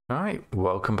Alright,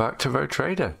 welcome back to Road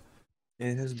Trader.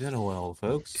 It has been a while,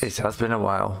 folks. It has been a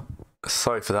while.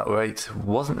 Sorry for that wait.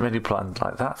 Wasn't really planned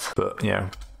like that, but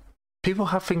people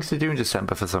have things to do in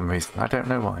December for some reason. I don't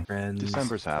know why. Friends,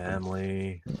 December's happened.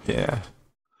 family, Yeah.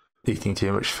 Eating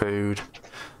too much food.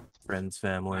 friends,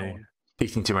 family.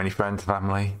 Eating too many friends,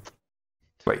 family.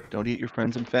 Wait. Don't eat your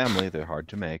friends and family. They're hard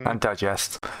to make. And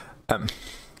digest. And,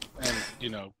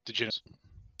 degenerates.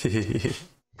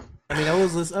 I mean,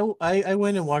 I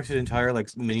went and watched an entire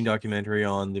mini documentary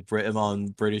on the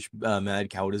British mad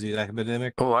cow disease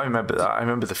epidemic. Oh, I remember that. I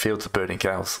remember the fields of burning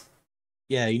cows.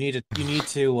 Yeah, you need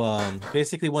to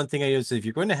basically one thing I use is if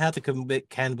you're going to have to commit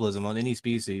cannibalism on any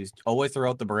species, always throw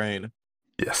out the brain.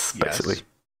 Yes, basically.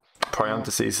 Prion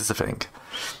disease is a thing.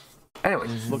 Anyway,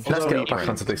 let's get back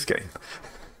onto this game.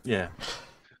 Yeah.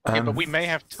 Okay, but we may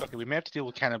have to deal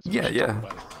with cannibalism. Yeah.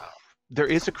 There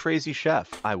is a crazy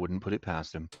chef. I wouldn't put it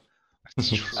past him.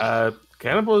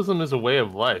 Cannibalism is a way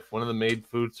of life. One of the main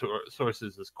food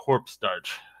sources is corpse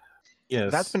starch.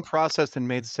 Yes. That's been processed and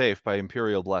made safe by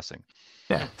imperial blessing.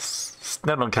 Yeah, it's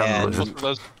not on cannibalism.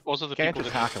 Those are the You can't people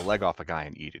just that hack a leg off a guy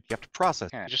and eat it. You have to process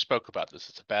it. I just spoke about this.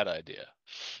 It's a bad idea.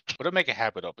 But to make a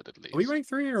habit of it at least. Are we rank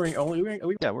 3 or only rank?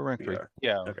 Yeah, we're ranked 3.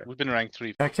 Yeah, Okay. we've been ranked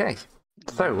 3. Okay,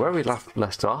 so where we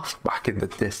left off, back in the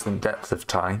distant depths of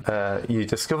time, you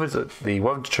discovered that the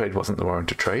warrant to trade wasn't the warrant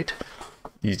to trade.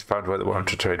 You found where the warrant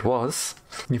to trade was.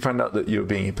 You found out that you were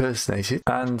being impersonated,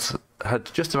 and had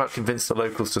just about convinced the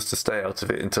locals just to stay out of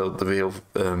it until the real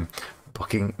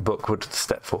book would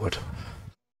step forward.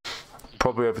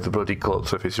 Probably over the bloody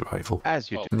corpse of his rival.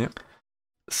 As you do. Yeah.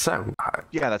 So,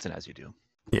 Yeah, that's an as you do.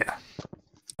 yeah.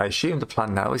 I assume the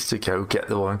plan now is to go get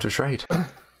the warrant to trade.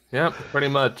 Yeah, pretty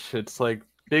much. It's like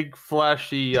big,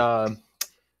 flashy,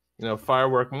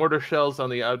 firework mortar shells on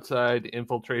the outside.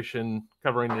 Infiltration,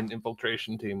 covering an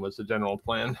infiltration team was the general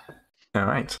plan. All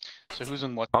right. So who's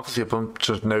in what? Obviously, a bunch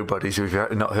of nobodies who we've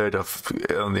not heard of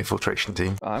on the infiltration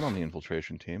team. I'm on the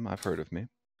infiltration team. I've heard of me.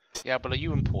 Yeah, but are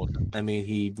you important? I mean,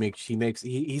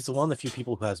 he's one of the few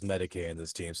people who has Medicaid in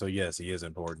this team, so yes, he is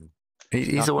important.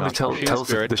 He's the one who tells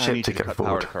the ship to go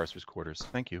forward. Carcer's quarters.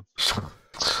 Thank you.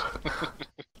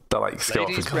 They're like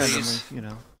Ladies, Scarface. You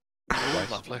know.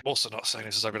 Lovely. I'm also not saying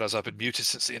this as I realise I've been muted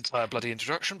since the entire bloody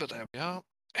introduction, but there we are.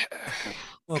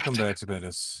 Welcome back to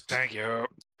Venice. Thank you.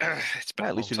 It's been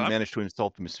At a least you long didn't time. manage to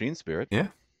insult the machine spirit. Yeah.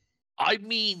 I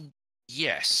mean,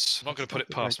 yes. I'm not going to put it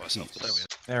past myself, but there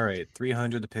we are. All right,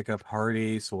 300 to pick up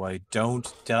Hardy, so I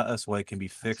can be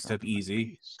fixed up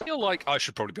easy. I feel like I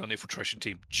should probably be on the infiltration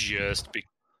team just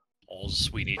because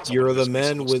we need someone You're the who's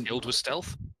man more with- skilled with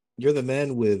stealth. You're the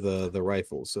man with the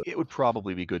rifle, so It would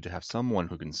probably be good to have someone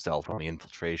who can stealth on the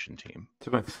infiltration team.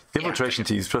 The infiltration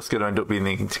team's just going to end up being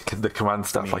the command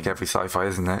staff like every sci-fi,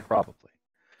 isn't it? Probably.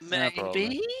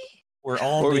 Maybe. we're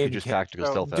all Or we named could just ca- tactical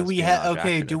so stealth Do we espionage have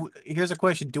accident. Here's a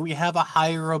question: do we have a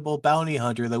hireable bounty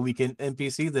hunter that we can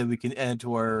NPC that we can add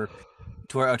to our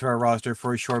roster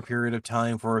for a short period of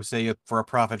time for a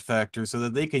profit factor, so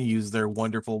that they can use their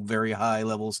wonderful, very high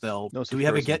level stealth? No Do we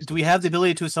have such Do we have the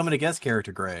ability to summon a guest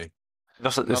character, Gray?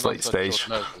 Just at this Not on late such stage.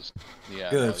 short notice. Yeah,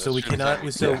 Good. no, So we that's true.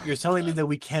 cannot. So Yeah. you're telling me that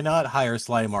we cannot hire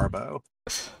Sly Marbo?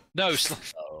 No,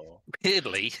 Oh.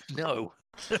 weirdly, no.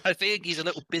 I think he's a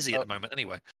little busy at the moment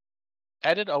anyway.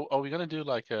 Edit, are we going to do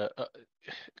like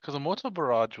because a mortar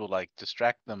barrage will like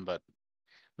distract them, but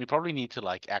we probably need to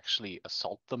like actually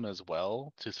assault them as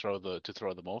well to throw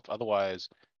them off. Otherwise,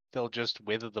 they'll just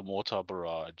weather the mortar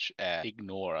barrage and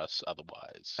ignore us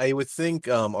otherwise. I would think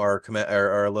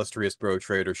our illustrious bro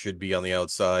trader should be on the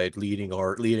outside leading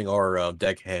our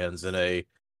deckhands in a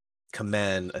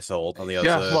command assault on the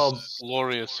outside. Yeah, well,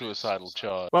 Glorious suicidal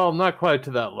charge. well, not quite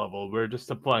to that level. We're just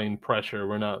applying pressure.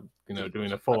 We're not,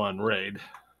 doing a full-on raid.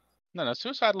 No,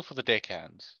 suicidal for the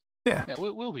deckhands. Yeah. Yeah,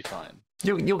 we'll be fine.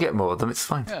 You'll get more of them, it's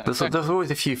fine. Yeah, There's always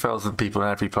a few thousand people on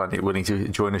every planet willing to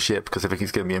join a ship because they think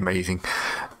it's going to be amazing.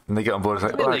 And they get on board and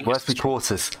it's like, Really? right, where's my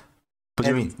quarters? What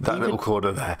do you And mean? That even- little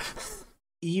corner there.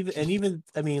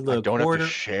 I mean, I look, don't quarter, have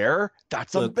to share?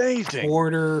 That's look, amazing!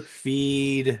 quarter,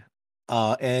 feed,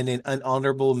 and an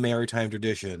honorable maritime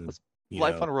tradition.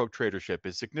 Life on a rogue trader ship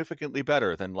is significantly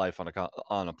better than life on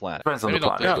a planet. Depends on the Maybe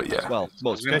not planet, but there. yeah. Well,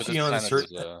 most Remember, Especially this on a planet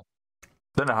certain- is,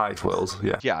 Then a hive world,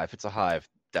 yeah. Yeah, if it's a hive,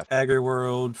 definitely. Agri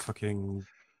world, fucking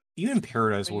even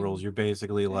Paradise worlds. You're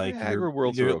basically like Agri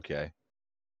worlds are okay.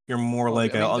 You're more Well,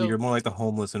 like I mean, you're more like the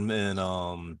homeless in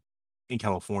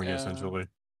California, Yeah. essentially.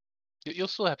 you'll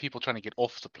still have people trying to get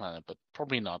off the planet, but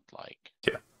probably not like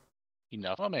Yeah.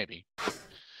 enough, or maybe.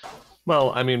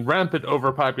 Well, I mean, rampant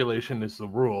overpopulation is the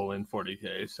rule in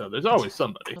 40K, so there's always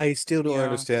somebody. I still don't Yeah.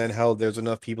 understand how there's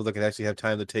enough people that can actually have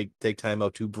time to take time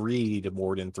out to breed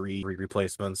more than three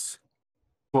replacements.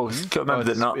 Well, Mhm. you've got to remember No,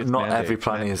 that it's not every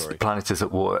mandatory. planet is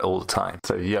at war all the time.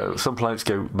 So, some planets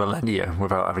go millennia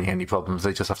without having any problems.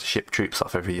 They just have to ship troops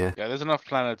off every year. Yeah, there's enough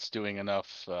planets doing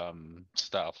enough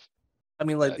stuff. I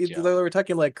mean, like, Yeah. they were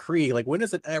talking like Krieg. Like, when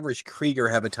does an average Krieger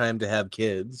have a time to have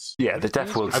kids? Yeah, the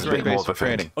Death World's I've a been bit more of a basic thing.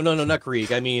 training. Oh, no, not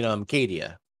Krieg. I mean,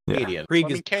 Cadia. Yeah. Cadia. Krieg,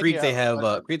 Well, I mean, Krieg, they Cadia,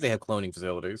 have Krieg, they have cloning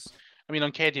facilities. I mean,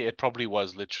 on Cadia, it probably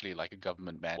was literally like a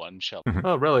government man one shelter.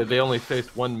 Oh, really? They only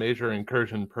faced one major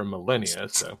incursion per millennia,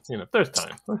 so, there's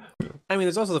time. I mean,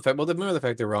 there's also the fact. Well, remember the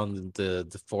fact they were on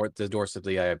the doorstep of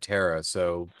the Eye of Terra,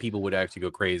 so people would actually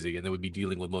go crazy, and they would be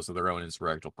dealing with most of their own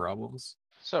insurrectional problems.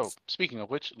 So, speaking of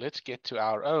which, let's get to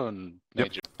our own Yep.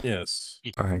 major. Yes.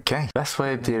 Okay, best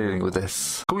way of dealing with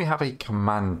this. Could we have a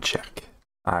command check?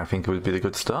 I think it would be the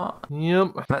good start.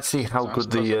 Yep. Let's see how So I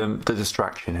good the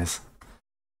distraction is.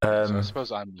 So I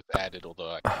suppose I'm added,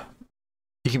 although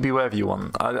You can be wherever you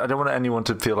want. I don't want anyone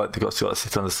to feel like they've got to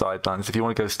sit on the sidelines. If you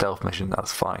want to go stealth mission,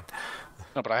 that's fine.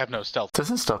 no, but I have no stealth.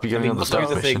 Doesn't stop you I going mean, on the here's stealth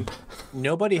the mission. thing.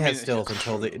 Nobody has mean, stealth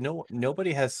until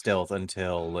nobody has stealth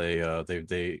until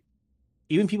they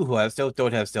even people who have stealth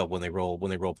don't have stealth when they roll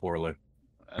poorly.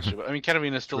 Actually, but I mean,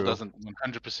 Katarina still True. doesn't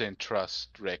 100%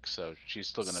 trust Rick, so she's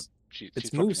still gonna. She's It's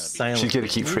probably moves gonna be. silent. She's gonna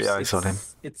keep three eyes on him.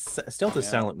 It's stealth is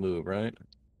Yeah. silent move, right?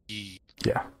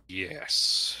 Yeah.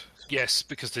 Yes. Yes,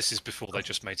 because this is before they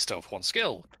just made stealth one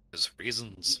skill. There's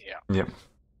reasons. Yeah.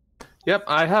 Yep,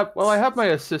 I have my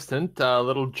assistant,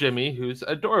 little Jimmy, who's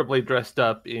adorably dressed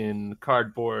up in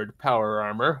cardboard power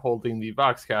armor, holding the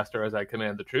Voxcaster as I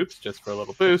command the troops, just for a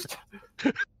little boost.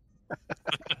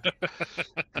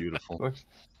 Beautiful.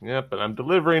 Yep, but I'm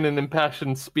delivering an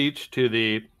impassioned speech to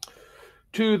the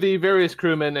various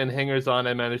crewmen and hangers-on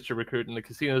I managed to recruit in the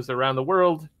casinos around the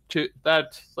world. We're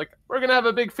gonna have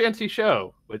a big fancy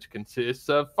show, which consists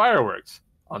of fireworks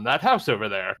on that house over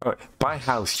there. Right. By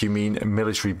house, you mean a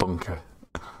military bunker?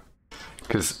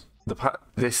 Because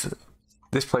this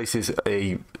place is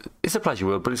it's a pleasure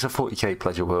world, but it's a 40k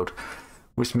pleasure world,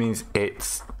 which means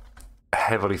it's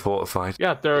heavily fortified.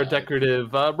 Yeah, there are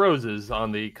decorative roses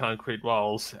on the concrete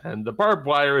walls, and the barbed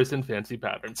wire is in fancy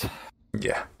patterns.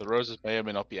 Yeah. The roses may or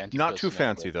may not be anti. Not too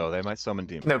fancy, though. They might summon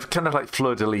demons. No, kind of like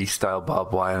fleur-de-lis style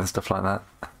barbed wire and stuff like that.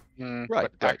 Right,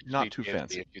 but right, not actually too TNT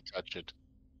fancy. If you touch it.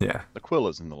 Yeah.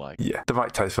 Aquillas and the like. Yeah. The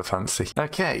right taste for fancy.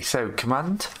 Okay, so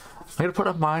command. I'm going to put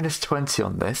a -20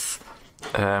 on this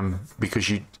because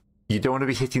you don't want to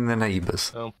be hitting the neighbours.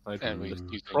 So I And we just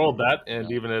use rolled that,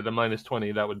 and even at a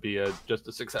 -20, that would be just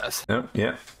a success. No,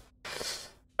 yeah.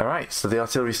 All right, so the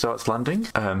artillery starts landing.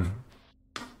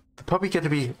 They're probably going to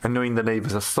be annoying the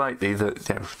neighbours slightly. Did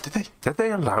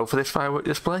they allow for this firework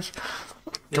display?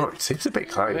 God, it seems a bit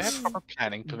Do they have close. proper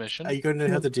planning permission? Are you going to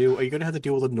have to deal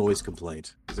with a noise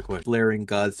complaint? Is the question. Blaring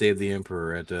 "God Save the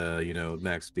Emperor" at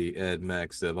max speed at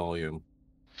max volume.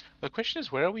 The question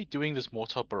is, where are we doing this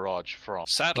mortar barrage from?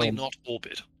 Sadly, not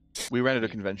orbit. We rented a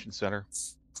convention center.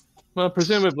 Well,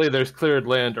 presumably there's cleared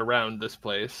land around this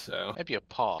place, so Maybe a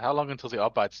park. How long until the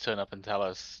Arbites turn up and tell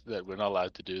us that we're not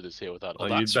allowed to do this here without? well,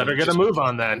 Well, you'd that's better all get a just- move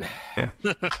on then.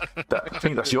 I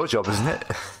think that's your job, isn't it?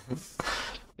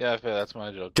 Yeah, fair, that's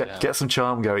my job. yeah. Get some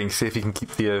charm going. See if you can keep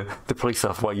the police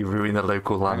off while you ruin the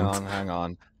local land. Hang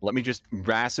on. Let me just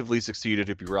massively succeed at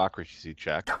a bureaucracy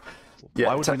check. Yeah,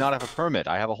 Why would we not have a permit?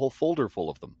 I have a whole folder full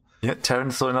of them. Yeah,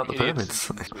 Terran's sorting out the permits.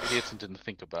 Idiots and didn't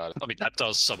think about it. I mean, that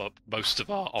does sum up most of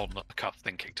our on-the-cuff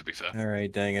thinking, to be fair. All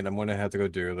right, dang it! I'm going to have to go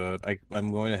do that.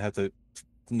 I'm going to have to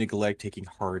neglect taking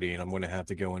Hardy, and I'm going to have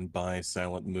to go and buy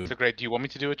Silent Move. So great. Do you want me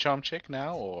to do a charm check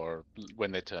now, or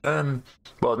when they turn?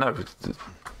 Well, no.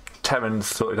 Terran's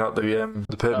sorted out the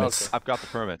permits. okay. I've got the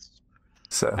permits.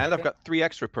 So And I've got 3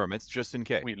 extra permits just in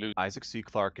case. We lose. Isaac C.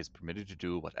 Clarke is permitted to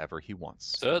do whatever he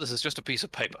wants. Sir, this is just a piece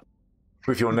of paper.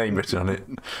 with your name written on it.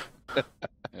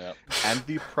 Yeah. And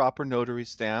the proper notary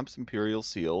stamps, imperial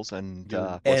seals, and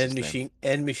machine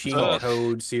Oh.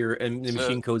 code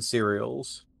machine code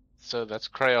serials. So that's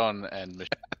crayon and machine.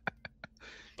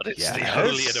 But it's Yes. the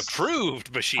only and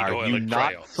approved machine Are oil you and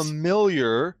not crayons.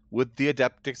 familiar with the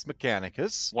Adeptus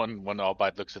Mechanicus? One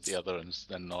Arbite looks at the other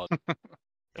and nods.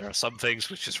 There are some things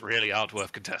which just really aren't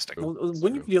worth contesting. Well,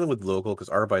 when you're dealing with local, because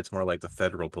Arbite's more like the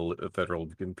federal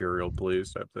imperial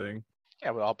police type thing.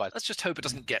 Yeah, well, Arbite. Let's just hope it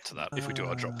doesn't get to that if we do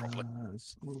our job properly.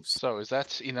 So is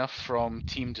that enough from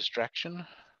team distraction?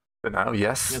 But now,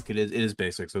 yes. Look, it is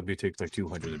basic, so it takes like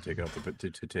 200 to take out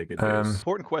to take it.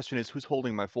 Important question is who's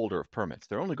holding my folder of permits?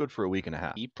 They're only good for a week and a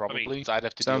half. He probably. I mean, I'd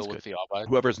have to sounds deal with good. the Arbite.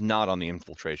 Whoever's not on the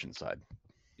infiltration side.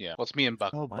 Yeah. Well, it's me and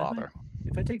Buck. Oh, Why am I- bother.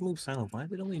 If I take move silent, why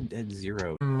is it only at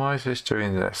 0? Why is this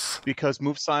doing this? Because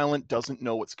Move Silent doesn't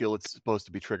know what skill it's supposed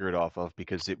to be triggered off of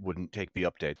because it wouldn't take the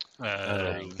update.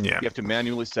 Yeah. You have to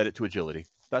manually set it to agility.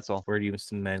 That's all. Where do you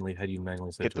manually? How do you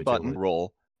manually set Hit to the button, agility?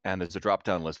 roll, and there's a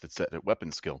drop-down list that's set at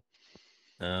weapon skill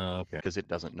Oh, okay. because it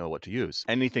doesn't know what to use.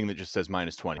 Anything that just says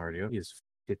 -20. Cardio is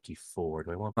 54.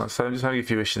 Do I want? So I'm just having a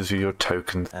few issues with your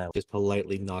token. Just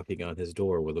politely knocking on his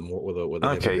door with a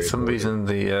heavy Okay, grade some mortar. reason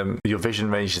the your vision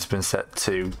range has been set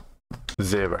to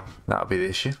 0. That'll be the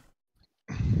issue.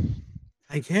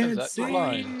 I can't that see.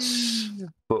 blinds?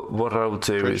 But what I'll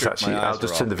do is Richard, actually my I'll eyes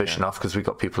just are turn the off vision again. off because we've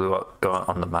got people who are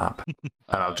on the map, and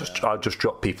I'll just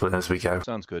drop people in as we go.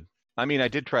 Sounds good. I mean, I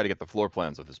did try to get the floor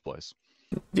plans of this place.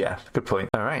 Yeah, good point.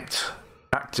 All right,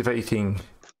 activating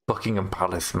Buckingham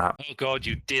Palace map. Oh god,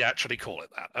 you did actually call it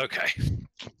that.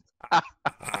 Okay.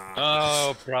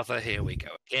 Oh, brother, here we go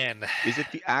again. Is it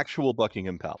the actual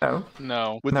Buckingham Palace? Oh,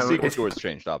 No. With No, the sequel it's- doors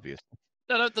changed, obviously.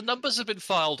 No, the numbers have been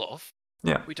filed off.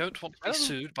 yeah. We don't want to be Oh.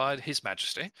 sued by His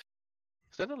Majesty.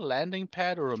 Is that a landing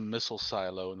pad or a missile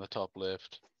silo in the top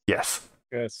left? Yes.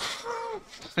 Yes.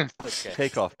 Okay.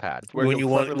 Takeoff pad. Where When he'll you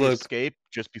want- cleverly look- escape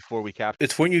just before we capture.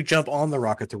 It's when you jump on the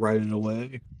rocket to ride it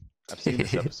away. I've seen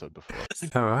this episode before.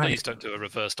 All right. Please don't do a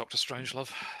reverse Doctor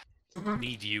Strangelove.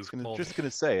 Need you more. Just gonna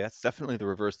say that's definitely the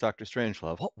reverse Doctor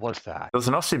Strangelove. What was that? There was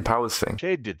an Austin Powers thing.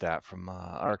 Jade did that from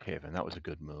Arkhaven. That was a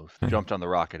good move. Hmm. Jumped on the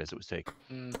rocket as it was taken.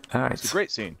 All It's a right.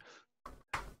 great scene.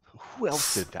 Who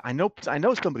else did that? I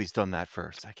know somebody's done that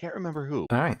first. I can't remember who.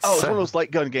 All right. Oh, it's so- one of those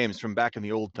light gun games from back in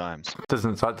the old times. that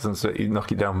doesn't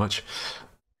knock you down much.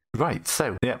 Right,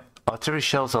 so yeah, artillery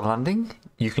shells are landing.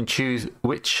 You can choose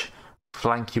which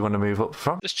flank you want to move up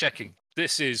from. Just checking.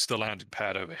 This is the landing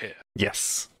pad over here.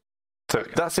 Yes. So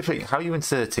Okay. that's if how are you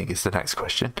inserting is the next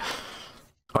question.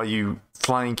 Are you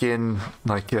flying in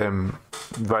like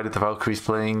Ride of the Valkyries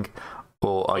playing,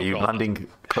 or are Oh, you God. landing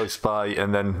close by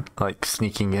and then like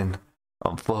sneaking in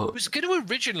on I foot? was going to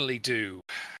originally do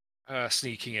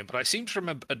sneaking in, but I seem to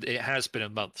remember it has been a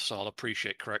month, so I'll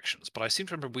appreciate corrections. But I seem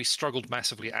to remember we struggled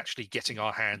massively actually getting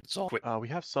our hands on. We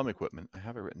have some equipment. I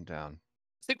have it written down.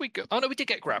 I think we go. Oh no, we did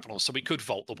get grapnels, so we could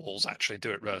vault the walls actually and do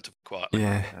it relatively quietly.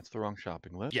 Yeah. That's the wrong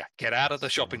shopping list. Yeah, get out of the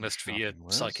That's shopping wrong list for your shopping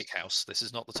list. psychic house. This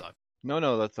is not the time.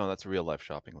 No, that's a real life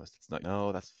shopping list. It's not.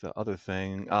 No, that's the other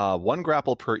thing. 1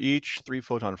 grapple per each, 3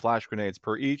 photon flash grenades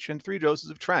per each, and 3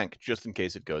 doses of trank just in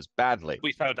case it goes badly.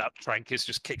 We found out Trank is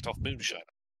just kicked off moonshine.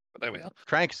 But there we are.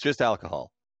 Trank is just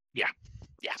alcohol. Yeah.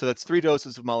 So that's 3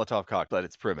 doses of Molotov cocktail, but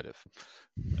it's primitive.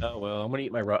 Oh well, I'm gonna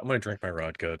eat my I'm gonna drink my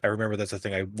vodka. I remember that's the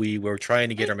thing. We were trying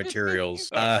to get our materials.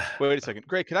 Wait a second.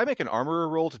 Great. Can I make an armorer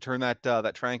roll to turn that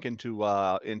trank into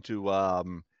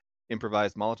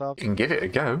improvised Molotov? You can give it a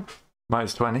go.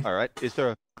 -20. All right. Is there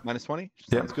a -20?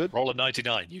 Yeah. Sounds good. Roll a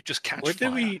 99. You just catch where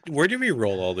fire. did we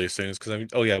roll all these things? Because I mean,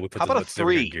 oh yeah, we put How them about a with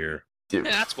every 3? gear. Yeah,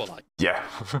 that's what I. Yeah.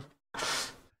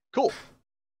 Cool.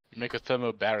 Make a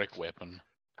thermobaric weapon.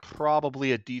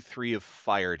 Probably a D3 of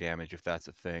fire damage if that's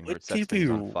a thing, or What it sets did things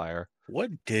we- on fire.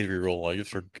 What did we roll? I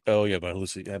just oh yeah, my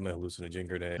hallucinogen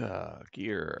grenade.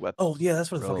 Gear. Weapon. Oh yeah,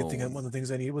 that's what the fucking thing. Drone. One of the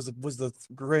things I needed was the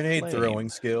grenade Flame. throwing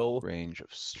skill. Range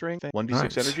of strength.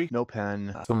 1d6 Right. energy. No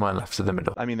pen. Somewhere left in the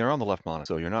middle. I mean, they're on the left monitor,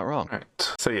 so you're not wrong.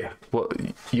 Right. So yeah, what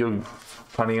you're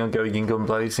planning on going in gun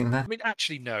blazing then? I mean,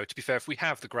 actually, no. To be fair, if we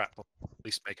have the grapple, at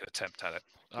least make an attempt at it.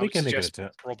 I We would can make an suggest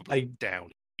attempt. probably down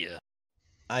here.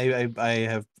 I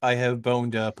have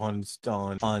boned up on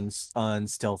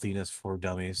stealthiness for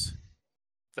dummies.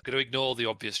 I'm going to ignore the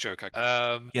obvious joke.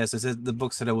 Yes, it said the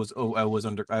book said I was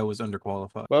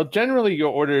underqualified. Well, generally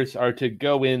your orders are to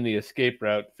go in the escape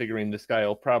route, figuring this guy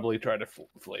will probably try to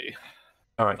flee.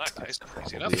 All in right. that case,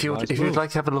 easy enough. If you'd like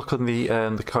to have a look on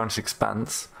the current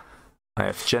expanse, I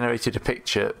have generated a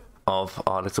picture of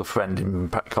our little friend in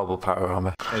cobble power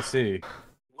armor. I see.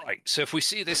 Right, so if we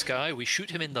see this guy, we shoot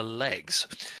him in the legs.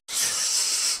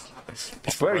 It's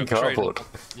wearing Rope trade cardboard.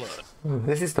 blood.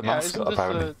 This is the Yeah, mascot, isn't this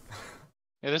apparently.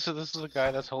 this is the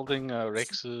guy that's holding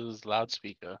Rex's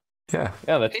loudspeaker. Yeah,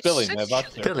 Yeah, that's It's Billy, my essentially-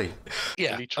 boxer. Billy.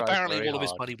 Yeah, He tried apparently very all of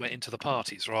his hard. money went into the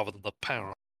parties rather than the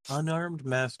power. Unarmed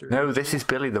master. No, this is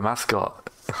Billy, the mascot.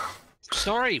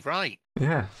 Sorry, right.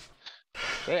 Yeah.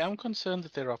 Ray, I'm concerned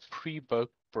that there are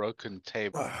pre-broken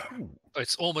tables.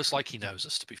 It's almost like he knows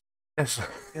us, to be Yes.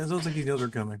 Yeah, it looks like he knows we're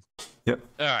coming. All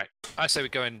right, I say we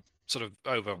go in sort of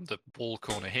over on the wall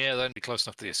corner here, then be close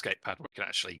enough to the escape pad where we can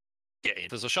actually get in.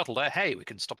 There's a shuttle there. Hey, we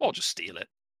can stop or just steal it.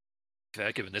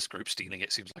 Fair, given this group, stealing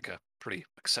it seems like a pretty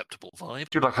acceptable vibe.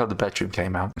 Do you like how the bedroom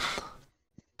came out?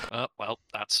 Well,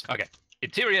 that's okay.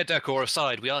 Interior decor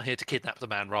aside, we are here to kidnap the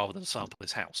man rather than sample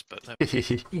his house. But no.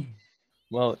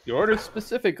 Well, your orders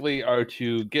specifically are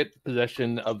to get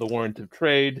possession of the warrant of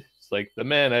trade. It's like the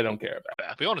man I don't care about. But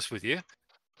I'll be honest with you.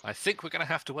 I think we're going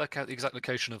to have to work out the exact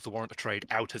location of the warrant of trade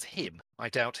out of him. I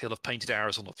doubt he'll have painted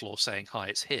arrows on the floor saying, "Hi,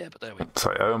 it's here," but there we go.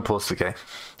 Sorry, I unpaused the game.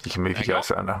 You can move Hang your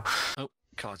guys around now. Oh,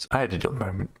 can't. I had a dumb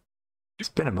moment. It's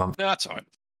been a month. No, that's all right.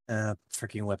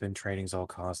 Freaking weapon trainings all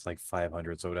cost like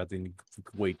 500, so I think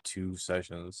wait 2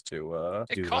 sessions to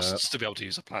do It costs to be able to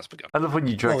use a plasma gun. I love when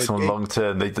you drag Well, someone long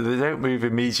term. They don't move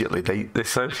immediately. They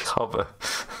slowly hover.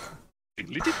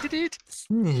 that.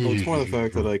 Well, it's more the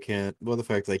fact that I can't. Well, the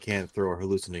fact that I can't throw a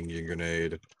hallucinating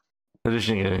grenade.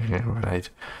 Grenade.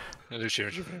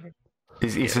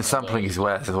 He's been sampling his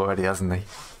wares already, hasn't he?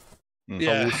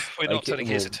 Yeah, we're I not get- turning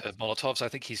his into Molotovs. I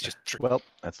think he's just. Well,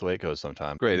 that's the way it goes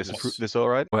sometimes. Great. This all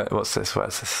right? What's this?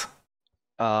 Where's this?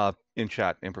 In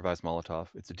chat, improvised Molotov.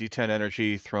 It's a D10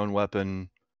 energy thrown weapon.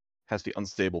 Has the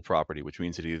unstable property, which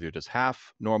means it either does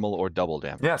half, normal, or double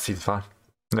damage. Yeah, seems fine.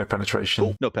 No penetration.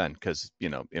 Cool. No pen, because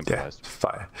Yeah, improvised.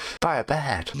 fire. Fire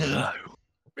bad. No,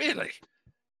 really.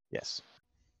 Yes.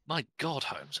 My God,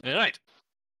 Holmes. All right.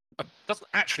 It doesn't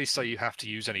actually say you have to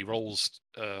use any rolls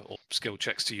or skill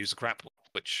checks to use the grapple,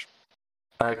 which.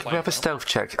 Can we have a stealth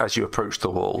check as you approach the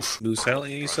walls? Move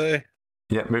silently, you say?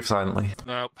 Yeah, move silently.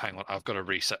 No, hang on. I've got to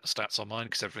reset the stats on mine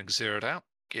because everything's zeroed out.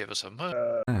 Give us a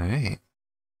moment. Alright.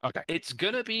 Okay. It's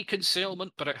going to be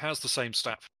concealment, but it has the same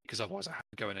stat because otherwise I have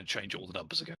to go in and change all the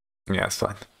numbers again. Yeah, it's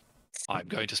fine. I'm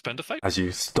going to spend a fate. As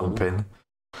you stomp in.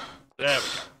 There we go.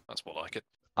 That's more like it.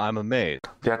 I'm amazed.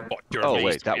 Yeah. What, you're Oh, amazed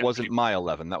wait, that at me. wasn't my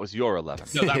 11. That was your 11.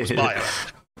 No, that was my 11.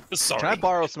 Sorry. Can I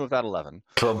borrow some of that 11?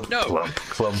 Clump, No. clump.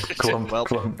 Well-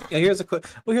 Clump. Yeah, here's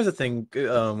the thing,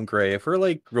 Gray. If we're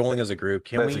like rolling as a group,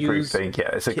 can That's we a group use thing, yeah.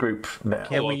 It's a group net.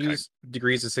 can Oh, we okay. use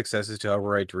degrees of successes to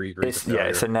override degrees It's, of yeah,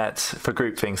 it's a failure? net. For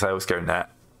group things, I always go net.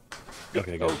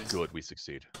 Okay, good. Oh, good. We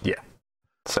succeed.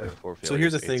 So, 4 So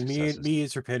here's the failures, 8 thing: successes. me and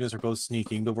Serpentis are both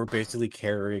sneaking, but we're basically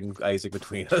carrying Isaac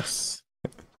between us.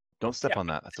 Don't step on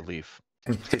that. That's a leaf.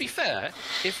 To be fair,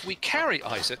 if we carry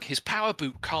Isaac, his power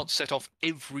boot can't set off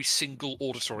every single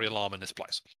auditory alarm in this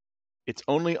place. It's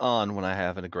only on when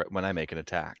when I make an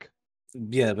attack.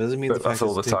 Yeah, but doesn't mean But the that's fact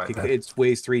all the time, then. it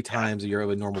weighs 3 times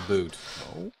your normal boot.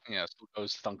 No. Yeah, so it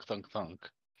goes thunk, thunk, thunk.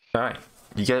 alright.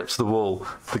 You get up to the wall.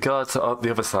 The guards are up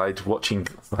the other side watching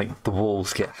like the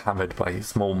walls get hammered by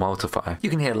small mortar fire. You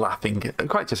can hear laughing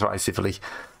quite derisively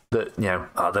that,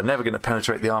 they're never going to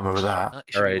penetrate the armour with that. You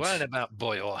should be Alright. worrying about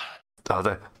Boyor.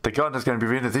 Oh, the gardener's going to be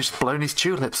ruined. They've just blown his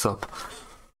tulips up.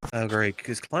 Oh, great.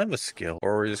 Is climb a skill,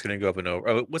 or we're just gonna go up and over?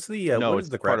 Oh, what's the no, what it's is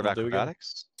the part of grapple do again?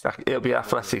 acrobatics. It'll be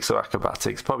athletics or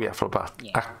acrobatics. Probably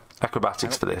Yeah.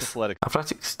 acrobatics for this. Athletic.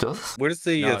 Athletics does? Where's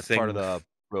the No, it's thing? part of the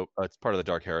it's part of the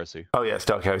Dark Heresy. Oh, yeah, it's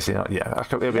Dark Heresy. Yeah,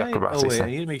 it'll be Can I- acrobatics. Oh wait, I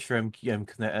then. need to make sure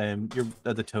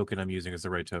the token I'm using is the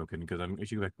right token because I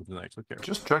should go back to the next. Okay.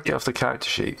 Just dragged it off the character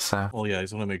sheet, so. Well, yeah, I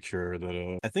just want to make sure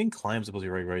that I think climb's supposed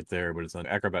to be right there, but it's on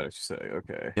acrobatics. You say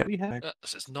okay? Yep. We have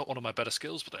This is not one of my better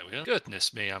skills, but there we go.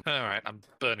 Goodness me, I'm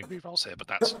burning rerolls here, but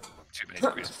that's too many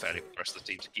degrees of failure for the rest of the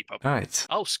team to keep up. Right.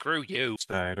 Oh, screw you.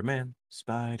 Spider-Man.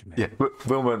 Yeah,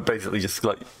 Wilma basically just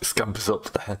like scampers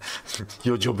up there.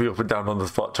 You're jumping up and down on the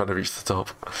spot trying to reach the top.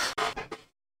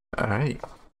 Alright.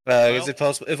 Is it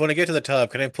possible if when I get to the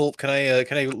top, can I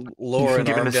lower an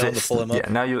arm down to pull him up? Yeah,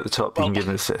 now you're at the top, you can give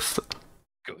an assist.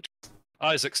 Good.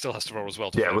 Isaac still has to roll as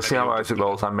well. To Yeah, fail. we'll see Maybe how you'll- Isaac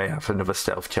rolls. I may have another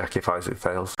stealth check if Isaac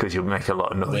fails, because you'll make a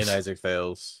lot of When noise. Isaac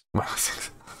fails,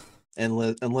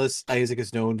 unless Isaac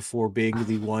is known for being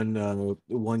the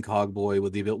one cog boy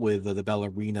with the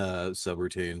ballerina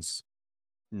subroutines.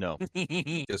 No,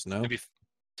 Just no.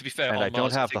 To be fair, and on I don't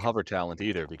Mars, have the think- hover talent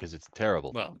either because it's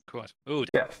terrible. Well, quite. Oh,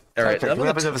 Yeah. All right, Okay, I'm we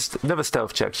have gonna another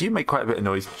stealth check. You make quite a bit of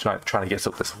noise trying to get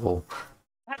up this wall.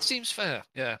 that seems fair.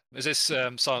 Yeah. Is this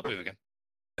silent move again?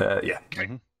 Yeah.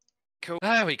 Mhm. Cool.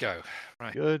 There we go.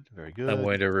 Right. Good, very good. I'm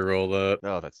going to reroll that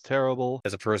No, that's terrible.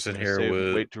 as a person I'm gonna here save-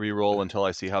 with. Wait to re-roll until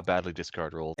I see how badly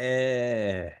discard rolled.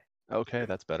 Okay,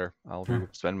 that's better. I'll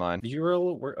spend mine. Did you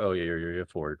roll? Oh yeah, you're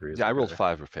 4 degrees. Yeah, I rolled okay.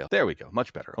 5 or fail. There we go.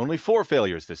 Much better. Only 4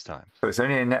 failures this time. So it's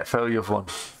only a net failure of 1.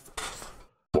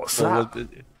 What's Well,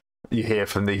 that? You hear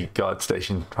from the guard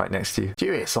station right next to you. Do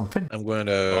you hear something? I'm going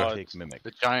to. God. Take mimic.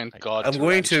 The giant god. I'm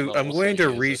going tarantula to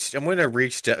also uses I'm going to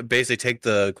reach basically take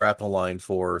the grapple line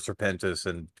for Serpentis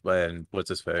and what's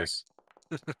his face,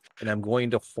 and I'm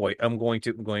going to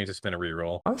spin a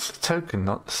reroll. That's the token,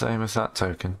 not the same as that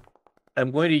token.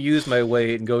 I'm going to use my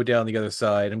weight and go down the other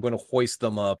side. I'm going to hoist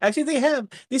them up. Actually,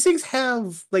 these things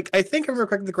have I think I remember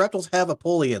correctly. The grapples have a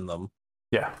pulley in them.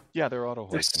 Yeah. Yeah, they're auto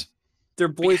hoisting. They're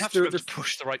We boys. have to be They're, able to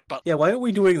push the right button. yeah. Why aren't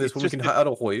we doing this when we just can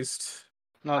auto hoist?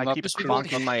 No, I not keep the Just crunch,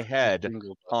 bonking my head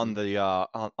single on button. the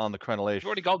on the You've crenellation.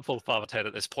 already gone full Father Ted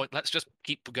at this point. Let's just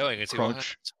keep going and see what Crunch.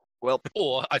 happens. Well,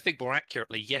 Or, I think more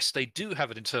accurately, yes, they do have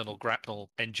an internal grapnel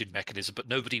engine mechanism, but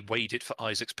nobody weighed it for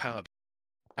Isaac's power.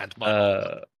 And my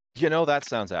that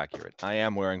sounds accurate. I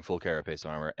am wearing full carapace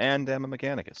armor and am a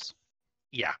mechanicus.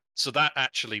 yeah, so that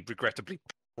actually, regrettably,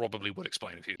 probably would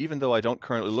explain a few. Even though I don't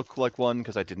currently look like one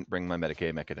because I didn't bring my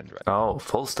Medicaid Mechadendrite. Oh,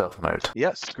 full stealth mode.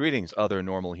 Yes, greetings, other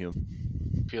normal human.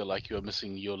 Feel like you're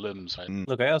missing your limbs. Right?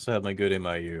 Look, I also have my good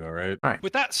MIU, all right?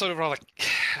 With that sort of rather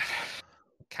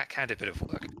candid bit of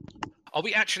work, are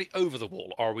we actually over the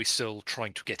wall, or are we still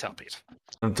trying to get up it?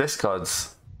 And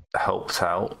discards helps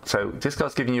out. So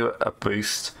discards giving you a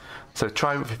boost. So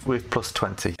try with plus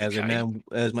 20. As a Okay. man,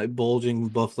 as my bulging,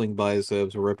 buffling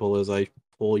biceps ripple as I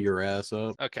pull your ass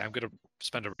up. Okay, I'm going to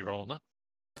spend a reroll on that.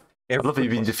 I love that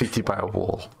you've been defeated by a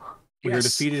wall. We are Yes.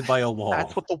 defeated by a wall.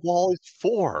 That's what the wall is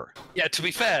for. Yeah, to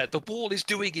be fair, the wall is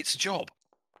doing its job.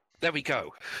 There we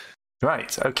go.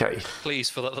 Right, okay. Please,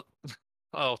 for the...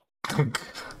 Oh, And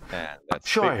that's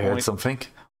Sure, I fate heard point. something.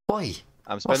 Why?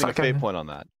 I'm spending a that fate game? point on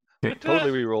that. Yeah.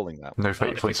 Totally re-rolling that. No to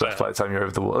fate be points left fair. by the time you're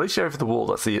over the wall. At least you're over the wall.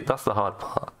 That's the hard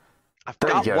part. I've There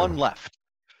you got go. one left.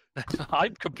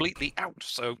 I'm completely out,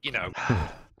 so, you know.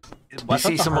 You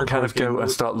see someone kind of go and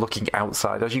start looking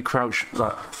outside. As you crouch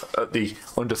at the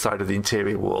underside of the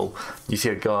interior wall, you see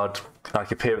a guard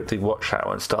appear at the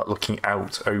watchtower and start looking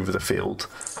out over the field,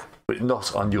 but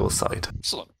not on your side.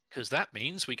 Excellent, because that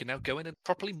means we can now go in and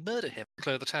properly murder him,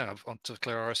 clear the tower, to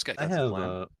clear our escape.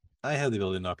 I have the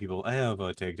ability to knock people. I have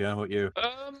a takedown. How about you?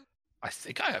 I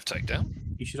think I have takedown.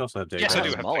 You should also have takedown. Yes, I do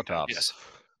Yes, have Molotovs. takedown. Yes.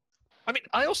 I mean,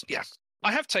 I also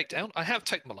I have takedown. I have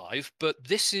take them alive, but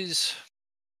this is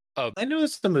I know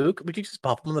it's the mook. We can just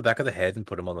pop him on the back of the head and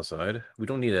put him on the side. We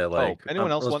don't need to anyone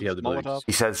else unless want we have the ability. Molotov?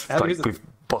 He says, How is like, with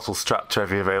bottles strapped to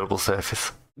every available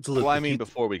surface. Look, Well, I mean,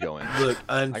 before we go in. look. three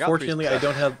Unfortunately, I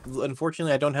don't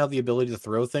have the ability to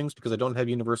throw things because I don't have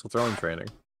universal throwing training.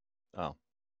 Oh,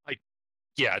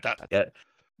 yeah, that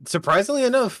Surprisingly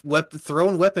enough,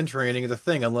 throwing weapon training is a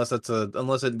thing unless it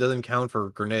doesn't count for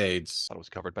grenades. thought it was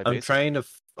covered by I'm basic. trying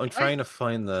to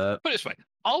find that. Put it this way,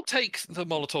 I'll take the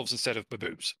Molotovs instead of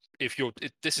baboons. If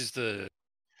this is the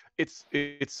It's.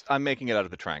 I'm making it out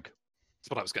of the trank. that's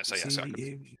what I was going to say.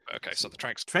 Yes. Okay, so the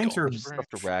tranks. Tranks are- Just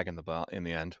stuffed a rag in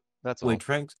the end. That's all. Wait,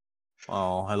 tranks.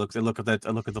 Oh, I look at that.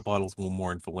 I look at the bottles more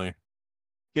mournfully.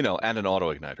 And an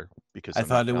auto igniter because I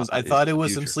thought it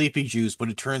was some future. sleepy juice, but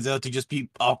it turns out to just be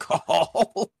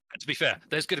alcohol. To be fair,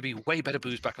 there's going to be way better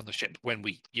booze back on the ship when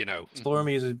we,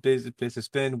 Stormy is a base to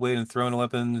spin, weight, and throwing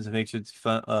weapons. It makes it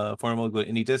formable go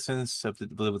any distance. Up to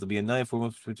be a knife.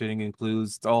 Formal training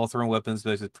includes all throwing weapons,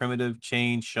 such as primitive,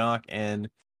 chain, shock, and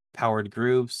powered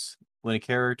groups. When a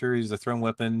character uses a thrown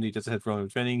weapon, he doesn't have thrown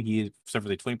training. He suffers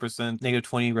a 20%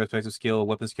 -20 respective skill,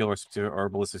 weapon skill, or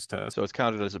ballistics test. So it's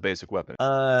counted as a basic weapon.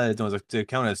 No, they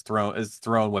count as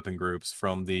thrown weapon groups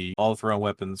from all thrown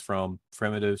weapons from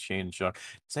primitive, chain, and shock.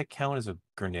 Does that count as a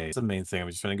grenade? That's the main thing I'm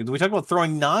just trying to get. Do we talk about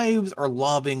throwing knives or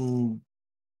lobbing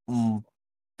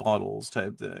bottles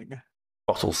type thing?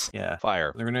 Bottles. Yeah.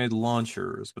 Fire. They're grenade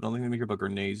launchers, but I don't think they make about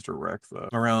grenades direct though.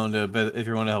 Around, but if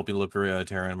you want to help me look for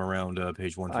Terran, I'm around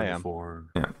page 124.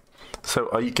 So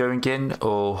are you going in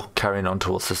or carrying on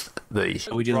towards the...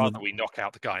 Are we dealing rather with... we knock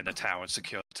out the guy in the tower and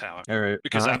secure the tower. All right.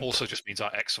 Because Alright. that also just means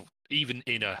our even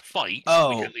in a fight, we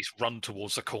Oh. can at least run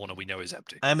towards the corner we know is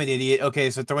empty. I'm an idiot. Okay,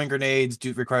 so throwing grenades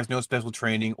requires no special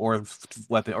training or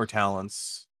weapon or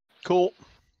talents. Cool.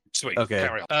 Sweet. Okay.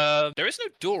 Carry on. There is no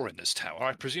door in this tower.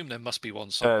 I presume there must be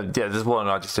one somewhere. yeah, there's one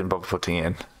I just didn't bother putting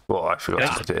in. Well, I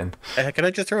forgot to put it in. Can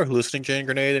I just throw a hallucinogen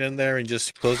grenade in there and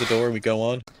just close the door and we go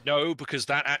on? No, because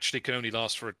that actually can only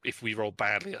last for, if we roll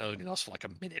badly, it only lasts for like a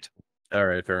minute. All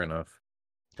right, fair enough.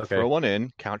 Okay. Throw one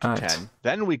in, count to Alright. 10.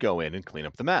 Then we go in and clean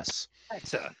up the mess.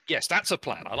 Yes, that's a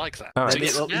plan. I like that. All right. So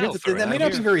yes, now throw it That may out not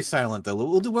be here. very silent though.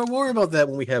 We'll worry about that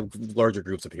when we have larger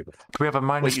groups of people. Can we have a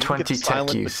minus Wait, you didn't get 20 the tech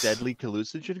silent use? but deadly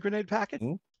hallucinogen grenade packet?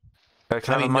 Can I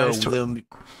have a minus Sorry.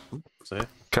 Can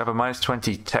I have a minus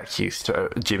 20 tech use to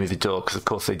jimmy the door? Because, of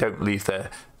course, they don't leave their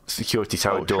security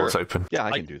tower Oh, doors sure. open. Yeah, I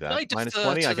I- can do that. I Minus defer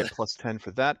 20, to I get the- plus 10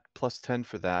 for that, plus 10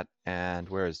 for that, and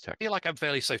where is tech? I feel like I'm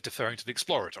fairly safe deferring to the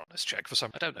explorator on this check for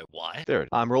some. I don't know why. There it is.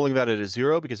 I'm rolling that at a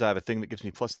 0 because I have a thing that gives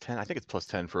me plus 10. I think it's plus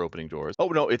 10 for opening doors. Oh,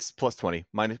 no, it's plus 20.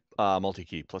 Minus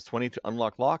multi-key. Plus 20 to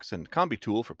unlock locks and combi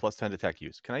tool for plus 10 to tech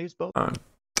use. Can I use both?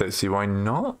 Don't see why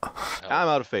not. I'm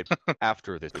out of fate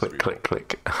after this. Click, click,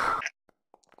 click.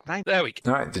 There we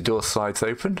go. All right, the door slides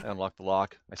open. I unlock the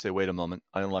lock. I say, wait a moment.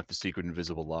 I unlock the secret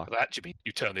invisible lock. For that, Jimmy,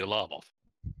 you turn the alarm off.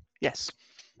 Yes.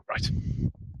 Right.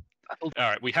 All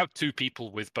right, we have 2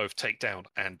 people with both takedown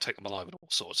and take them alive and all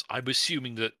sorts. I'm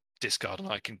assuming that Discard and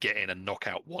I can get in and knock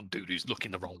out one dude who's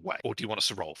looking the wrong way. Or do you want us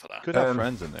to roll for that? Could have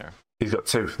friends in there. He's got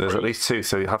 2. There's at least 2,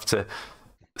 so you have to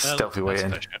stealthy way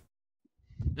in. All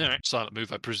right, silent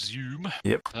move, I presume.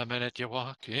 Yep. The minute you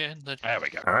walk in, there we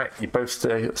go. All right, you both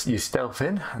you stealth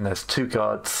in, and there's 2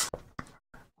 guards,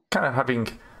 kind of having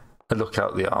a look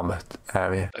out the armor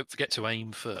area. Don't forget to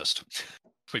aim first.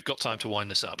 We've got time to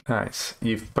wind this up. All right,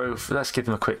 you've both. Let's give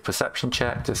them a quick perception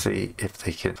check to see if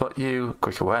they can spot you.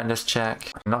 Quick awareness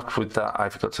check. Not with that. I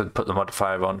forgot to put the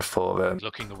modifier on for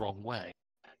looking the wrong way.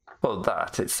 Well,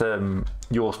 it's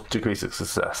your degrees of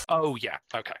success. Oh yeah.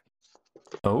 Okay.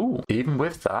 Oh, even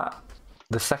with that,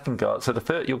 the second guard. So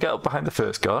you'll get up behind the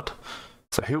first guard.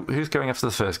 So who's going after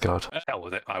the first guard? Hell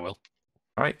with it. I will.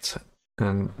 All right,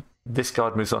 and this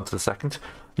guard moves on to the second.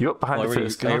 You're up behind the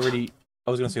first guard. I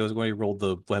was going to say I was going to roll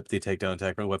the takedown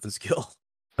attack for the weapon skill.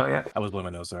 Oh yeah. I was blowing my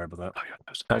nose. Sorry about that. Oh,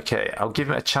 yeah. Okay, I'll give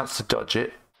him a chance to dodge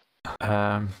it. Do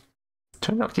I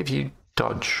not give you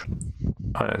dodge?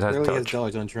 Oh no, that's really dodge. has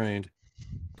dodge untrained.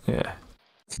 Yeah.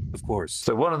 Of course.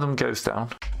 So one of them goes down.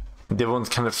 The other one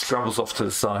kind of scrambles off to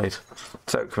the side.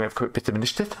 So can we have a quick bit of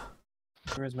initiative?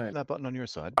 Where's my... That button on your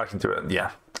side. I can do it,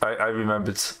 yeah. I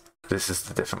remembered this is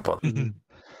the different one.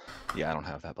 Yeah, I don't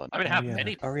have that button. I mean, have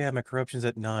many. I already have my corruptions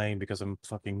at 9 because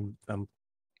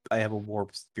I have a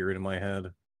warp spirit in my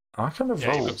head. I can Yeah,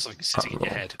 roll. you've got something sitting in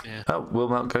your head. Yeah. Oh,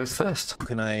 Wilmot goes first.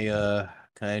 Can I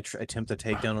attempt a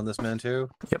takedown on this man too?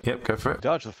 Yep, go for it.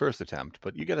 Dodge the first attempt,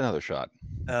 but you get another shot.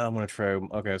 I'm gonna try.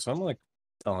 Okay, so I'm like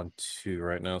on 2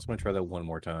 right now, so I'm gonna try that one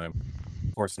more time.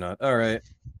 Of course not. All right,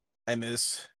 I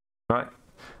miss. Right.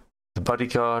 The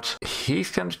bodyguard,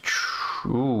 he's going to...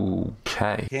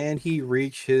 Okay. Can he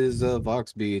reach his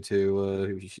Voxbee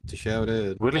to shout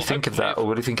it? Will he think of that, or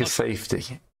will he think of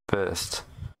safety first?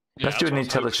 Yeah, Let's do an that's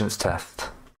what I was intelligence test.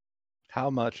 How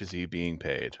much is he being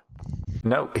paid?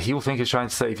 No, he will think he's trying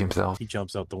to save himself. He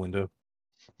jumps out the window.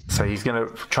 So he's going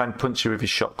to try and punch you with his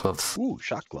shot gloves. Ooh,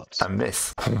 shot gloves. And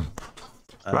miss.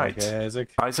 Right. Okay, Isaac.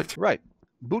 Isaac, Right.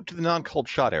 Boot to the non-cold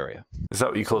shot area. is that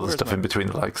what you call the Where's stuff my- in between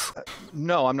the legs?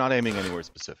 No, I'm not aiming anywhere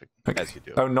specific, Okay. as you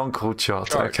do. Oh, non-called shot.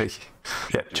 Charge. Okay.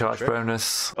 Yeah, charge trick.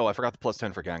 bonus. Oh, I forgot the plus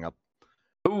 10 for gang up.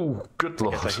 Ooh, good I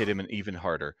lord. guess I hit him an even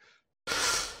harder.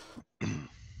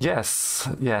 Yes.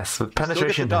 With Still gets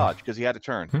penetration. a dodge because he had a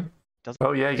turn.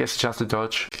 Oh, yeah, he gets a chance to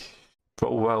dodge.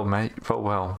 Roll well, mate. Roll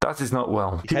well. That is not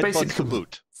well. He headbutts the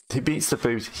boot. He beats the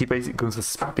boot. He basically becomes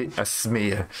a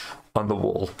smear on the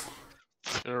wall.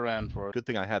 Sure ran for it. Good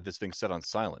thing I had this thing set on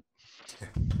silent.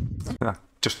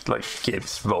 Just like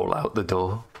Gibbs roll out the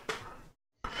door.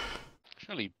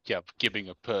 Surely, yeah, giving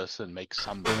a person makes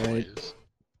some Right. noise.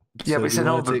 Yeah, So but it's do an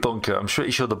you wanna open take- bunker. I'm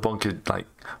pretty sure the bunker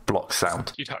blocks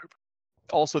sound. You'd hope.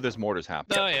 Also, there's mortars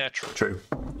happening. Oh yeah, true. True.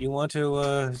 You want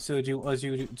to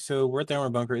so we're at the armor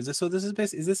bunker. Is this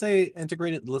is this a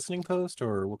integrated listening post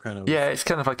or what kind of? Yeah, it's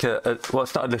kind of like well,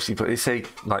 it's not a listening, but it's a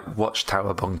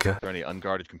watchtower bunker. Is there any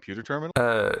unguarded computer terminal?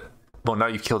 Well, now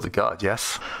you've killed the guard.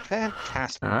 Yes.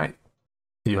 Fantastic. All right.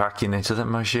 You hacking into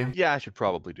them, I assume. Yeah, I should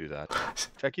probably do that.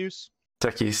 Check use.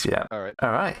 Techies, yeah. All right.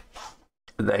 All right.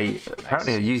 They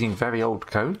apparently are using very old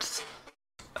codes,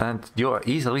 and you're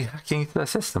easily hacking into their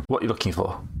system. What are you looking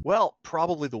for? Well,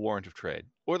 probably the warrant of trade,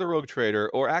 or the rogue trader,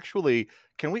 or actually,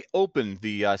 can we open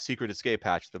the secret escape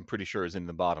hatch that I'm pretty sure is in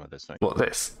the bottom of this thing? What,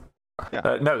 this?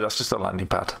 Yeah. No, that's just a landing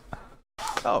pad.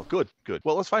 Oh, good.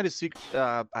 Well, let's find a secret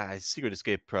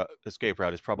escape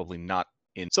route is probably not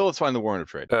in. So let's find the warrant of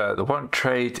trade. The warrant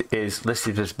trade is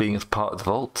listed as being as part of the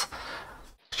vault.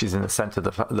 She's in the center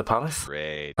of the palace.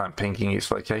 Great. I'm pinging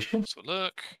its location. So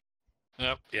look.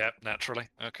 Yep, naturally.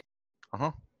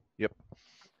 Okay. Yep.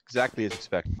 Exactly as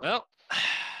expected. Well,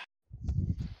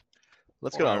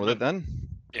 Let's get on with it then.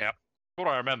 what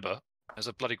I remember, there's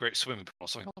a bloody great swimming pool or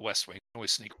something on the west wing.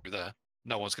 Always sneak through there.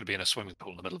 No one's going to be in a swimming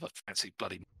pool in the middle of a fancy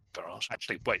bloody barrage.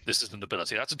 Actually, wait, this is an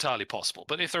ability. That's entirely possible.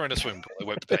 But if they're in a swimming pool, they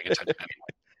won't be paying attention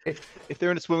anyway. If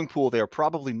they're in a swimming pool, they are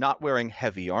probably not wearing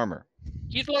heavy armor.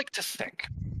 You'd like to think.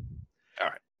 All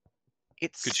right.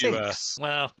 It Could sinks. you?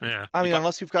 Well, yeah. I mean, You'd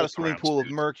unless you've got a look swimming around, pool of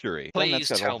dude. mercury, then that's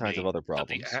Please got all tell kinds me of other that,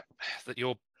 problems. that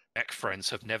your Ek friends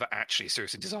have never actually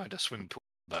seriously designed a swimming pool.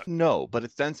 No. No, but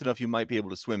it's dense enough you might be able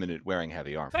to swim in it wearing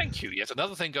heavy armor. Thank you. Yet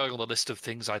another thing going on the list of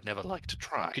things I'd never like to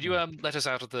try. Could you let us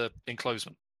out of the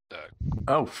enclosement?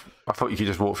 Oh, I thought you could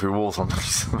just walk through walls on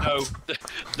these. No,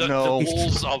 No. the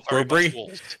walls are very much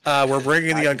walls. We're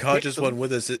bringing the I unconscious hit them. one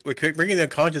with us. We're bringing the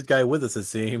unconscious guy with us. It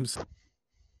seems.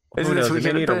 Isn't Who this knows? We may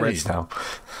weekend need at a Bernie's now?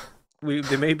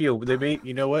 They may be.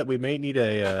 You know what? We may need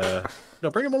a. No,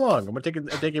 bring him along. I'm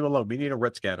take him along. We need a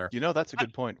ret scanner. You know, that's a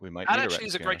good point. We might That need actually a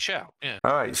is a great shout. Yeah.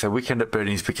 All right, so Weekend at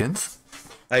Bernie's begins.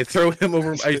 I throw him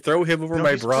over. No,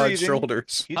 my he's broad breathing.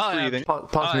 shoulders. He's I am- breathing.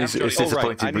 Part of me is Jolly.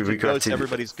 disappointed. I need We to dose regretted.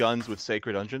 everybody's guns with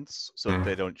sacred unguents so that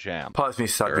they don't jam. Part of me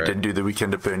is sad we Alright. didn't do the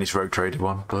Weekend at Bernie's Rogue Trader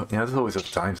one, but there's always other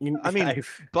times. I mean,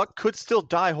 Buck could still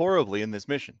die horribly in this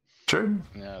mission. True.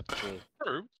 Yeah, true.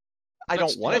 True. I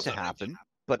That's don't want it to also- happen,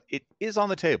 but it is on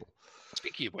the table.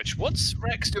 Speaking of which, what's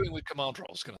Rex doing with command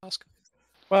rolls? Can I ask?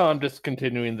 Well, I'm just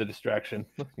continuing the distraction.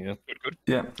 You know. Good.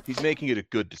 Yeah. He's making it a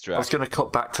good I was distraction. going to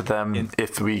cut back to them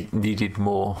if we needed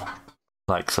more,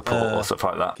 like support or stuff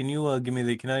like that. Can you give me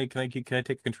the? Can I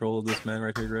take control of this man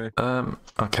right here, Ray?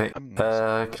 Okay.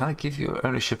 Can I give you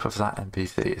ownership of that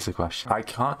NPC? Is the question. I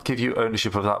can't give you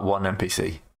ownership of that one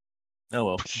NPC. Oh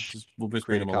well, we'll just bring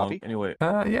Create him a along. copy? Anyway,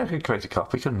 Yeah, I could create a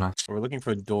copy, couldn't I? we're looking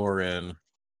for a door in.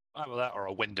 Either that or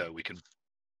a window we can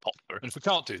pop through. And if we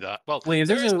can't do that, well, Wait, is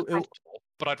there there is a- the front door,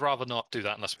 but I'd rather not do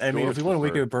that unless. I mean, if we want to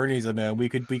preferred. Weekend at Bernie's, man, we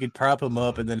could prop him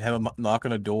up and then have him knock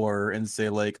on a door and say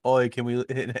like, "Oh, can we?"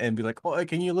 and be like, "Oh,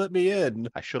 can you let me in?"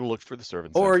 I should have looked for the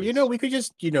servants. Or entrance. we could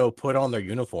just put on their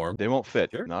uniform. They won't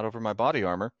fit. Sure. Not over my body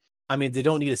armor. I mean, they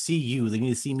don't need to see you; they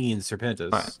need to see me in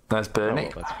Serpentis. Right, there's Oh, Bernie.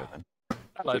 well, that's good then.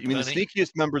 Hello, You mean the Bernie.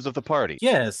 sneakiest members of the party?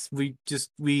 Yes, we're just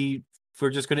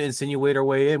going to insinuate our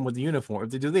way in with the uniform.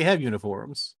 Do they have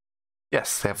uniforms?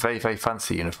 Yes, they have very, very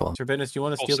fancy uniforms. Serpentis, do you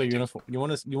want to Of steal course their they do. uniform? You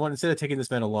want instead of taking this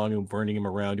man along and burning him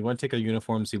around, you want to take a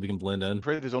uniform, see if we can blend in. I'm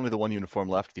afraid there's only the one uniform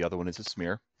left. The other one is a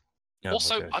smear. Yeah,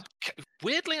 Also, okay.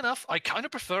 weirdly enough, I kind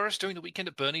of prefer us doing the Weekend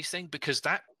at Bernie's thing because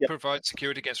that Yep. provides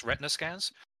security against retina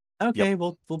scans. Okay,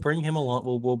 we'll bring him along.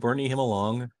 We'll Bernie him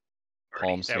along.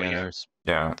 Palm There we go. scanners.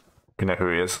 Yeah, we know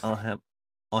who he is. I'll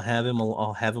have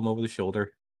him over the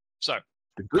shoulder. So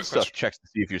The good Quick stuff question. checks to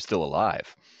see if you're still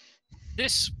alive.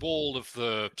 this wall of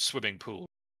the swimming pool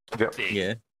Yep. thing,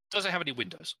 Yeah. does it have any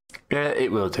windows? Yeah,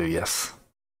 it will do. Yes.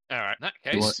 All right, in that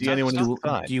you case, want- see anyone time to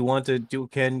inside? Do you want to do?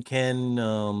 Can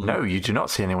No, you do not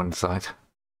see anyone inside.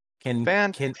 can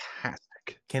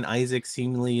Fantastic. can Isaac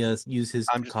seemingly use his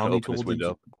I'm just gonna comedy open this tool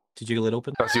window. to jiggle it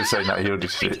open? As you were saying that, he'll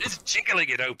start. just It's jiggling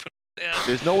it open. Yeah.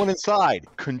 There's no one inside.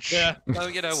 Yeah. Oh,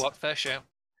 you know what? Fair shout.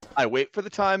 I wait for the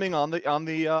timing on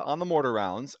the mortar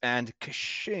rounds, and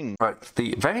kashing. Right,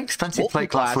 the very expensive Molten plate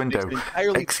glass glass makes window. an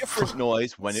entirely Ex- different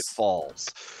noise when it falls.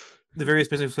 The various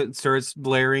business starts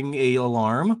blaring a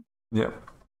alarm. Yep.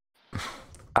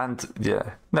 And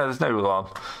yeah, no, there's no alarm.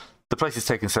 The place is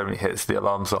taking so many hits, the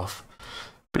alarm's off.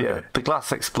 But yeah, Okay. the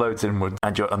glass explodes inward,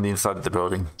 and you're on the inside of the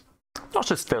building.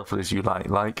 Not as stealthily as you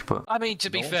like, but I mean, to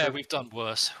be No, fair, sir. we've done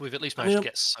worse. We've at least I managed mean, to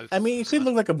get so. I mean, it far. could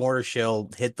look like a mortar shell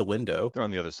hit the window. They're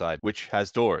on the other side, which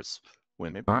has doors.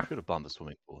 When maybe Alright. I should have bombed the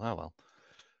swimming pool. Oh well.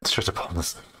 straight upon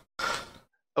us.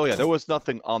 Oh yeah, there was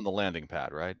nothing on the landing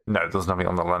pad, right? No, there's nothing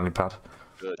on the landing pad.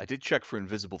 Good. I did check for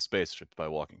invisible spaceships by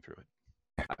walking through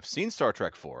it. I've seen Star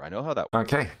Trek 4. I know how that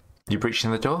works. Okay, you breaching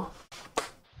the door?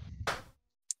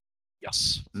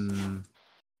 Yes. Mm,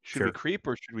 Should we Sure. creep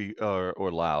or should we or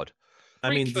loud? I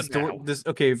mean, Creep this for door. now.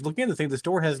 Looking at the thing, this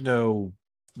door has no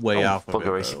way Oh, out of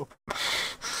bugger it. is. Though.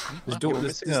 This We're door,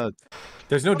 missing a-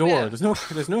 there's no Oh, door. yeah.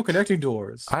 There's no connecting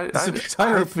doors. I- This I've-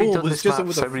 entire I've pool redone was this just map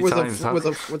with so many times,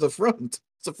 with a front.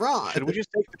 It's a fraud. Should we just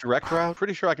take the direct route?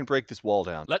 Pretty sure I can break this wall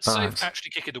down. Let's save Alright.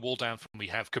 actually kicking the wall down from we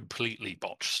have completely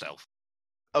botched stealth.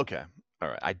 Okay. All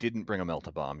right. I didn't bring a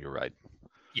melt bomb. You're right.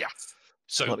 Yeah.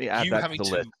 So Let me add you that to having the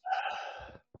to list.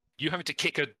 you having to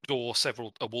kick a wall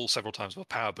several times with a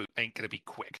power boot ain't gonna be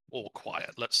quick or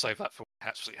quiet. Let's save that for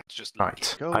perhaps we have to just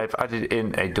Right, Go. I've added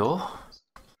in a door.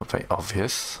 Very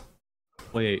obvious.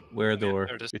 Wait, where Yeah, door?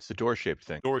 there it is. It's the door-shaped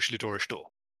thing. Doorish door.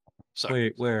 So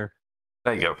Wait, where?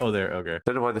 There you go. Oh, there. Okay.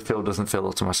 Don't know why the fill doesn't fill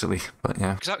automatically, but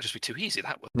yeah. because that would just be too easy.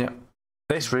 That would. Yeah.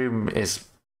 This room is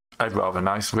a rather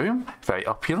nice room, very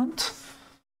opulent.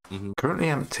 Mhm. Currently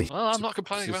empty. Well, I'm not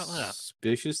complaining about that.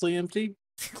 Suspiciously empty.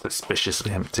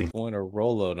 Suspiciously empty. Want to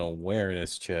roll an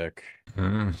awareness check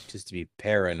Mm. just to be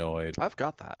paranoid. I've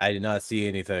got that. I did not see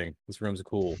anything. This room's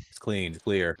cool. It's clean. It's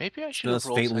clear. Maybe I should Smells have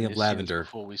rolled faintly of initiatives lavender.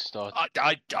 before we start.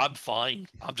 I'm fine.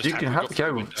 I'm just You happy can we have got to through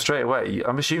the go window. straight away.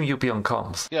 I'm assuming you'll be on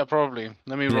comms. Yeah, probably.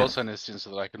 Let me Yeah. roll some instance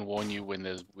so that I can warn you when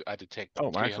I detect.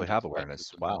 Oh, I actually 300 have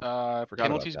awareness. Wow. Forgot about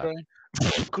penalties, that. Brian?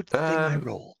 Good thing I Um,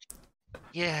 rolled.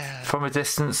 Yeah. From a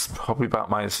distance, probably about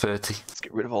 -30. Let's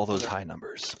get rid of all those high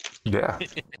numbers. Yeah.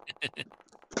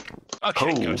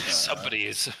 Okay, Oh. good. Somebody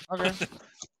is. Okay.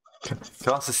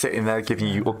 Glass is sitting there giving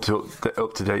you up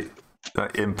to date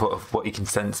input of what you can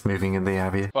sense moving in the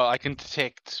area. Well, I can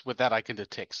detect with that. I can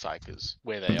detect psychers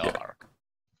where they Yeah. are.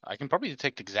 I can probably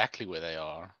detect exactly where they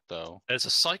are, though. There's a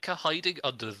psyker hiding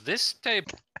under this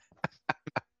table.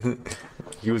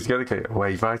 He was going to get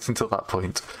away right until that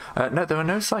point. No, there are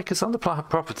no psychers on the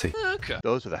property. Okay.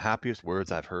 Those are the happiest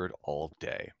words I've heard all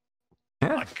day.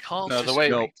 Yeah. I can't. No, the just- way-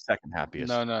 No, second happiest.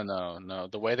 No.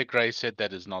 The way that Gray said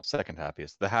that is not. Second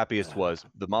happiest. The happiest was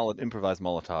the improvised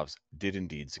Molotovs did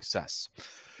indeed success.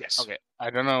 Yes. Okay,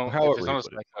 I don't know. However If it's you not a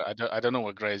put it. psycho, I don't know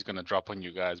what Gray's gonna drop on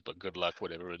you guys, but good luck,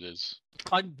 whatever it is.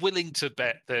 I'm willing to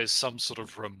bet there's some sort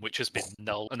of room which has been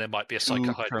null, and there might be a psycho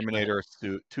Two hiding. Terminator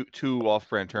suit, two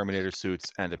off-brand Terminator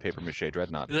suits, and a paper mache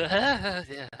dreadnought. Yeah,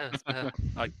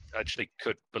 I actually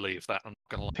could believe that. I'm not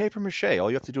gonna lie. Paper mache.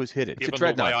 All you have to do is hit it. It's a Given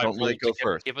the way dreadnought. I Don't let it rolled go to get-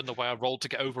 first. Given the way I rolled to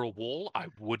get over a wall, I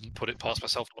wouldn't put it past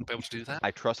myself not to be able to do that.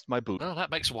 I trust my boot. Well, that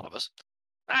makes one of us.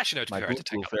 Actually, no, to be My fair, I had boot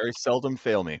to will take very seldom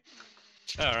fail me.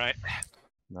 All right.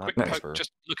 Not Quick never. poke,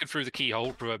 just looking through the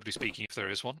keyhole, proverbially speaking, if there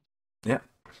is one. Yeah.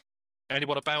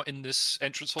 Anyone about in this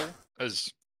entrance hall? As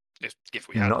if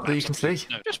we had Not that you maps, can obviously.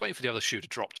 see. No, just waiting for the other shoe to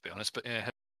drop, to be honest. But yeah,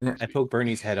 I poke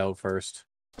Bernie's head out first.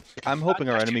 I'm hoping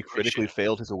our Actually, enemy good critically shit.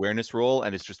 failed his awareness roll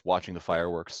and is just watching the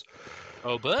fireworks.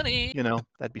 oh Bernie, You know,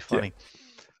 that'd be funny.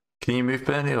 Can you move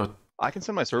Bernie, or I can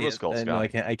send my servo Yeah, skull, Scott. no, I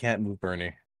can't. I can't move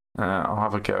Bernie. I'll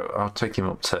have a go. I'll take him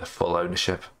up to full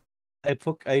ownership. I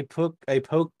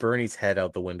poke Bernie's head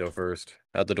out the window first,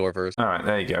 out the door first. All right,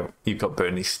 there you go. You've got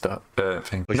Bernie's thing.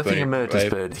 Push Nothing Bernie, murders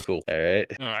right? Bernie. Cool. All right.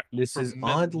 all right. This is From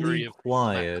memory oddly of-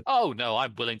 quiet. Oh no,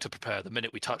 I'm willing to prepare. The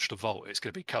minute we touch the vault, it's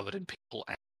going to be covered in people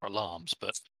and alarms.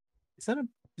 But Is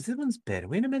that one's bed? Are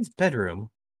we in a man's bedroom?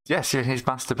 Yes, you're in his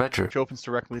master bedroom. Which opens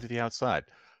directly to the outside.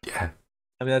 Yeah.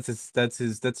 I mean, that's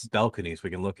his balcony, so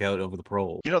we can look out over the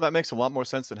prole. You know, that makes a lot more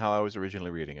sense than how I was originally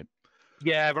reading it.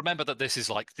 yeah, remember that this is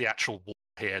like the actual wall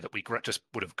here that we just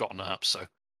would have gotten up. So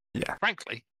Yeah.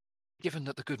 frankly, given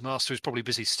that the good master is probably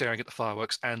busy staring at the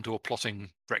fireworks and/or plotting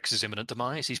Rex's imminent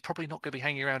demise, he's probably not going to be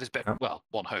hanging around his bed. Oh. Well,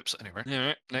 one hopes anyway. All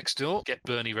right, next door. Get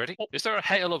Bernie ready. Is there a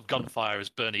hail of gunfire as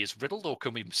Bernie is riddled, or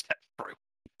can we step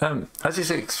through? As he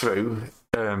sneaks through,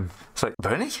 it's like,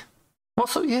 Bernie?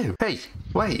 What's up, you? Hey,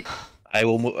 wait. I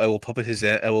will puppet his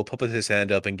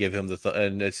hand up and give him the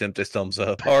thumbs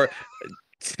up. Or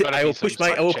Gotta I be will some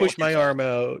push my side arm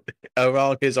out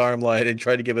around his arm line and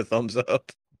try to give a thumbs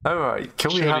up. All right,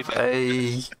 can we Surely have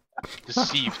a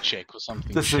Deceive check or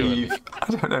something. deceive? surely. I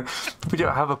don't know. We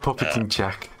don't have a puppeting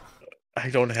check. I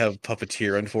don't have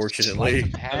puppeteer, unfortunately.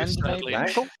 Hand, Sadly.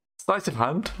 maybe? Sleight of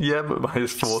hand? Yeah, but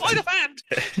minus 40. Sleight of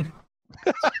hand!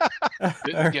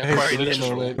 Yeah, quite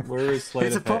literally. Where is sleight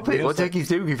He's a of hand? puppet. What do you think he's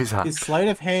doing with his hand? Is sleight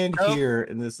of hand Oh, here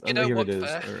in this? you know here what, it is.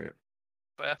 fair.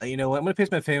 All right. Fair. You know what? I'm gonna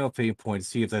paste my family pay point to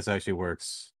see if this actually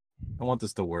works. I want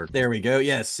this to work. There we go.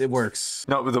 Yes, it works.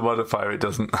 Not with the modifier, it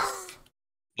doesn't.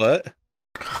 What?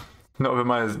 Not with a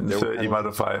minus There 30 were-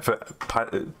 modifier for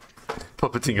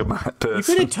puppeting a mad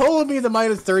person. You could have told me the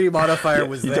minus 30 modifier Yeah,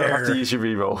 was you there. don't have to use your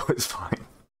reroll. It's fine.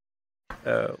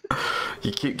 Oh.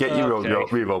 You get your Okay.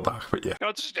 reroll back, but yeah.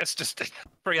 God, just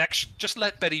free action. Just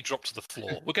let Betty drop to the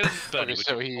floor. We're going to Bernie. Okay,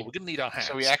 so we're going to need our hands.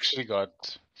 So he actually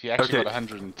got Okay.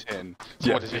 110. So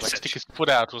Yeah. what is it, like stick his foot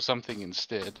out or something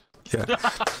instead? Yeah.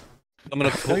 I'm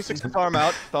gonna He pull. sticks his arm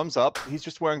out, thumbs up. He's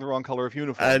just wearing the wrong color of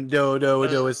uniform. No.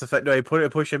 It's the fact. No, I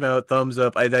push him out. Thumbs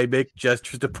up. I make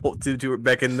gestures to pull to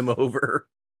beckon them over.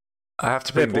 I have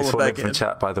to bring Yeah, pull this it one in back from in.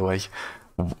 chat, by the way.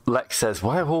 Lex says,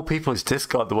 why of all people is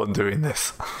Discard the one doing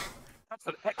this? That's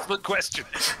an excellent question.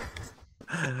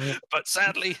 But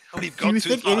sadly, we've Do got you too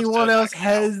think far to anyone turn else back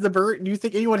has the Do you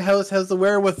think anyone else has the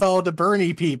wherewithal to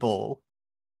Bernie people?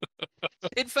 now.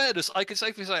 In fairness, I can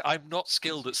safely say I'm not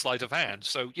skilled at sleight of hand,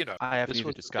 so you know. I have This neither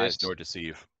was the disguise best. nor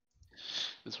deceive.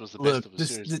 This was the Look, best of a this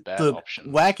series of bad the options.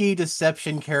 wacky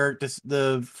deception characters,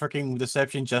 the freaking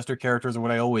deception jester characters are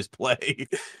what I always play.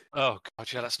 Oh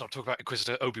god, yeah. Let's not talk about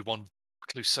Inquisitor Obi-Wan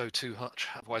Clouseau too much.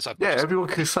 Otherwise, I've Yeah, just everyone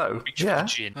can so. reached for Yeah. the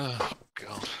gin. Oh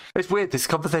god. It's weird, this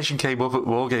conversation came up at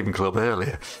Wargaming Club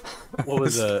earlier. What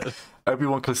was that?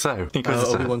 Obi-Wan Clouseau,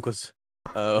 Inquisitor. Obi-Wan was.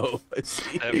 Oh, I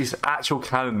see. He's actual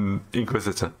canon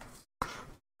Inquisitor.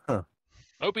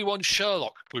 Obi-Wan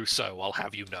Sherlock Clouseau, I'll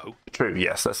have you know. True,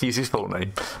 yes, that's his full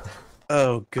name.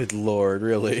 Oh, good lord,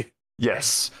 really?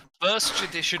 Yes. First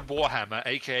edition Warhammer,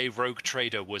 aka Rogue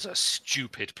Trader, was a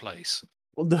stupid place.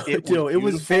 Well, no, It was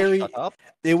beautiful, very, shut up.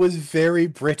 it was very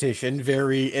British and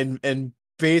very and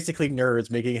basically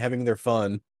nerds having their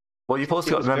fun. Well, you've also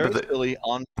It got was to remember very that. silly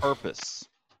on purpose.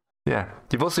 Yeah,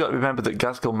 you've also got to remember that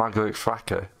Gaskell Margaret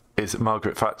Fracker is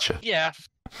Margaret Thatcher. Yeah.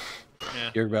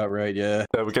 You're about right, yeah.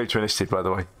 We're going to initiative, by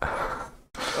the way.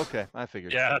 Okay, I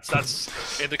figured. Yeah,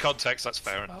 that's in the context, that's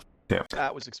fair enough.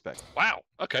 That was expected. Wow.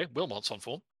 Okay, Wilmot's on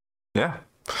form. Yeah.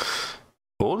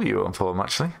 all of you on form,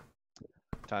 actually.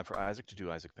 Time for Isaac to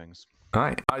do Isaac things. All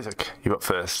right, Isaac, you're up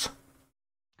first.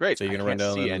 Great. So you're gonna I run can't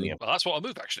down see and- any of them. Well, that's what a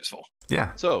move action is for.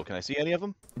 Yeah. So, can I see any of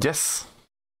them? Yes.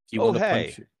 Do you Oh, want to hey.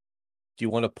 punch? Do you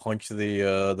want to punch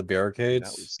the barricades?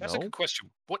 That was That's a no. good question.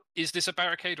 What is this, a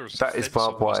barricade or is That is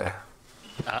barbed wire.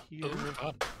 Oh, Here.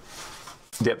 fun.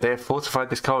 Yep, they have fortified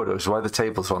this corridor, which is why the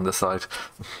tables are on the side.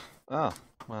 Oh,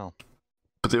 well.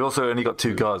 But they've also only got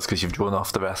 2 guards because you've drawn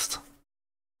off the rest.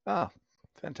 Ah,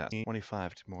 fantastic.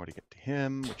 25 more to get to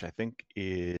him, which I think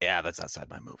is... Yeah, that's outside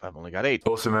my move. I've only got 8.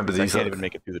 Also, remember I these can't are even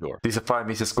make it through the door.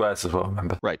 5-meter squares as well.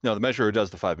 Remember. Right. No, the measurer does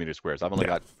the 5-meter squares. I've only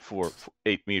Yeah. got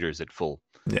 8 meters at full.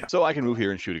 Yeah. So I can move here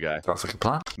and shoot a guy. Sounds like a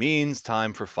plan. Means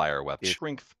time for fire weapon.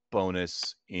 Strength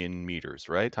bonus in meters,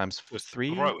 right? Times With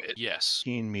 3. throw it, yes.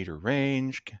 15-meter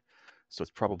range. So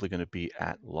it's probably going to be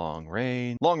at long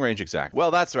range. Long range exact. Well,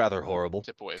 that's rather horrible.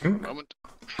 Step away for a moment.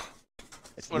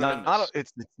 It's What did I not miss?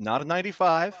 it's not a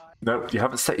 95. No, you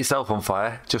haven't set yourself on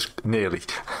fire. Just nearly.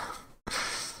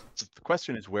 The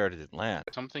question is, where did it land?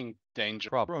 Something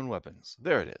dangerous. Thrown weapons.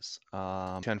 There it is.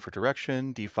 10 for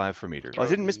direction, D5 for meters. Well, I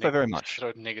didn't miss by very much. Throw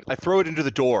it negative. I throw it into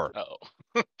the door.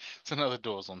 Oh. So now the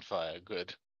door's on fire.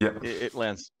 Good. Yep. It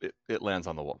lands. It lands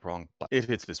on the wall. Wrong. It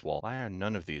hits this wall. Why are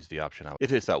none of these the option? It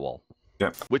hits that wall.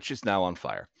 Yep. Which is now on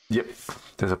fire. Yep.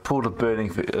 There's a pool of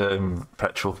burning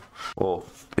petrol, or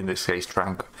in this case,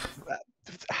 trank.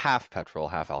 It's half petrol,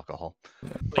 half alcohol.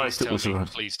 Please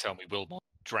tell me Wilmot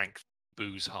drank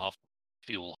booze half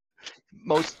fuel.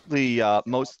 Mostly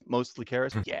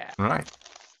Karis. Yeah. All right.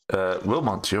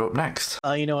 Wilmont, you're up next.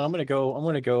 You know what, I'm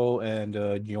gonna go and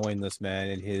join this man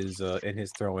in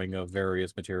his throwing of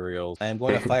various materials. I'm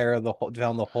going to fire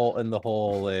down the hole in the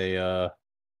hole. I'm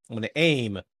gonna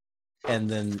aim and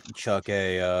then chuck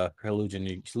a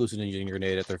hallucinogen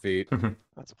grenade at their feet.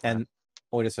 That's a plan. And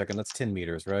wait a second, that's 10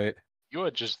 meters, right? You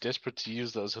are just desperate to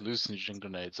use those hallucinogen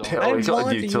grenades. Oh, I he's got a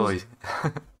want new to toy. use-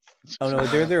 Oh no,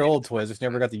 they're old toys. Just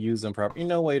never got to use them properly. You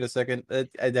know, wait a second.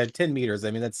 At 10 meters, I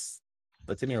mean that's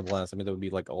the 10-meter blast. I mean that would be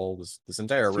like all this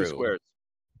entire It's 2 room. squares.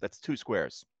 That's 2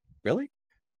 squares. Really?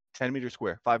 10-meter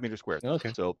square, 5-meter squares.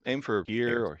 Okay. So aim for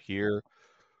here or here.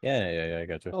 Yeah, I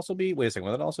got you. Also be wait a second.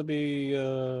 Will that also be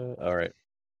all right.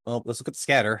 Well, let's look at the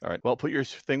scatter. All right. Well, put your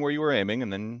thing where you were aiming,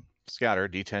 and then scatter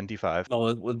D10, D5.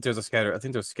 Oh, there's a scatter. I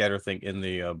think there's a scatter thing in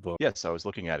the book. Yes, I was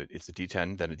looking at it. It's a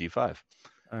D10, then a D5.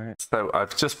 All right. So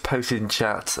I've just posted in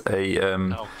chat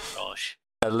Oh gosh.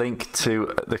 a link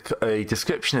to a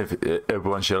description of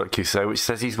Obi-Wan Sherlock Cuso, which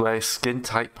says he's wearing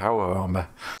skin-tight power armor.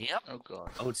 Yep. Oh god.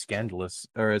 Oh, it's scandalous.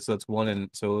 All right, so it's 1 and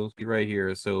so it'll be right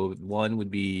here. So 1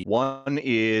 would be 1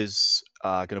 is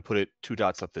going to put it 2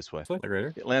 dots up this way. slightly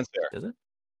greater. It lands there. Is it?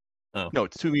 Oh. No,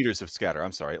 it's 2 meters of scatter.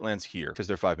 I'm sorry. It lands here because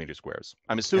they're 5-meter squares.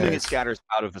 I'm assuming it Yes. scatters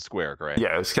out of the square, correct?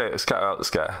 Yeah, it's scatter out the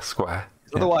square. Yeah.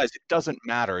 Otherwise, it doesn't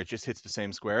matter. It just hits the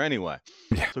same square anyway.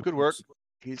 Yeah. So good work.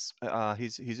 He's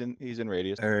in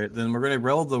radius. All right, then we're gonna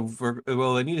roll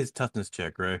well. I need his toughness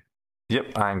check, right?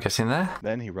 Yep, I'm getting there.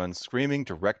 Then he runs screaming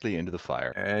directly into the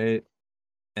fire. All right.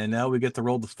 And now we get to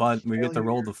roll the fun. We get to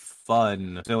roll the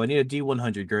fun. So I need a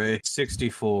D100, Gray.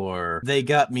 64. They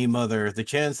got me, mother. The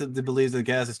chance that they believe the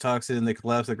gas is toxin and they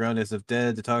collapse the ground as if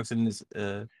dead. The toxin is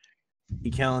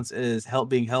he counts as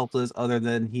being helpless. Other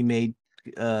than he made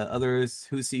others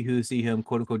who see him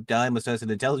quote unquote die must have an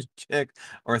intelligence check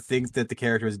or thinks that the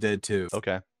character is dead too.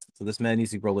 Okay. So this man needs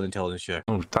to roll an intelligence check.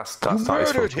 Oh, that's You not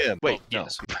his murdered fault. him. Wait, no.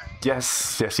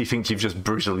 Yes. Yes, he thinks you've just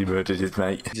brutally murdered his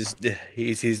mate. Just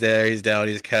he's there, he's down,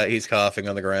 he's coughing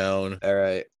on the ground. All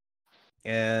right,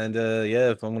 and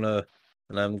yeah, I'm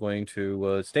going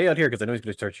to stay out here because I know he's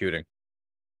going to start shooting.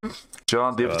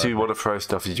 John, the other two want to throw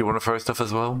stuff. Did you want to throw stuff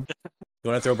as well? You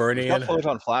want to throw Bernie Not in? float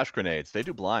on flash grenades. They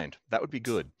do blind. That would be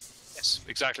good. Yes,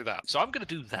 exactly that. So I'm going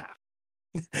to do that.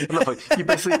 Look, like, you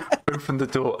basically open the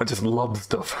door and just lob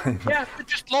stuff in. Yeah,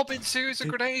 just lob in series of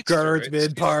grenades.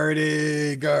 Guardsman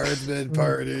party, guardsman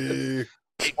party. It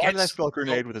Why did I gets- spell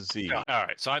grenade with a Z? Yeah, all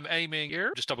right, so I'm aiming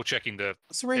here. Just double checking the.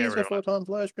 What's the range of Area. a photon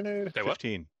flash grenade? Say what?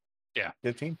 15.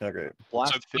 15. Okay.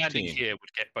 Blast So landing 15. here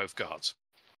would get both guards.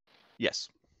 Yes.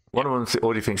 One of them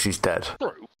already thinks he's dead.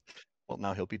 True. Well,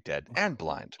 now he'll be dead and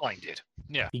blind. Blinded.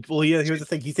 Yeah. Well, yeah. Here's the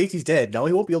thing. He thinks he's dead. Now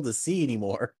he won't be able to see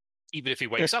anymore. Even if he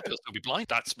wakes up, he'll still be blind.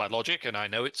 That's my logic, and I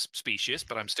know it's specious,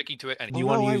 but I'm sticking to it. And Do you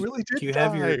want to I use? really did Do you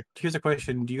have your? die. Here's a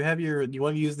question. Do you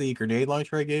want to use the grenade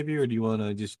launcher I gave you, or do you want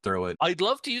to just throw it? I'd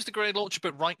love to use the grenade launcher,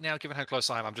 but right now, given how close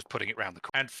I am, I'm just putting it round the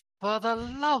corner. And for the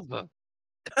love of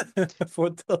For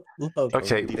the love.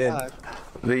 Okay, of-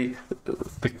 the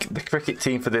cricket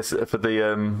team for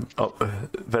the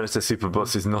Venator Super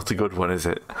Bus is not a good one, is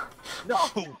it? no,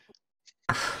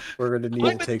 We're gonna need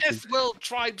I'm to a take. Death World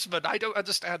tribesman. I don't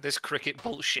understand this cricket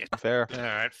bullshit. Fair. All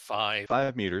right, 5.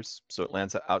 5 meters, so it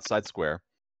lands outside square.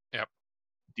 Yep.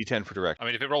 D10 for direct. I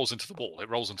mean, if it rolls into the wall, it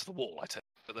rolls into the wall. I take it.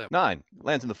 But there. 9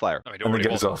 lands in the fire. I mean, it And then already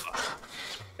goes was. off.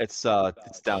 It's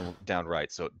down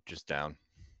right, so just down.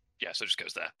 Yeah, so it just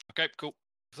goes there. Okay, cool.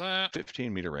 That.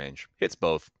 15-meter range. Hits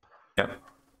both. Yep.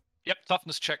 Yep,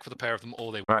 toughness check for the pair of them,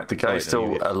 or they. Right, the guy's Wait, still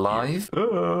no, you- alive.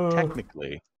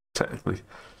 Technically. Technically.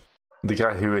 The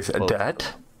guy who is Both. dead.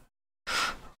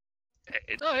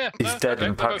 Oh yeah, He's dead okay, and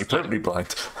they're apparently both dead. permanently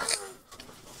blind.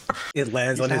 It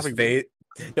lands He's on his having- face.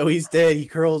 No, he's dead. He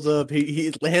curls up.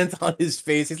 He lands on his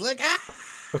face. He's like, ah!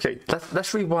 Okay,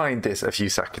 let's rewind this a few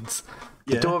seconds.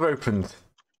 The Yeah. door opened.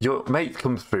 Your mate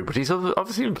comes through, but he's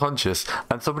obviously unconscious,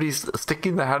 and somebody's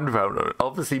sticking their hand around,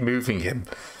 obviously moving him.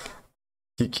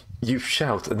 You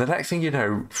shout, and the next thing you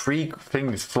know, 3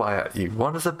 things fly at you.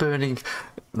 One is a burning,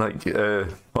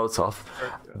 Molotov.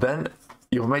 Then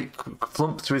your mate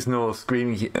flumps to his nose,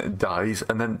 screaming, he dies,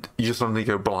 and then you just suddenly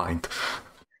go blind.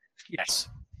 Yes.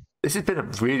 This has been a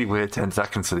really weird 10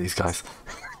 seconds for these guys.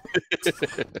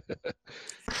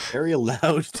 Very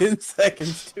loud 10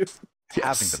 seconds, too.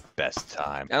 Having the best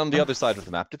time. And on the other side of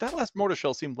the map, did that last mortar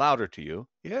shell seem louder to you?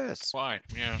 Yes. Fine,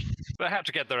 yeah. They had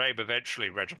to get their aim eventually,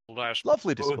 Reginald.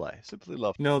 Lovely display. Simply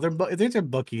lovely. No, these are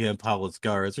Buckingham Palace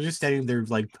guards. They're just standing there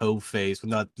like po-faced,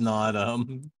 Well, at these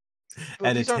aren't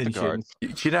the attention. guards. Do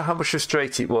you know how much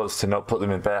frustrating it was to not put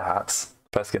them in bear hats,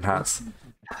 bearskin hats?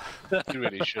 You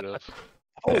really should have.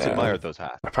 I've always Yeah. admired those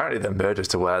hats. Apparently they're murderous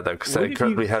to wear though, because they're What if you-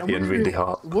 incredibly heavy I and wonder really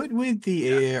hot. What would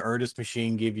the artist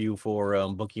machine give you for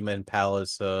Buckingham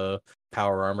Palace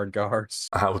power armored guards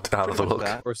How of the Pretty much look.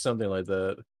 that. or something like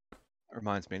that?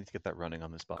 Reminds me, I need to get that running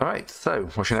on this spot. All right, so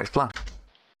what's your next plan?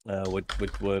 Well,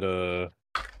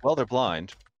 they're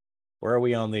blind. Where are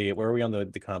we on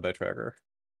the combat tracker?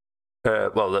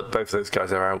 Well, both of those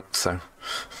guys are out, so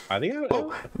Are they out?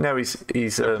 oh no,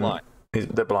 They're blind.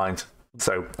 they're blind.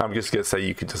 So I'm just gonna say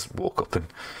you could just walk up and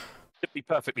To be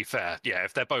perfectly fair, yeah,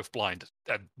 if they're both blind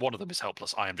and one of them is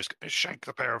helpless, I am just going to shank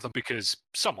the pair of them because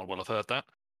someone will have heard that.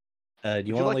 Do Would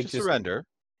you you want like to to surrender?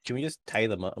 Can we just tie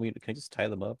them up? I mean, can I just tie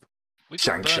them up? We've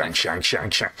shank, got burning.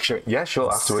 shank. Yeah,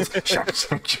 sure. Afterwards, shank,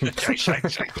 shank, Shank, shank.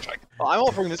 shank, shank. Well, I'm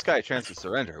offering this guy a chance to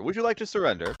surrender. Would you like to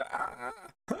surrender?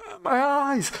 My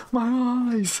eyes,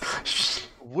 my eyes.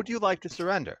 Would you like to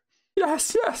surrender?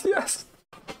 Yes, yes, yes.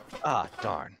 Ah,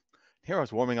 darn. Here I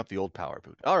was warming up the old power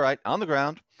boot. All right, on the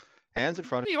ground, hands in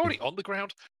front Are of you already on the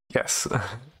ground? Yes.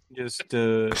 Just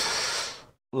look.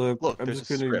 Look, I'm there's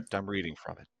just a gonna. script. I'm reading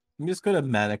from it. I'm just gonna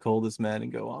manacle this man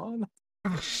and go on.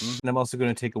 And I'm also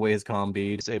gonna take away his comm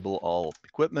bead. Disable all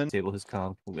equipment, Disable his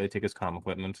comm. Take his comm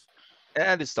equipment.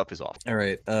 and his stuff is off. All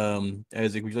right.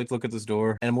 Isaac, would you like to look at this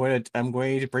door? And I'm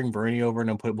going to bring Bernie over and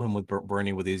I'll put him with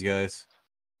Bernie with these guys.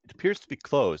 It appears to be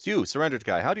closed. You, surrendered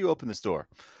guy, how do you open this door?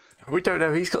 We don't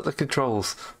know. He's got the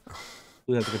controls.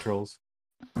 Who has the controls?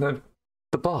 No,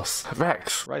 the boss,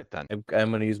 Rex. Right then. I'm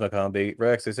going to use my comm bead.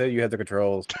 Rex, I said you had the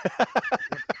controls.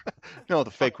 No,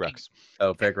 the fake Rex.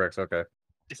 Oh, fake Rex. Okay.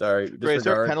 Sorry. Ray, is there a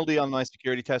Disregard. penalty on my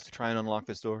security test to try and unlock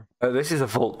this door? This is a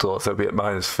vault door, so it'll be at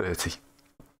 -30.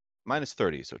 Minus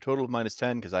 30, so total of minus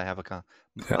 10 because I have a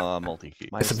Yeah. multi-key.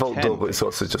 It's Minus a vault 10 door, but it's for-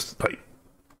 also just like,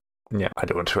 yeah, I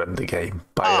don't want to end the game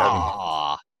by.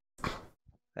 Ah!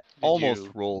 Almost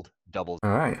you- rolled doubles.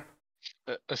 All right,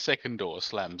 A second door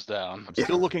slams down. I'm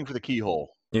still looking for the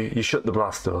keyhole. you shut the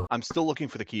blast door. I'm still looking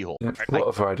for the keyhole. Yeah. What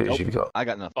other ideas Nope. have you got? I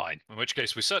got nothing. Fine. In which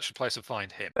case, we search the place and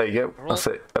find him. There you go. We're That's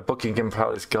it. A Buckingham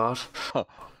Palace guard.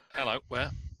 Hello,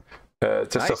 where?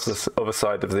 Just off Nice. the other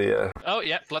side of the. Oh,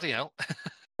 yeah, bloody hell.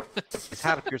 His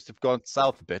hat appears to have gone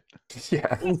south a bit.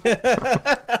 Yeah.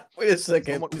 Wait a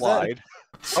second. Somewhat is that- wide.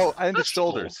 Oh, and his That's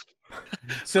cool. shoulders.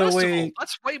 So First of all, wait.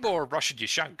 that's way more Russian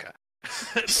Yashanka.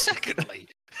 Secondly,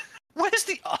 where's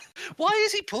the why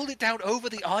has he pulled it down over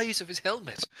the eyes of his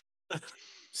helmet?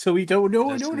 So we don't know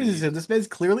what That's notices him. This man's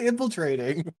clearly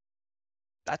infiltrating.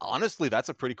 Honestly, that's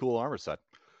a pretty cool armor set.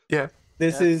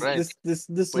 This Yeah, is right. this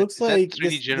Wait, looks is that like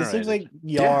 3D this looks like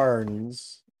Yeah.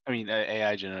 yarns. I mean,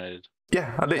 AI generated.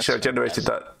 Yeah, I literally generated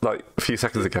that like a few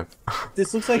seconds ago.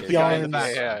 This looks like The guy in the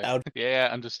yarns. back, yeah. Out. Yeah,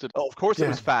 understood. Oh, of course it Yeah.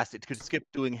 was fast. It could skip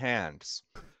doing hands.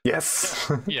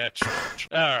 Yes. Yeah, true.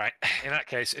 All right. In that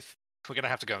case, if we're gonna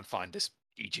have to go and find this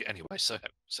Egypt anyway, so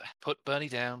put Bernie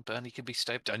down. Bernie can be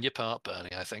stayed. Done your part,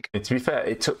 Bernie. I think. To be fair,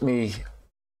 it took me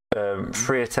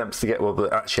 3 attempts to get one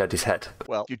that actually had his head.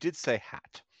 Well, you did say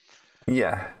hat.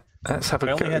 Yeah. Let's have If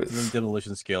I a only go. had the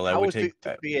demolition skill, I How would was take.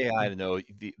 the AI to know,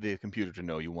 the computer to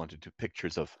know you wanted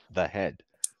pictures of the head?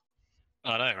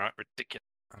 I know, right? Ridiculous.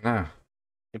 No.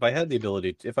 If I had the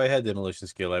ability, if I had the demolition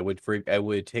skill, I would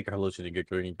take a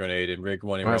hallucinating grenade and rig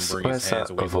one around Bernie's where's hands, that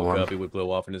and when he other woke one? up, it would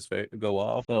blow off in his face. Go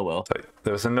off. Oh well. So,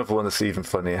 there was another one that's even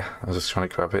funnier. I was just trying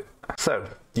to grab it. So,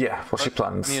 yeah, what's your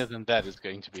plans? Funnier than that is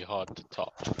going to be hard to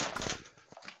top.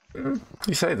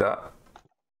 You say that.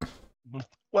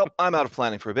 Well, I'm out of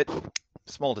planning for a bit.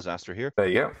 Small disaster here. There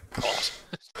you go.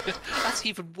 That's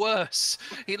even worse.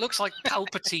 He looks like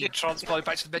Palpatine transported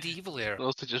back to the medieval era.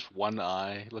 Also, just one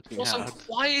eye looking Also, out.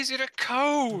 why is it a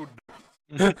cone?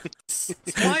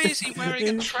 Why is he wearing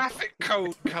a traffic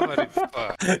cone covered in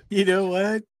fur? You know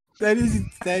what?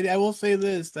 That I will say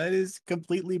this. That is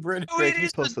completely British. No, it Can you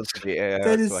post isn't. those to the AI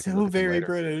That is so I can so look at them very later?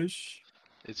 British.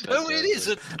 It's No, it fantastic.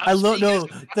 isn't. I love seeing it no. as a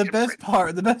The fucking best Brit.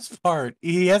 part. The best part.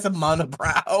 He has a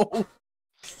monobrow.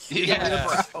 Yeah.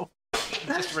 Monobrow.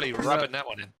 Just really rubbing that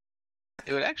one in.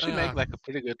 It would actually make Ah. like a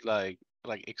pretty good like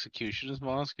executioner's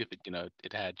mask if it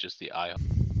it had just the eye.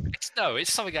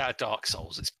 It's something out of Dark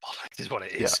Souls. It's bollocks, is what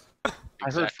it is. I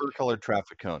heard fur-colored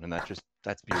traffic cone, and that's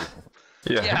beautiful.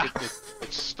 Yeah. Yeah.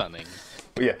 It's stunning.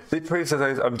 Yeah, it proves that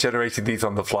I'm generating these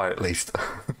on the fly at least.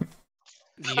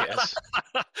 Yes.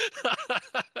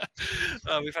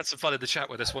 We've had some fun in the chat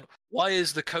with this one. Why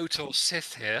is the KOTOR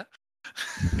Sith here?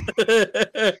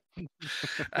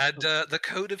 And the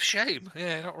Code of Shame.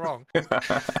 Yeah, not wrong.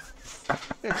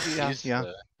 He's,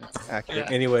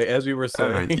 Accurate. Anyway, as we were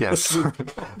saying, Yes.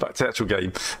 Back to the actual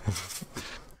game.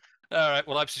 All right.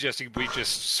 Well, I'm suggesting we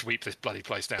just sweep this bloody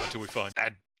place down until we find.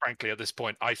 And frankly, at this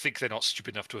point, I think they're not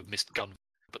stupid enough to have missed gun.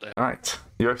 But they're Right.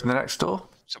 You open the next door?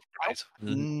 surprised.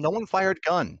 No one fired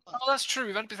gun. Oh, that's true.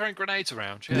 We've had to be throwing grenades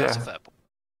around. Yeah, Yeah. that's a fair point.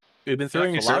 we've been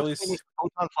throwing Okay, The last fairly. thing was a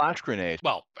photon flash grenade.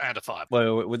 Well, and a fire.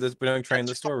 Well, with this, we don't try in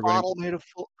That's this door. a We're going. bottle made of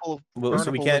full of Well,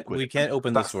 so we burnable can't. liquid. We can't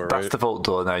open this door, That's right? the vault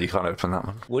door now. You can't open that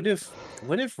one. What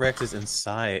if Rex is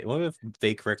inside? What if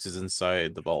fake Rex is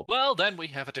inside the vault? Well, then we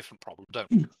have a different problem,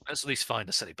 don't we? Let's at least find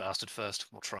the silly bastard first.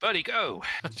 We'll try. Bertie, go!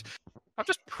 I'm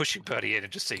just pushing Bertie in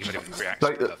and just seeing if anybody reacts.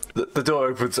 Like the door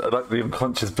opens, and like the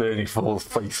unconscious Bernie falls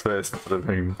face first into the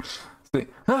room.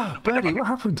 Bernie, what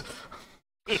happened?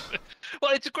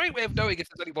 Well, it's a great way of knowing if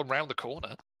there's anyone round the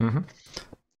corner. Mm-hmm.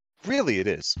 Really, it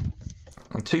is.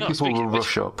 And two No, people speaking will of which-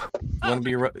 rush up. Want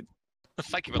to be?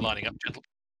 Thank you for lining up,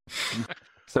 gentlemen.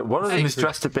 So one of them Hey. is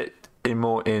dressed a bit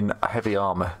more in heavy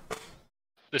armor.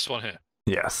 This one here.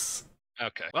 Yes.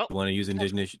 Okay. Well, You want to use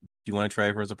initiative? Do you want to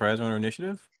try for a surprise on our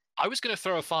initiative? I was going to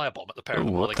throw a firebomb at the pair Ooh, of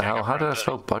them. while what they the hell? gang up How did I around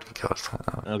spell Bertie. bodyguard?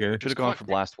 Okay. Should have gone for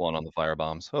blast one on the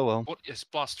firebombs. Oh well. What is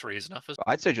blast 3 is enough?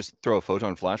 I'd say just throw a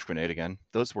photon flash grenade again.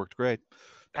 Those worked great.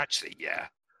 Actually, yeah.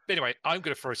 Anyway, I'm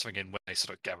going to throw something in when they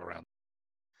sort of gather around.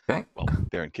 Okay.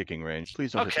 They're in kicking range.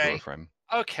 Please don't hit the Okay. door frame.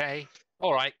 Okay.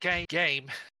 All right. Game.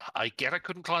 I get I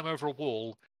couldn't climb over a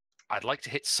wall. I'd like to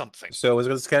hit something. So it's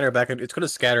going to scatter back. It's going to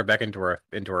scatter back into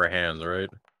our hands, right?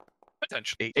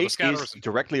 Potentially. Eight So the is scatter isn't-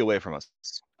 directly away from us.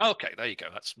 Okay, there you go.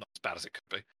 That's not as bad as it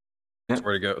could be. That's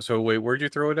where to go. So wait, where'd you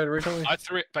throw it at originally? I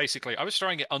threw it basically. I was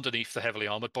throwing it underneath the heavily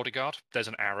armored bodyguard. There's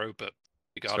an arrow, but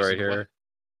the It's guard is right in the way. here.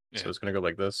 Yeah. So it's going to go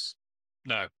like this.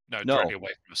 No, No. directly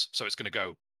away from us. So it's going to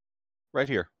go. Right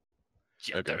here.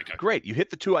 Yeah, Okay. there we go. Great. You hit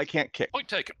the two I can't kick. Point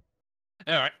taken.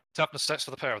 All right, toughness stats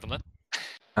for the pair of them then.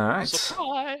 All right.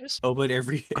 Surprise! Open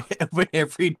every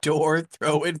door.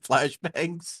 Throw in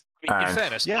flashbangs. I mean, in And-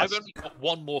 fairness, Yes. I've only got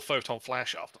one more photon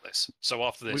flash after this. So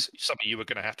after this, some of you are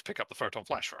going to have to pick up the photon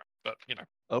flash for it. But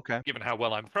Okay. given how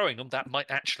well I'm throwing them, that might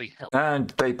actually help. And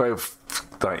they both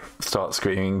start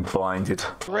screaming, blinded.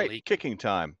 Great. Golly. Kicking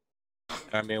time.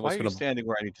 I mean, Why what's are you going to? standing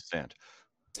where I need to stand?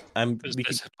 There's, We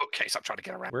could, there's a bookcase I'm trying to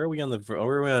get around. where are we on the? Oh,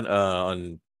 where are we on?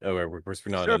 Oh, we're Is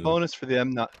not there a on. bonus for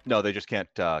them? No, they just can't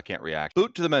react.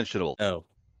 Boot to the mentionable. Oh,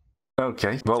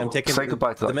 Okay. Well, I'm taking say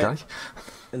goodbye to the that man- guy.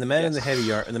 and the man in the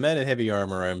Yes. heavy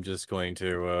armor. I'm just going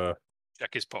to.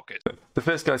 Check his pocket. The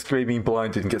first guy screaming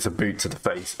blinded and gets a boot to the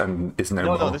face and is no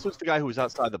No, more. this was the guy who was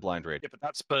outside the blind raid. Yeah, but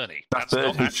that's Bernie. That's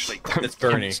not Bernie. actually. It's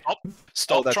Bernie.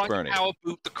 Stop that's trying Bernie. to power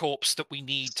boot the corpse that we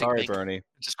need to Sorry, make Bernie.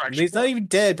 distraction. He's not even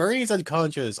dead. Bernie's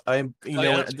unconscious. I'm. You Oh, know yeah,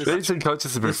 what? that's This, Bernie's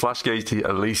unconscious has been flashgated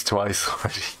at least twice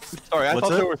already. Sorry, I What's thought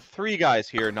that? there were 3 guys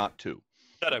here, not 2.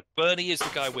 No, Bernie is the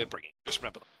guy we're bringing. Just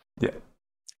remember that. Yeah.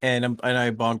 and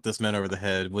I bonked this man over the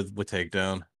head with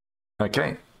takedown.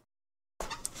 Okay.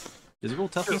 Is it roll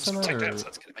toughness on that? Take Or... that, so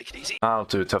that's going to make it easy. I'll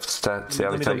do a tough stat, see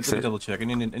how he takes let me it. double check. I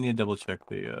need to double check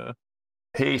the.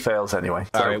 He fails anyway.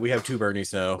 All So right, we have 2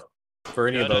 Bernies now.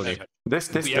 Bernie No, and no, Bodie. no, no. this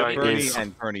We guy have Bernie is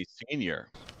and Bernie Senior.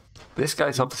 this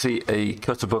guy's obviously a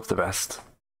cut above the best,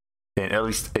 at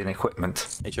least in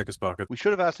equipment. Hey, check his pocket. We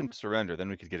should have asked him to surrender, then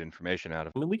we could get information out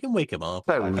of I him. mean, we can wake him up.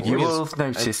 So I you think will have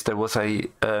noticed there was a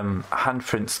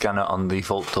handprint scanner on the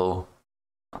vault door.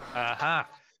 Aha.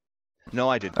 No,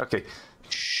 I didn't. Okay.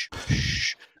 Shh,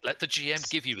 shh. Let the GM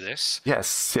give you this. Yes.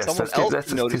 Someone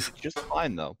else noticed it just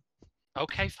fine, though.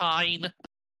 Okay, fine.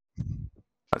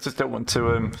 I just don't want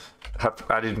to have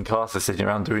added and caster sitting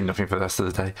around doing nothing for the rest of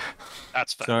the day.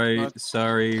 That's fair.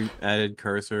 Sorry, added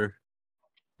cursor.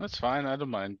 That's fine. I don't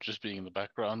mind just being in the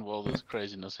background while this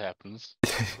craziness happens.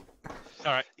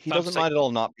 All right. He doesn't mind at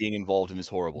all not being involved in his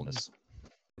horribleness.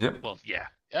 Yep. Well, yeah.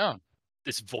 Yeah.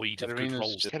 This void of good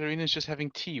rolls. Katarina's just having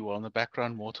tea while in the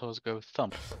background mortars go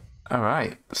thump. All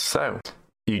right. So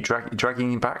you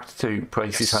dragging him back to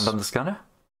place his hand on the scanner.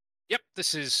 Yep.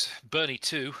 This is Bernie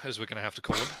 2, as we're going to have to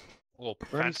call him, or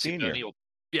Bernie Fancy Senior. Bernie, or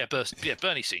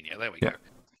Bernie Senior. There we Yeah. go.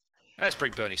 Let's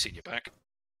bring Bernie Senior back.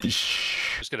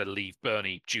 Just going to leave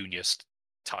Bernie Junior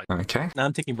type. Okay. No,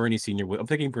 I'm taking Bernie Senior. I'm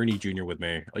taking Bernie Junior with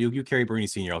me. Oh, you carry Bernie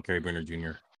Senior. I'll carry Bernie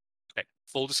Junior. Okay.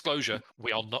 Full disclosure: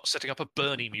 we are not setting up a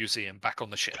Bernie museum back on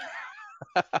the ship.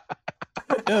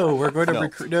 No, we're going to No.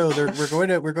 recruit. No,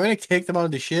 we're going to take them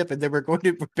on the ship, and then we're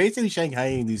basically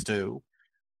Shanghaiing these two.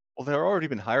 Well, they're already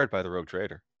been hired by the Rogue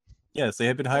Trader. Yes, they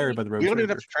have been hired by the Rogue We don't even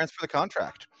Trader. have to transfer the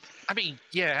contract. I mean,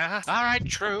 yeah. All right,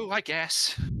 true. I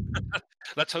guess.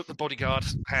 Let's hope the bodyguard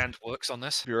hand works on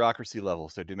this. Bureaucracy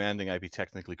levels. They're demanding I be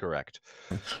technically correct.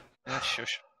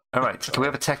 Shush. All right. Can we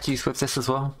have a tech use with this as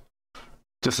well?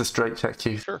 Just a straight tech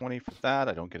use. Sure. 20 for that.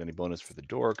 I don't get any bonus for the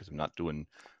door because I'm not doing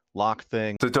lock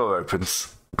thing. The door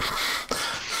opens.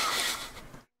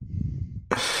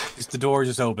 The door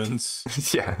just opens.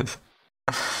 Yeah.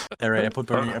 All right, I put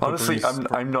Bernie. Honestly,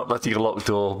 I'm not letting a locked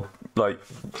door like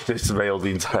disrail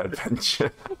the entire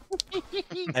adventure.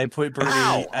 I put Bernie.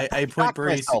 Ow! I put Knocked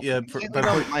Bernie. myself. Yeah, Can't get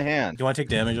out with my hand. do you want to take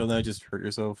damage on that? Just hurt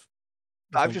yourself.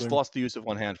 I've just lost the use of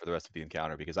one hand for the rest of the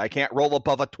encounter because I can't roll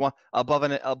above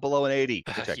below an 80.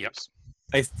 to check Yep. use.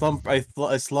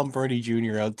 I slump Bernie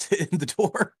Junior out in the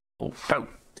door. Oh,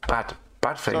 bad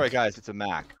thing. Sorry, guys. It's a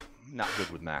Mac. Not good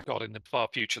with Mac. God, in the far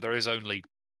future, there is only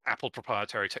Apple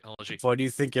proprietary technology. Why do you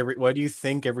think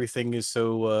everything is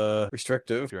so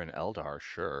restrictive? If you're an Eldar,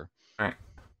 sure. Right.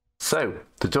 So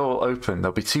the door will open.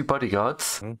 There'll be two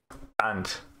bodyguards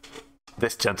and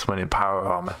this gentleman in power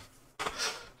armor.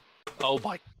 Oh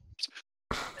my.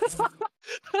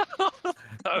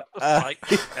 Right.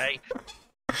 Okay.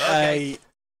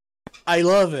 I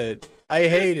love it. I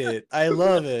hate it. I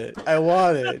love it. I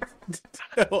want it.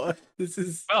 This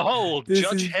is Behold, This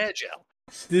Judge is- Hair Gel.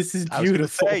 this is I was gonna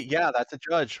beautiful. say, yeah, that's a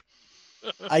judge.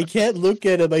 I can't look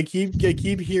at him. I keep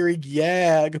hearing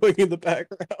yeah going in the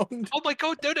background. Oh my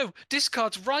god, no.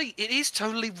 Discard's right. It is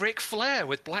totally Ric Flair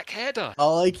with black hair dye.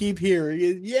 All I keep hearing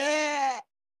is yeah.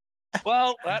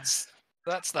 Well, that's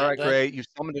that. All right, then. Gray. You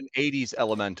summoned an 80s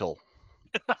elemental.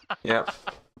 Yeah,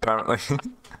 apparently.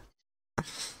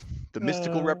 The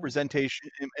mystical representation,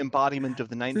 embodiment of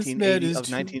the man 1980s is of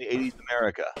too- 1980s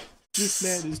America. This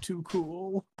man is too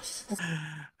cool.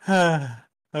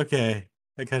 Okay,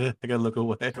 I gotta look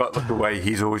away. Got to look away.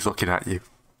 He's always looking at you.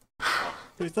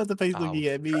 It's not the face looking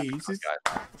at me. It's just,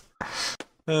 Okay.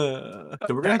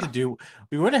 so we're gonna have to do.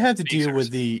 We're gonna have to deal with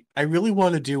the. I really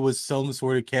want to deal with some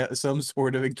sort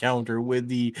of encounter with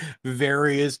the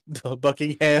various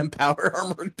Buckingham power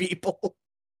armored people.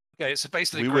 Okay, so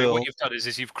basically, We Gray, will. what you've done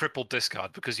is you've crippled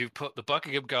Discard because you've put the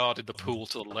Buckingham Guard in the pool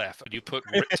to the left, and you put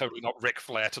totally not Ric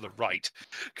Flair to the right.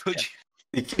 Could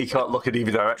He can't look in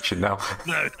either direction now.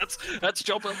 you? No, that's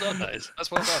job well done. That is. That's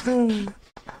well done.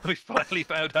 We finally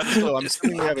found out. So I'm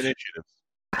assuming we have initiative.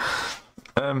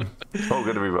 All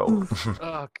going to be roll.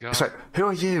 Oh god. It's like, who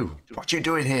are you? What are you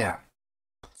doing here?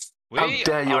 How We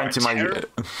dare you are enter my?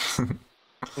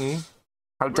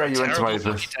 How dare you enter my?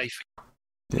 terrible lucky day for-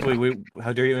 Yeah. Wait,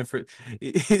 how dare you infer?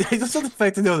 I just love the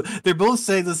fact that no, they're both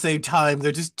saying the same time.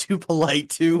 They're just too polite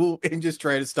to and just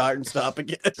trying to start and stop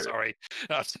again. Sorry.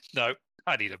 No,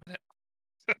 I need a minute.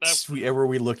 No. Sweet, ever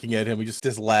we looking at him, we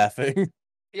just laughing.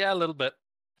 Yeah, a little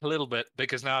bit,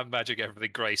 because now I'm imagining everything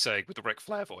Gray saying with the Ric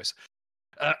Flair voice.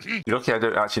 You're lucky I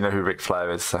don't actually know who Ric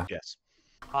Flair is. So. Yes.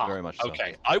 Ah, Very much so.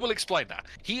 Okay, I will explain that.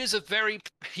 He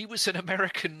was an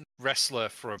American wrestler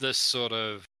from this sort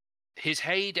of his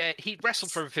heyday. He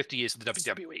wrestled for 50 years in the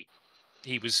WWE.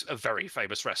 He was a very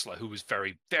famous wrestler who was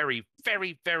very, very,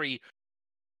 very, very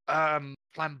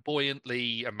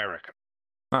flamboyantly American.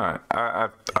 All right,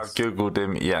 I've googled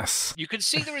him. Yes. You can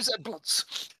see the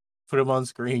resemblance. Put him on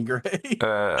screen, Gray.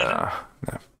 No.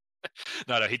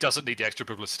 No, he doesn't need the extra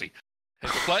publicity.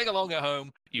 If you're playing along at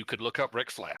home, you could look up Ric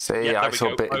Flair. See, Yeah, I there we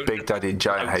saw go. Big Daddy and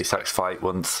Giant Haystacks fight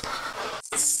once.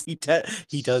 He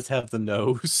does have the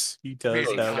nose. He does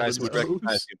Really? have You guys the would recognize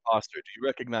nose. the imposter. Do you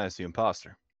recognize the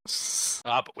imposter?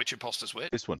 But which imposter's which?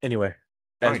 This one. Anyway,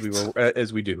 Right.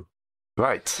 as we do.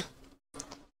 Right.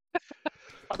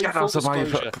 I mean, Get full out of my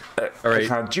disclosure. All right.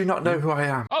 account. Do you not know who I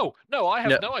am? Oh no, I have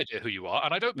No. no idea who you are,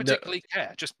 and I don't No. particularly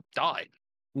care. Just die.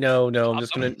 No, I'm I'm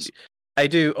just gonna. summons. I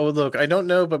do. Oh, look, I don't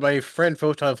know, but my friend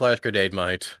Photon Flash Grenade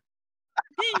might.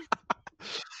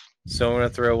 So I'm gonna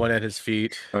throw one at his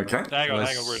feet. Okay. Hang on,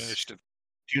 we're in Unless- initiative.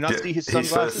 Do you not Yeah, see his he's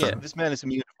sunglasses? first. This man is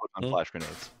immune to photon Hmm? flash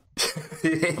grenades.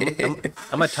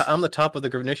 I'm the top of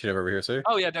the initiative over here, sir.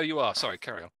 Oh yeah, no, you are. Sorry,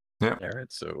 carry on. All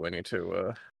right, so I need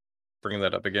to bring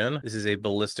that up again. This is a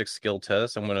ballistic skill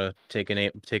test. I'm gonna take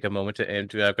a moment to aim.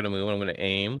 I'm gonna move. I'm gonna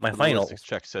aim. My The final, ballistics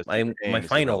check says my your aim is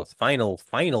final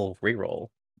irrelevant. reroll.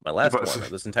 My last But- one of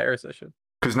this entire session.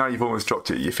 Because now you've almost dropped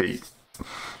it at your feet.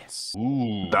 Yes.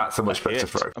 Ooh, That's a much better hit.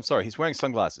 throw. I'm sorry, he's wearing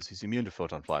sunglasses. He's immune to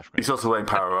photon flash grenades. He's also wearing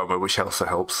power armor, which also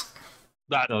helps.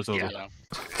 That No, it's over. yeah.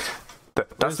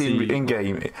 That's Where's the the-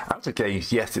 in-game. Out of game,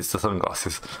 yes, it's the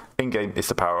sunglasses. In-game, it's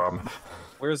the power armor.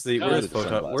 Where's No, where's it's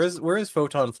photon sunglasses. where's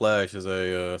photon flash as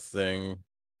a thing?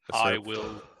 I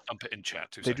will dump it in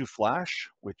chat. They do flash,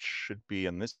 which should be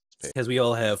on this page. Because we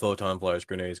all have photon flash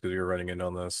grenades because we were running in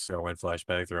on this. Throw in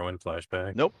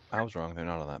flashback. Nope, I was wrong. They're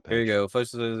not on that page. Here you go.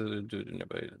 First,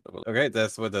 okay,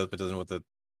 that's what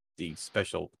the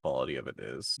special quality of it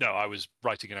is. No, I was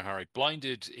writing in a hurry.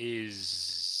 Blinded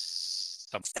is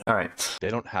something. All right. They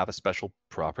don't have a special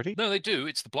property. No, they do.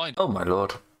 It's the blind. Oh my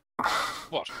lord.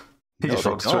 What? He No, just they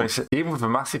rolled don't. 20. Even with a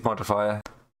massive modifier,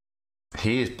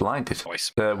 he is blinded.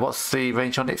 Voice. What's the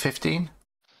range on it? 15?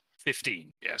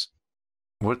 15. Yes.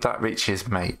 Would that reach his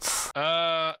mates?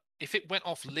 If it went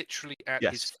off literally at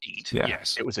Yes. his feet, Yeah.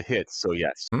 yes. It was a hit, so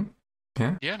yes,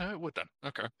 Yeah, no, it would then.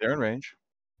 Okay. they're in range.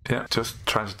 Yeah, just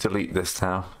trying to delete this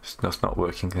now. It's just not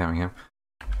working. There we go.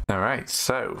 All right,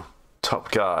 so top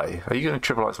guy. Are you going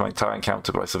to trivialize my entire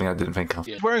encounter by something I didn't think of?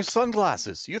 Yeah. He's wearing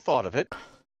sunglasses. You thought of it.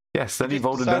 Yes, then he You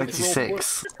rolled a decided to roll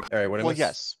 96. All right, what am Well, I?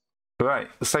 yes. Right,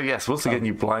 so yes, once again,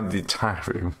 you blinded the entire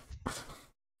room.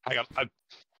 Hang on.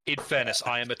 In fairness,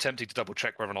 I am attempting to double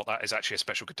check whether or not that is actually a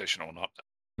special condition or not.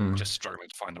 Hmm. Just struggling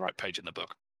to find the right page in the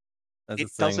book. That's It the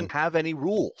thing. doesn't have any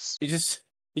rules. He just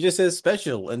says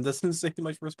special and doesn't say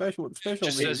much for special. What special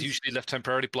Just means. says usually left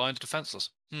temporarily blind or defenseless.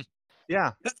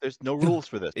 Yeah, there's no rules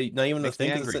for this. Not even the Makes me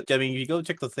thing. angry. I mean, you go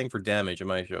check the thing for damage. It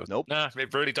might show. Nope. Nah,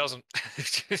 it really doesn't.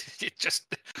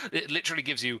 It literally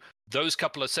gives you those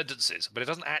couple of sentences, but it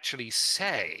doesn't actually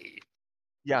say.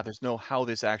 Yeah, there's no how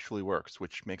this actually works,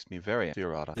 which makes me very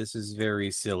errata. This is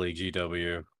very silly,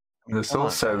 GW. There's Come on,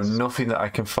 also guys. nothing that I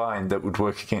can find that would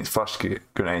work against flash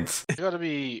grenades. You gotta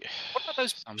be. What about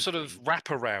those sort of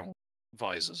wraparound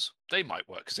visors? They might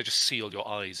work because they just seal your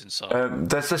eyes inside.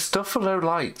 There's the stuff for low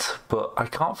light, but I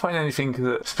can't find anything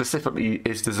that specifically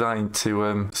is designed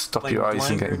to stop Like your eyes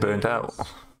from blind getting burned out.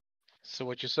 grenades? So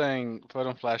what you're saying?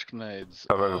 Photon flash grenades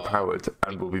Are overpowered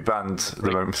and will be banned at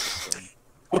the moment.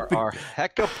 are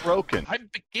hecka broken. I'm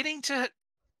beginning to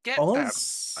get All it that.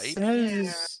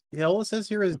 says, all it says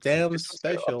here is damn It's just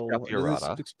the special. up It your doesn't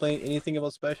rata. explain anything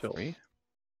about special.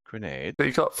 Grenade. So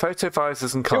you've got photo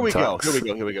visors and Here we contacts.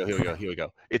 go. Here we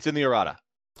go. It's in the errata.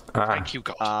 Ah, Thank you,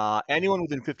 God. Anyone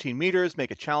within 15 meters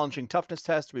make a challenging toughness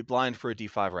test to be blind for a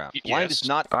D5 round. Blind Yes. is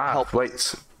not helpful.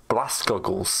 wait. Blast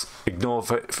goggles. Ignore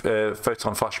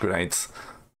photon flash grenades.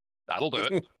 That'll do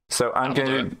it. So I'm That'll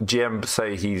going to GM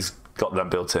say he's got them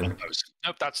built in.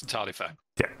 Nope, that's entirely fair.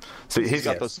 Yeah. So He's he's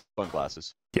got those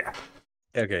sunglasses. yeah.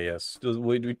 Okay, yes.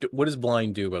 What does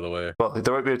blind do, by the way? Well, they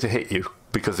won't be able to hit you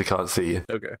because they can't see you.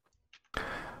 Okay.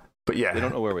 But yeah, They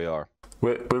don't know where we are.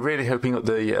 we're really hoping that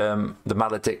the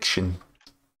malediction,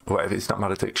 whatever it's not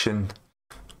malediction.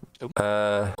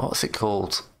 What's it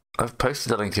called? I've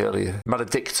posted a link earlier.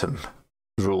 Maledictum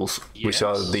rules, which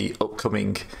are Yes. the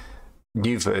upcoming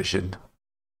new version.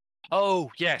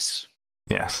 Oh, yes.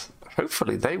 Yes.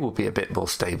 Hopefully they will be a bit more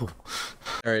stable.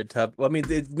 All right, Tab. Well, I mean,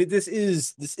 this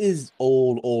is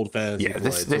old fantasy. Yeah,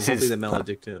 this Flight, so is- hopefully the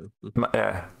maledictum.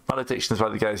 Malediction is by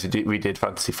the guys we did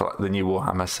Fantasy Flight, the new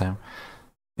Warhammer. So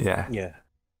yeah,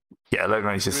 Yeah.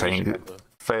 Logan's just Really saying should have the-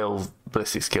 fail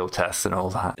ballistic skill tests and all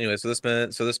that. Anyway, so this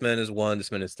man is 1.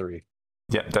 This man is 3.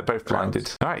 Yeah, they're both blinded.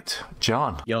 All right,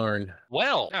 John. Yarn.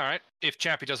 Well, all right. If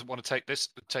Chappie doesn't want to take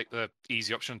the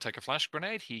easy option and take a flash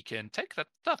grenade, he can take the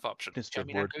tough option. Mr.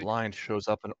 Chappie, Word now go. blind shows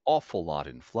up an awful lot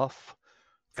in fluff.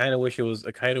 I kind of wish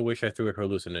I threw a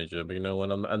hallucinogen, but you know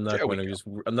what? I'm not There we going to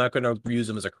go. I'm not going to use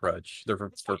them as a crutch. They're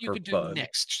What for you can do fun.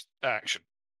 next action.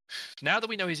 Now that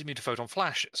we know he's immune to photon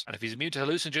flashes, and if he's immune to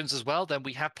hallucinogens as well, then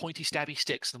we have pointy stabby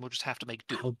sticks, and we'll just have to make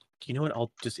do. You know what?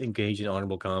 I'll just engage in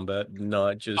honorable combat,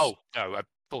 not just. Oh no!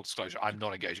 Full disclosure, I'm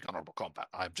not engaging in honorable combat.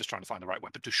 I'm just trying to find the right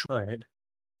weapon to shoot. All right.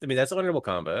 I mean, that's honorable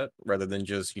combat rather than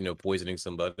just poisoning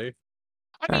somebody.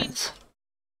 I mean, Right.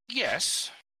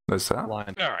 yes. There's that.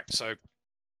 Blind. All right. So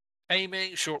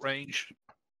Aiming, short range.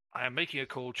 I am making a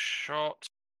cold shot,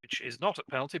 which is not at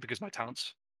penalty because my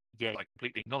talents, like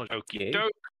completely knowledge. Okie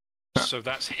doke. So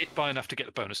that's hit by enough to get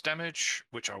the bonus damage,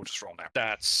 which I will just roll now.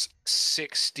 That's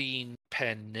 16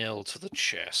 pen nil to the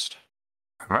chest.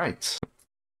 Right.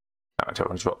 Now, I don't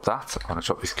want to drop that. I want to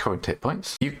drop his current hit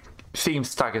points. You seem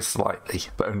stagger slightly,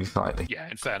 but only slightly. Yeah,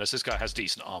 in fairness, this guy has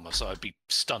decent armor, so I'd be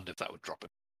stunned if that would drop him.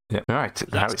 Yeah. Right.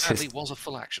 Now That it's sadly was a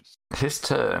full action. his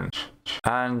turn.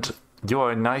 And you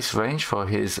are in nice range for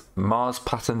his Mars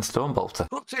pattern Stormbolter.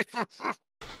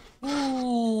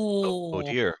 Oh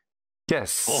dear.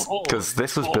 Yes, because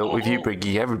this was built with you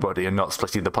bringing everybody and not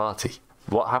splitting the party.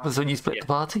 What happens when you split the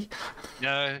party?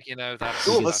 No, that's...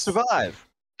 Cool, let's survive.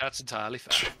 That's entirely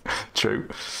fair. True.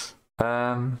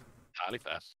 Entirely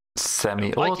fair.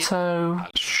 Semi-auto,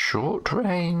 short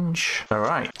range. All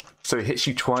right. So it hits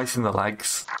you twice in the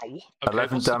legs. Ow. Okay,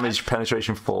 11 what's the damage,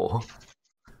 penetration 4.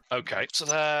 Okay, so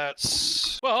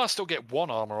that's... Well, I still get 1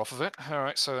 armor off of it. All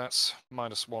right, so that's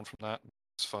 -1 from that.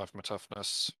 It's 5 from my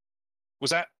toughness.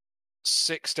 Was that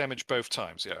 6 damage both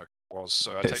times? Yeah, it was.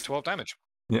 So I take 12 damage.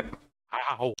 Yeah.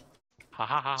 Ow.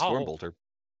 Stormbolter.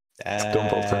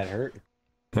 That hurt.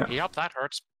 Yep, that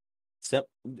hurts. So,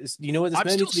 you know what? This I'm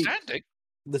man still needs to be. standing.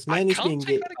 This I man needs to be can't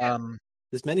take that again. engaged.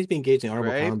 This man needs to be engaged in armor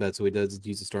Right. combat, so he does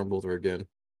use the Stormbolter again.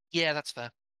 Yeah, that's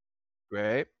fair.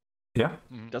 Great. Yeah.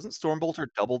 Doesn't Stormbolter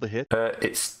double the hit?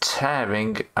 It's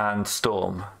tearing and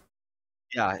storm.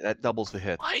 Yeah, that doubles the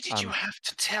hit. Why did you have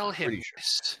to tell him pretty sure.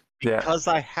 this? Yeah. Because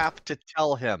I have to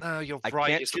tell him. No, you're I right.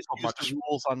 can't It's just the use problem. the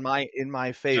rules in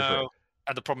my favor. No,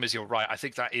 and the problem is you're right. I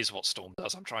think that is what Storm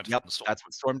does. I'm trying to Yep, find Storm. that's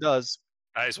what Storm does.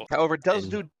 That is what. However, it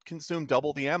does And- consume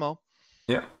double the ammo.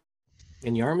 Yeah.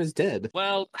 And Yarm is dead.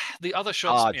 Well, the other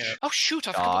shots. Dodge. Yeah. Oh shoot!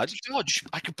 I forgot to dodge.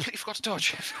 I completely forgot to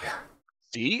dodge.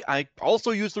 See, I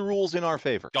also use the rules in our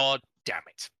favor. God damn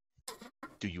it!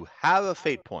 Do you have a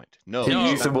fate point? No. He No.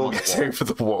 used them all On the to go for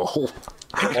the wall.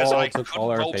 Because All I took couldn't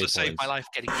all our roll to fate save my points. life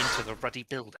getting into the ruddy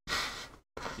building.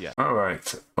 All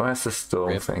right. Where's the storm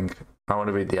Rip. thing? I want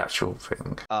to read the actual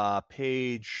thing.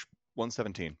 Page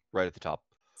 117, right at the top.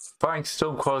 Firing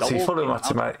storm quality, Double fully the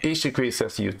automatic. Each degree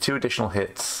says you 2 additional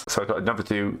hits. So I got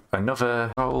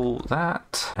another roll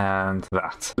that and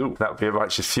that. Ooh, that would be a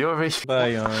righteous fury,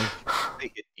 Bye, Yarm.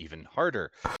 Make it even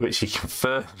harder. which he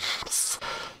confirms.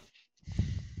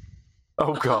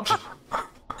 Oh god.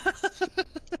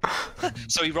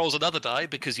 So he rolls another die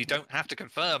because you don't have to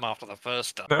confirm after the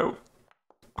first die. No.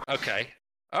 Okay.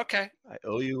 I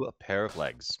owe you a pair of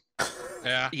legs.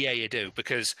 Yeah, you do,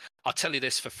 because I'll tell you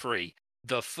this for free.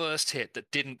 The first hit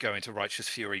that didn't go into Righteous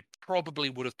Fury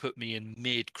probably would have put me in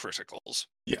mid-criticals.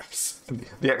 Yes. The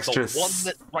The extras. one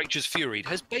that Righteous Fury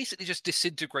has basically just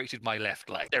disintegrated my left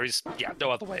leg. There is,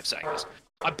 no other way of saying this.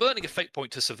 I'm burning a fate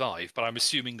point to survive, but I'm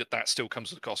assuming that still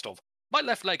comes at the cost of my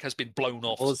left leg has been blown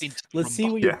off. Well, let's see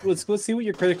what your let's see what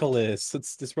your critical is.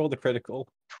 Let's roll the critical.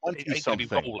 It ain't gonna be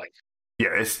 20-something. rolling. Yeah,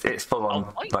 it's full on.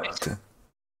 I'll find Like, it.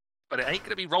 But it ain't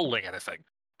gonna be rolling anything.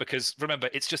 Because remember,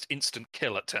 it's just instant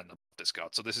kill at 10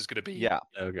 discard. So this is gonna be Yeah,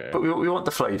 Okay. but we want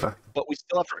the flavour. but we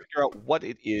still have to figure out what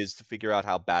it is to figure out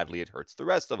how badly it hurts the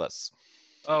rest of us.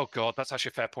 Oh god, that's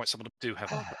actually a fair point. Some of them do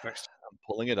have armor effects. I'm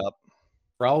pulling it up.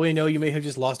 For all we know, you may have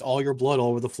just lost all your blood all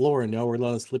over the floor, and now we're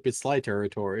on slip and slide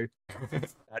territory.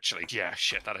 Actually, yeah,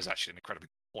 shit, that is actually an incredible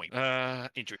point.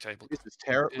 Injury table. Is this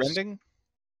terror Is- rending?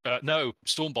 No,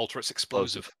 Stormbolter, it's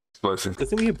explosive. Explosive. The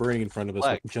thing we have burning in front of us,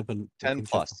 Flag. we can jump in. we 10 can jump-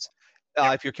 plus.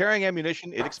 If you're carrying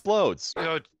ammunition, it explodes.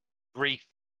 Good grief.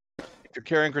 If you're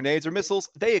carrying grenades or missiles,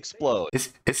 they explode.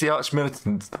 Is the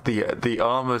Archmilitant the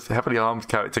armored, heavily armed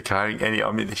character carrying any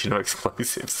ammunition or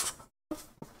explosives?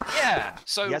 Yeah,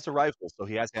 so He has a rifle, so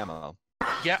he has ammo.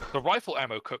 yeah, the rifle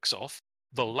ammo cooks off.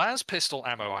 The las pistol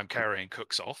ammo I'm carrying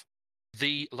cooks off.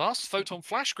 The last photon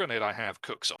flash grenade I have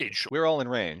cooks off. In short. We're all in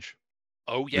range.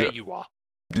 Oh yeah, Yeah. you are.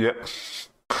 Yep.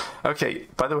 Okay,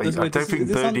 by the way, This- I wait, don't this think is-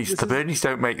 this on- Bernies, this the is- Bernies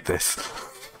don't make this.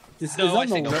 This No, is I on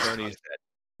the think le- Bernie's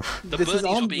The This is birdies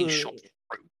on are being the- shot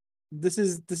through. This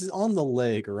is on the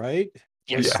leg, right? Or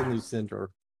Yes. is it Yeah. in the center?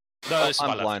 No, this is my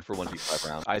I'm left. blind for 1d5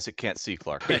 round. Isaac can't see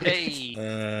Clark.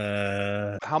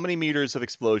 Hey. How many meters of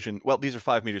explosion? Well, these are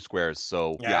 5 meter squares,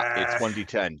 so yeah, it's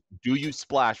 1d10. Do you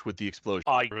splash with the explosion?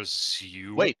 I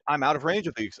presume. Wait, I'm out of range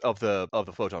of the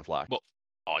photon flash. Well,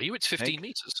 are you? It's 15 Hank?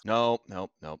 meters. No.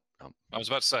 I was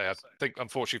about to say, I think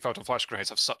unfortunately photon flash grenades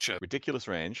have such a Ridiculous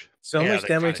range. So how Yeah, much they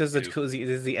damage kinda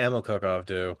does the ammo cook off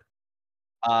do?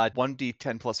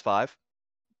 1d10 plus 5,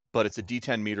 but it's a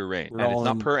d10 meter range, We're and it's all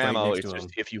not in per right ammo. next It's to just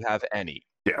him. if you have any.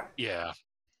 yeah.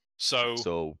 So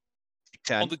So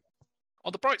on 10.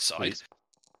 the bright side, Please.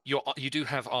 You do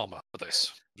have armor for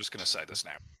this. I'm just going to say this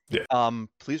now.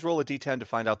 Please roll a d10 to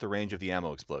find out the range of the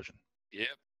ammo explosion. Yep.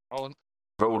 Roland.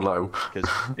 Roll low. Because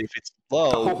if it's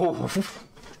low,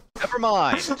 never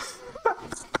mind.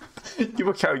 You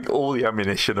were carrying all the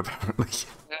ammunition, apparently.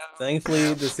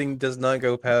 Thankfully, this thing does not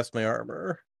go past my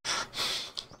armor.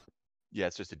 Yeah,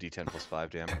 it's just a d10 plus 5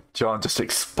 damage. John just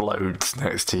explodes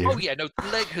next to you. Oh yeah, no, the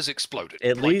leg has exploded.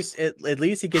 At least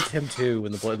he gets him too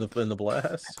in the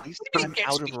blast. At least He I'm gets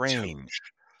out me of too. range.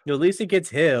 No, at least he gets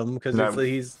him because No.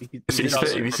 he's He's Also,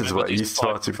 30 meters remember away. these He's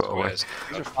far five too far away. squares.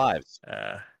 These are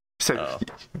 5s. So Oh.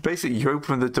 basically, you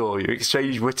open the door, you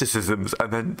exchange witticisms,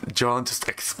 and then John just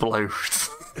explodes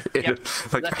in Yep.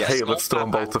 like a That's hail not of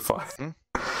Stormbolter fire.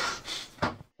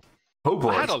 Oh boy!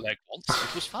 I had a leg once.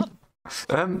 It was fun.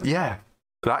 Yeah,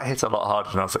 that hit a lot harder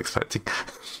than I was expecting.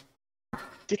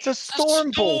 It's a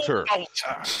Stormbolter.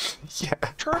 Stormbolter. Yeah,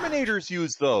 Terminators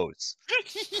use those.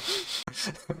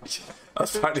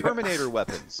 that's They're funny. Terminator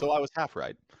weapons, so I was half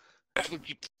right.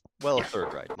 Well, a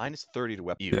third right. Minus 30 to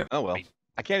weapon. Yeah. Oh well.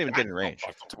 I can't even get in range.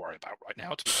 I've got to worry about right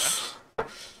now. To be fair.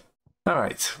 All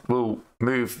right, we'll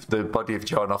move the body of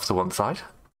John off to one side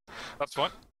That's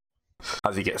fine.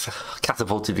 as he gets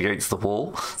catapulted against the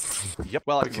wall. Yep.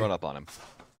 Well, I can run up on him.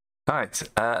 All right,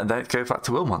 and then it goes back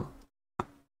to Wilmot.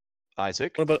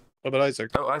 Isaac. What about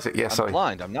Isaac? Oh, Isaac, yeah, I'm sorry.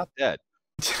 blind. I'm not dead.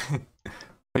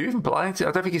 Are you even blind?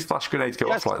 I don't think his flash grenades go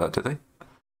Yes. off like that, do they?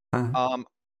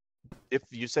 If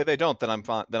you say they don't, then I'm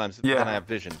fine. Then I have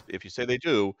vision. If you say they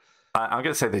do, I'm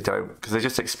going to say they don't, because they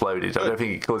just exploded. I don't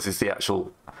think it causes the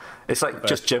actual... It's like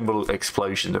just general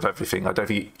explosion of everything. I don't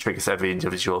think it triggers every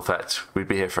individual effect. We'd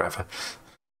be here forever.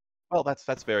 well,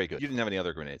 that's very good. You didn't have any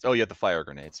other grenades. Oh, you had the fire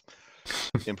grenades,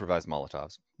 improvised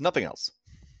Molotovs. Nothing else.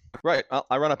 Right.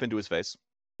 I run up into his face.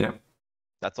 Yeah.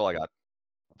 That's all I got.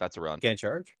 That's a run. Can't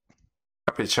charge.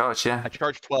 Happy to charge, yeah. I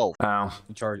charged 12. Oh,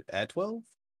 You charge at 12.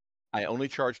 I only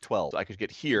charged 12. I could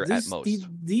get here at most.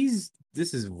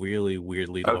 This is really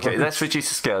weirdly. okay, low. let's reduce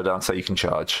the scale down so you can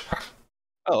charge.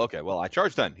 Oh, okay. Well, I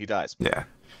charged then. He dies. Yeah.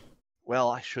 Well,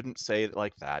 I shouldn't say it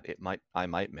like that. I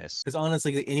might miss. Because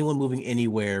honestly, anyone moving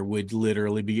anywhere would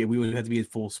literally be. We would have to be at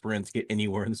full sprint to get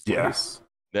anywhere in this Yeah. place.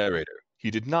 Narrator. He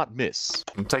did not miss.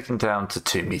 I'm taking down to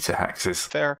 2-meter hexes.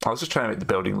 Fair. I was just trying to make the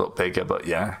building look bigger, but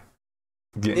yeah.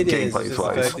 It is. Gameplay It's just the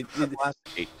wise. fact that Last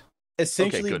 8.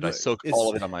 essentially, Okay, good. I soaked all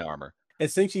of it on my armor.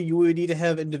 Essentially, you would need to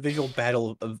have individual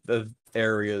battle of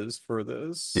areas for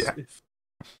this. Yeah.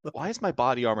 Why is my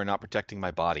body armor not protecting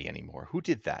my body anymore? Who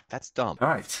did that? That's dumb.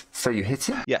 Alright, so you hit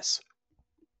him? Yes.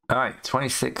 Alright,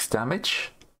 26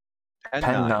 damage. And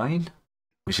 10 9. 9.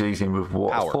 Which leaves him with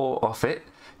what? Power. 4 off it.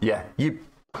 Yeah, you.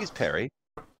 He's parry.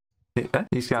 He's going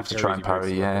to have to try and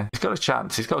parry, yeah. He's got a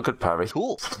chance. He's got a good parry.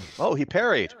 Cool. Oh, he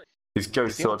parried. His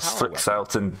ghost Does he have a sword power flips weapon?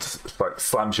 out and like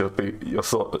slams your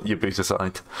boot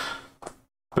aside.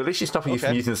 But at least you're stopping you from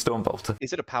Okay. using the Stormbolter.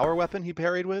 Is it a power weapon he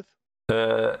parried with?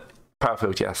 Power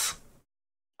field, yes.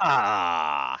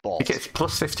 Ah, balls. He gets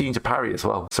plus 15 to parry as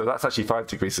well. So that's actually 5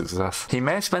 degrees of success. He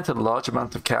may have spent a large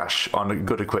amount of cash on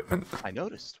good equipment. I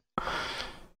noticed.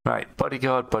 Right,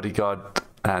 bodyguard,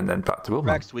 and then back to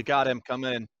Wilmot. Rex, we got him. Come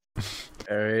in.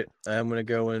 All right, I'm gonna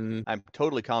go and I'm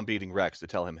totally calm beating Rex to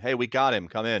tell him, hey, we got him.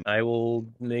 Come in. I will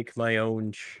make my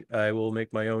own. I will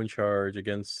make my own charge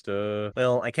against.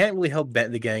 Well, I can't really help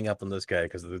bet the gang up on this guy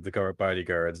because of the guard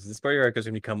bodyguards. This bodyguard is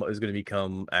going to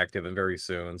become active and very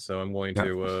soon. So I'm going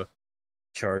to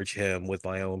charge him with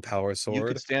my own power You sword.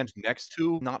 could stand next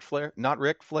to not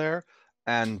Rick Flair,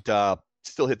 and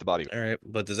still hit the body. All right,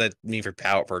 but does that mean for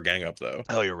a gang up though?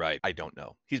 Oh, you're right. I don't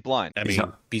know. He's blind. I He's mean,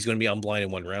 not- he's going to be unblind in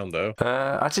one round though.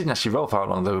 I didn't actually roll for how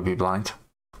long they would be blind.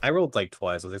 I rolled like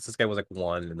twice. This guy was like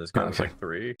 1, and this guy was Okay. like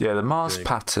 3. Yeah, the Mars Big.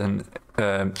 pattern,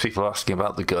 people are asking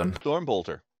about the gun.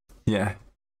 Stormbolter. Yeah.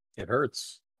 It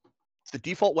hurts. It's the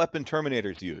default weapon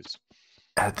Terminators use.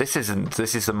 This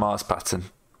is the Mars pattern.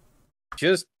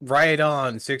 Just right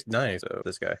on 6-9. So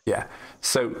this guy. Yeah.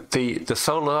 So the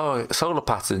solar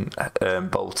pattern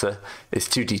bolter is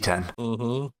 2d10.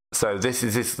 Mm-hmm. So this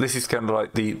is kind of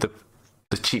like the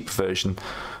cheap version.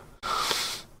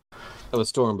 Of a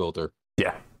Stormbolter.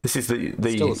 Yeah. This is the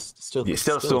Still it's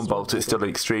still a Stormbolter. It's still an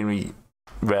extremely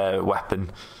rare weapon.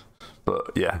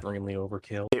 But yeah, extremely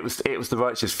overkill. it was the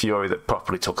Righteous Fury that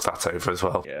properly took that over as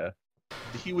well. Yeah.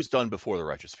 He was done before the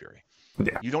Righteous Fury.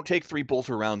 Yeah. You don't take 3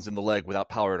 bolter rounds in the leg without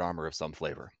powered armor of some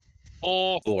flavor.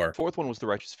 Or 4. 4th one was the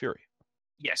Righteous Fury.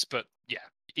 yes, but yeah,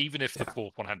 even if the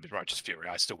fourth one hadn't been Righteous Fury,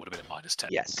 I still would have been at -10.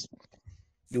 Yes.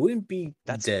 You wouldn't be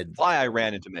That's dead. why I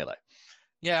ran into melee.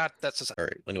 Yeah, that's a All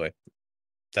right. Anyway,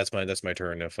 that's my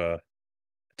turn. If All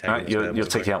right, you're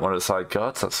taking out one of the side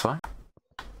guards. That's fine.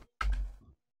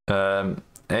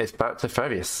 It's back to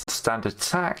Furious. Standard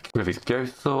attack with his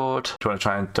Ghost Sword. Do you want to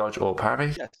try and dodge or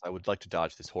parry? Yes, I would like to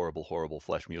dodge this horrible, horrible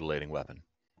flesh mutilating weapon.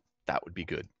 That would be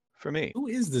good for me. Who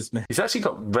is this man? He's actually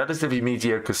got relatively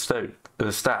mediocre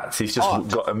stats. He's just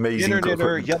got amazing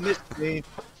equipment. You missed me.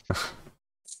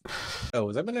 Oh,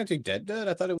 was that man actually dead?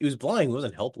 I thought he was blind. He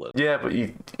wasn't helpless. Yeah, but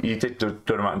you did do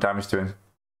an amount of damage to him.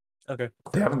 Okay.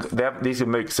 These are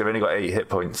mooks. They've only got 8 hit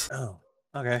points. Oh,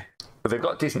 okay. But they've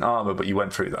got decent armor, but you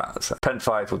went through that. So Pen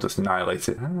 5 will just annihilate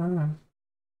it. I'm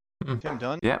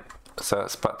done. Yep. So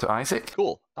that's back to Isaac.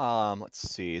 Cool. Let's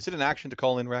see. Is it an action to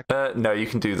call in wreck? No, you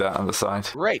can do that on the side.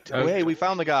 Great. Oh, hey, we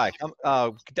found the guy.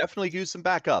 Definitely use some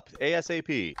backup.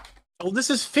 ASAP. Oh,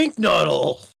 this is Fink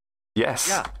Noodle. Yes.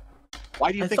 Yeah.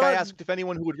 Why do you I think I thought- asked if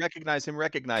anyone who would recognize him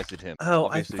recognized him? Oh,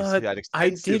 Obviously, I thought he had I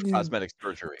extensive didn't. cosmetic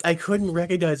surgery. I couldn't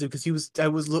recognize him because I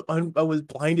was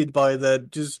blinded by the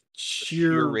just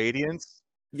Sheer radiance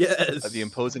yes of the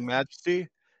imposing majesty.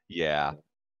 Yeah,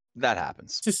 that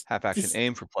happens. Just Half action this-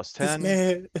 aim for plus This 10.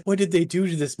 man, what did they do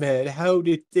to this man? How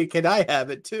did can I have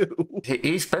it too?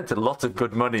 He spent a lot of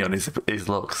good money on his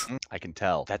looks. I can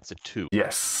tell. That's a 2.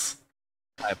 Yes.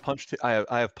 I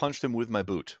have punched him with my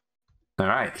boot. All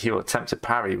right. He will attempt to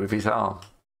parry with his arm.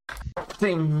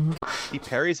 Ding. He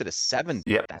parries at a 7.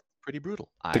 Yep. That's pretty brutal.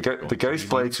 The Ghost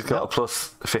Blade's got a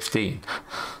plus 15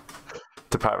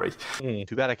 to parry.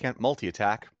 Too bad I can't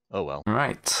multi-attack. Oh well.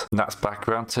 Right. And that's back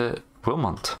around to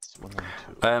Wilmont. It's 1,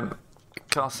 1, 2.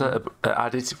 Casa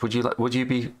added. Would you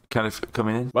be kind of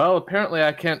coming in? Well, apparently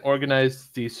I can't organize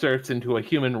the certs into a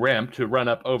human ramp to run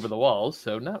up over the walls,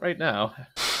 so not right now.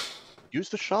 Use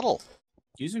the shuttle.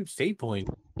 Use a state point.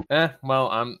 Well,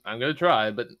 I'm gonna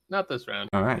try, but not this round.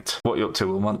 All right. What are you up to,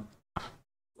 Wilmont?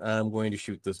 I'm going to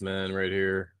shoot this man right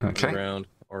here on Okay. the ground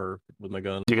or with my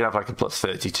gun. You can have like a plus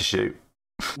 30 to shoot.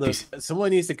 Look,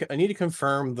 someone needs to. I need to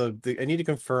confirm I need to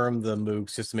confirm the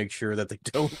mooks just to make sure that they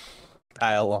don't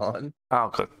pile on. Oh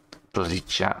god, bloody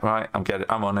chat! Right,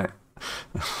 I'm on it.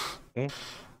 Hmm?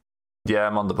 Yeah,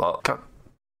 I'm on the bot. God.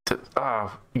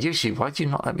 Yushi, why do you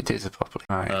not let me do this properly?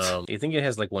 Right. You think it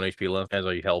has like 1 HP left as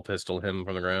I hell pistol him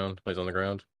from the ground? He's on the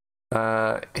ground.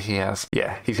 He has.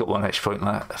 Yeah, he's got 1 HP point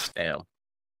left. Damn.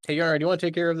 Hey Yarn, do you want to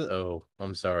take care of this? Oh,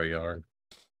 I'm sorry, Yarn.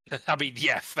 I mean,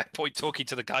 yeah, fair point talking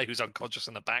to the guy who's unconscious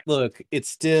in the back. Look,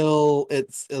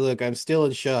 look, I'm still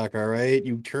in shock, all right?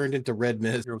 You turned into Red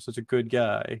Mist. You're such a good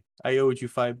guy. I owed you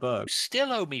 $5. You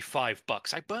still owe me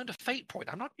 $5. I burned a fate point.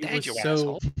 I'm not It dead, was you so-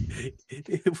 asshole.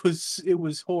 It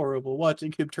was horrible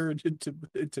watching him turn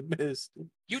into mist.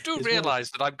 You do It's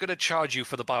realize that I'm going to charge you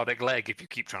for the bionic leg if you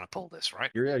keep trying to pull this, right?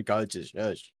 You're a god just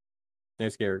shush.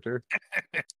 Nice character.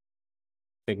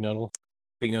 Big Nuddle.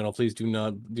 Big Nuddle, please do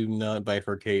not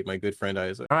bifurcate my good friend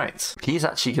Isaac. Right. He's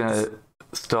actually gonna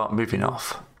start moving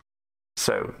off.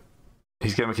 So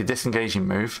he's gonna make a disengaging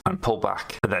move and pull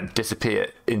back, and then disappear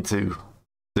into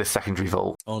the secondary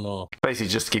vault. Oh no. Basically,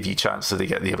 just to give you a chance so they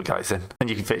get the other guys in, and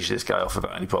you can finish this guy off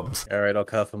without any problems. Alright, I'll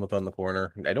cuff him up on the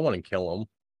corner. I don't want to kill him.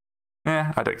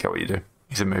 Yeah, I don't care what you do.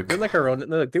 He's a They're mook. like our own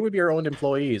look, they would be our own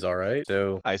employees, alright?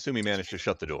 So I assume he managed to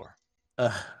shut the door.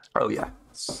 Oh yeah.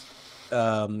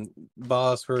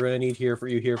 Boss, we're gonna need for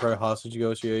you for a hostage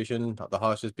negotiation. The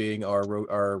hostage being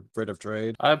our writ of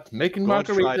trade. I'm making Go and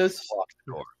try to margaritas. unlock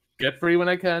the door. Get free when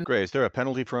I can. Gray, is there a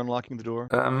penalty for unlocking the door?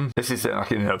 This is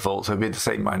like in a vault, so it'll be the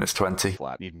same -20.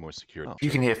 Flat. Need more security. You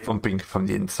can hear thumping from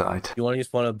the inside. You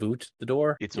just want to boot the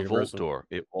door? It's a vault Universal. door.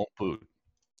 It won't boot.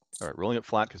 All right, rolling it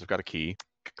flat because I've got a key.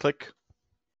 Click.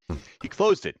 He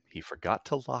closed it. He forgot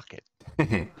to lock it.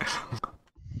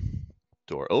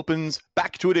 Door opens.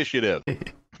 Back to initiative.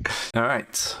 All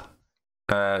right.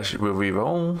 Will we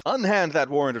roll? Unhand that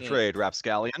warrant of trade,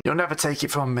 Rapscallion. You'll never take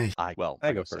it from me. I go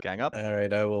first. Gang up.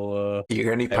 Alright, I will You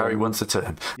can only parry will- once a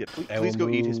turn. Yeah, I please will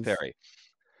go eat his move. parry.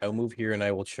 I'll move here and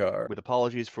I will char. With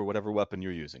apologies for whatever weapon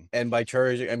you're using. And by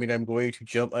charging, I mean I'm going to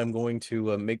jump. I'm going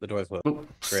to make the doors close. Oops.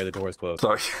 Sorry, the doors closed.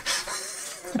 Sorry.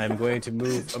 I'm going to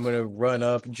move. I'm going to run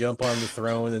up, jump on the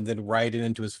throne, and then ride it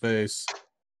into his face.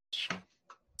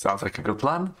 Sounds like a good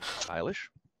plan. Stylish.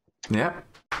 Yeah.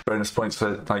 Bonus points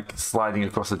for like sliding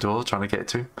across the door, trying to get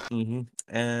to. Mm-hmm.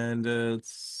 And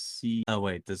let's see. Oh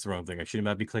wait, that's the wrong thing. I should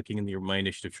not be clicking in my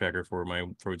initiative tracker for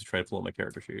to try to pull up my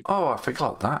character sheet. Oh, I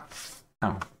forgot that.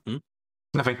 Oh. Hmm?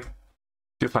 Nothing.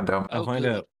 You'll find out. I'll find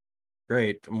out.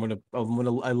 Great.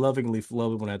 I lovingly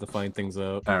love it when I have to find things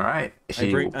out. All right.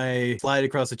 I slide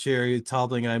across the chair,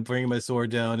 toppling, and I'm bringing my sword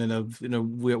down in a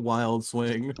wild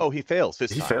swing. Oh, he fails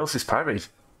this He time. fails his parry.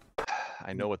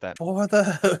 I know what that.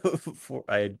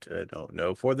 I don't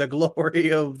know, for the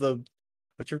glory of the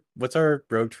what's our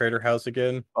rogue trader house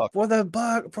again? Buck. For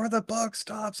the buck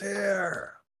stops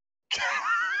here.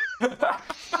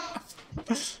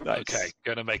 Okay,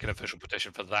 going to make an official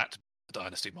petition for that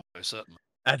dynasty motto, certainly.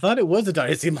 I thought it was a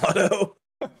dynasty motto.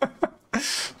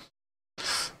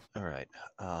 All right.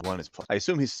 One is. I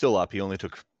assume he's still up. He only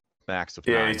took max of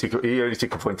 9. Yeah, he only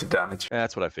took a point of damage.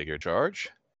 That's what I figured. Charge.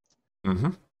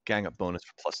 Mm-hmm. Gang up bonus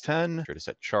for +10. Sure to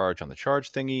set charge on the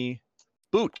charge thingy.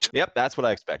 Boot. Yep, that's what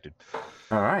I expected.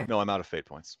 All right. No, I'm out of fate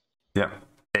points. Yep.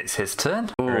 It's his turn.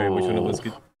 All right, which one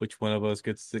of Ooh. us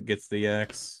gets the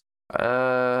axe?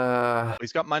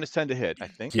 He's got -10 to hit, I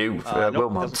think. You, Nope,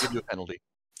 Wilmot. doesn't give you a penalty.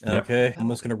 Yep. Okay, I'm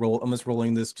just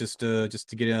rolling this just to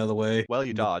get it out of the way. Well,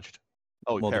 you dodged.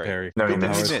 Oh, Well, the parry. parry. No, Good he thing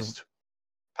missed. you missed.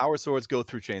 Power swords go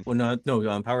through chains. Well,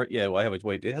 no, power. Yeah, well, I have a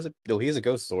wait. It has a no. He has a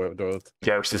ghost sword.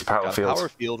 Yeah, which is Got power a field. power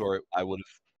field, or I would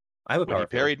have. I have a When power he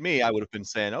parried me, I would have been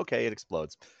saying, "Okay, it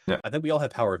explodes." field. I think we all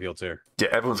have power fields here. Yeah,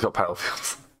 everyone's got power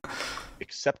fields.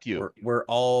 Except you. We're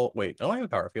all wait. No, I have a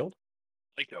power field.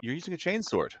 You're using a chain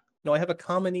sword. No, I have a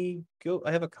commony.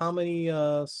 I have a commony.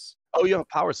 Oh, you have a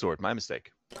power sword. My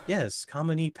mistake. Yes,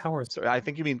 commony power. Sorry, I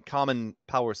think you mean common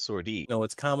power sword-y. No,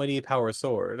 it's commony power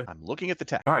sword. I'm looking at the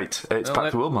text. All right, it's Well,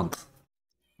 back to Wilmot.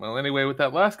 Well, anyway, with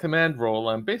that last command roll,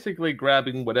 I'm basically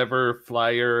grabbing whatever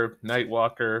flyer,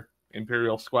 Nightwalker,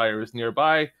 Imperial Squire is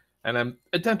nearby, and I'm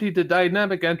attempting to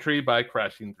dynamic entry by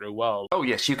crashing through walls. Oh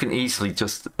yes, you can easily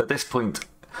just at this point,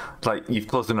 like you've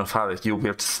closed enough hours, you'll be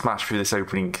able to smash through this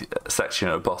opening section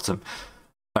at the bottom,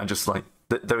 and just like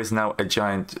there is now a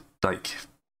giant like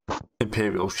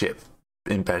Imperial ship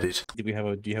embedded. Do you have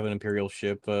an Imperial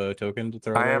ship token to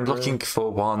throw? I am there? looking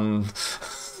for one.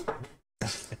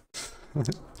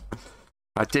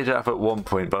 I did have at one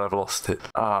point, but I've lost it.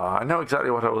 I know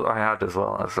exactly what I had as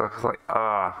well. I was like,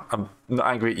 I'm not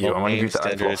angry at you. I'm angry that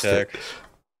I've lost it.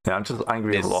 Yeah, I'm just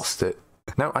angry I've lost it.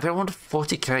 No, I don't want a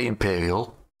 40k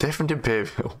Imperial. Different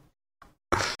Imperial.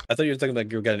 I thought you were talking about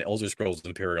you got an Elder Scrolls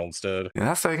Imperial instead. Yeah,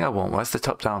 that's the thing I want. Where's the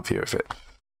top-down view of it?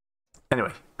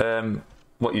 Anyway,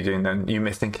 what are you doing then? You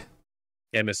missing?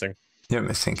 Yeah, missing. You're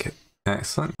missing it.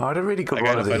 Excellent. I had a really good I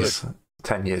one of gotta find these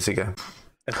 10 years ago.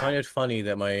 I find it funny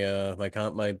that my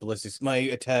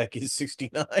attack is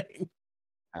 69.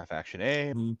 Half action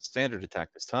A. Mhm. Standard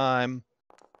attack this time.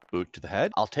 Boot to the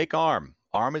head. I'll take arm.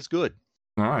 Arm is good.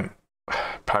 All right.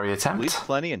 Parry Bleeds attempt.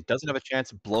 plenty and doesn't have a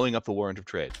chance of blowing up the warrant of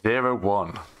trade.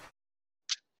 0-1.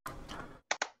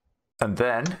 And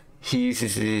then he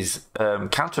uses his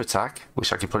counter-attack,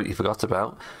 which I completely forgot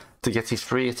about, to get his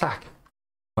free attack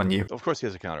on you. Of course he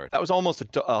has a counter. That was almost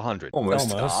 100. Almost.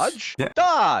 Dodge? Yeah.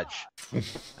 Dodge!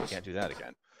 I can't do that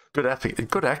again. Good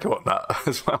echo on that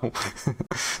as well.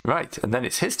 Right, and then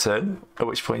it's his turn, at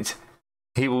which point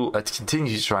he will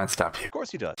continue to try and stab you. Of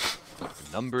course he does.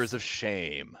 Numbers of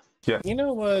shame. You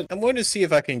know what? I'm going to see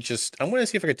if I can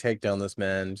take down this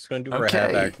man. I'm just going to do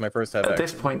Okay. my first half At action.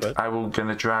 this point, but- I will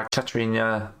gonna drag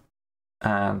Katrina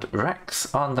and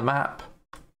Rex on the map,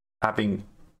 having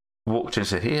walked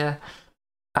into here,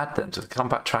 add them to the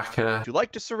combat tracker. Would you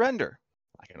like to surrender?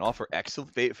 I can offer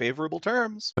excellent favorable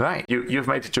terms. Right, you've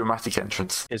made a dramatic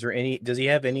entrance. does he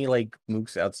have any like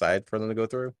mooks outside for them to go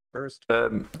through first?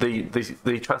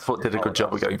 The transport did a good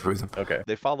job of going through them. Okay.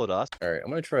 They followed us. All right.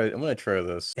 I'm gonna try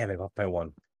this. Damn it, off by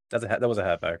one. That was a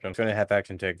half action. I'm trying to half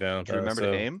action takedown. Do you remember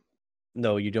to aim?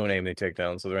 No, you don't aim the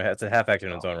takedown, so it's a half action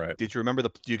in its own right. Did you remember do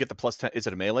you get the +10? Is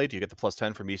it a melee? Do you get the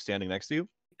 +10 for me standing next to you?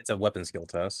 It's a weapon skill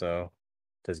test, so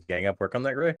does gang up work on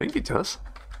that, Gray? I think it does.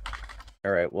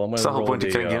 All right. Well, I'm It's gonna the whole roll point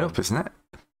of the, ganging up, isn't it?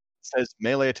 It says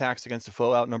melee attacks against a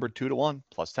foe outnumbered 2-1,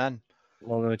 +10.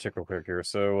 Well, let me check real quick here.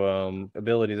 So,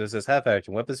 ability. This is half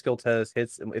action. Weapon skill test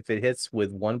hits if it hits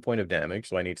with 1 point of damage.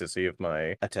 So I need to see if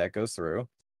my attack goes through.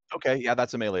 Okay, yeah,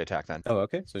 that's a melee attack then. Oh,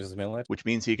 okay. So just a melee. Which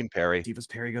means he can parry. See if his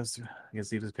parry goes through. I can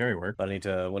see if his parry works. But I need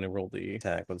to when I roll the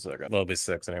attack. 1 second. Well, it'll be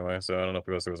 6 anyway. So I don't know if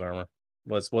it goes through his armor.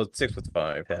 Well, it's 6 with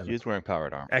 5. 10. He's wearing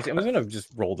powered armor. Actually, I'm just gonna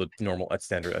just roll the normal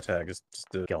standard attack just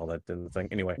to get all that in the thing.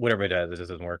 Anyway, whatever it does, it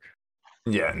just doesn't work.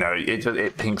 Yeah, no,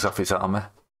 it pings off his armor.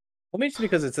 Well, maybe it's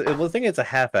because the thing it's a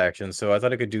half action, so I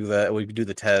thought I could do that. We could do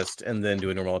the test and then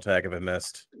do a normal attack if it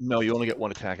missed. No, you only get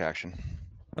 1 attack action.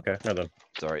 Okay, no then.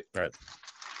 Sorry. All right.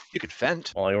 You could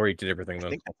fent. Well, I already did everything I then.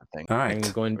 think that's the thing. All I'm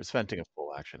right, going. Or is fenting a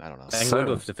full action? I don't know. I can So- go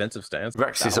to a defensive stance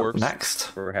Rex That is up works. next.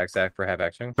 for half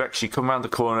action. Rex, you come around the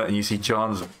corner and you see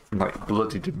John's like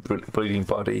bloodied and bleeding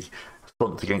body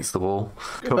slumped against the wall,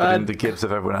 covered in the gibs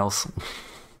of everyone else.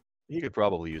 He could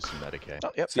probably use some Medicaid.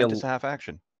 Oh, yep, See, fent is a half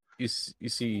action. You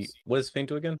see what is feint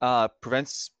to again?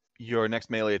 Prevents your next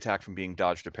melee attack from being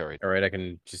dodged or parried. All right, I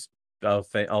can just I'll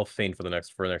feint for the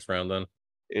next round then.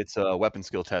 It's a weapon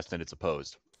skill test and it's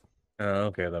opposed.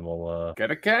 Okay, then we'll Get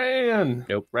a can.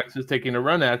 Nope. Rex is taking a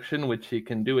run action, which he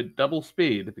can do at double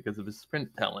speed because of his sprint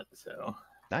talent. So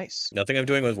Nice. nothing I'm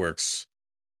doing works.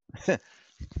 All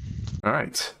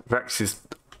right. Rex is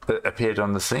appeared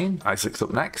on the scene. Isaac's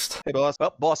up next. Hey, boss.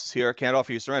 Well, boss is here. Can't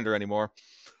offer you surrender anymore.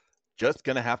 Just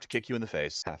gonna have to kick you in the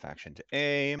face. Half action to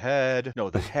aim. Head. No,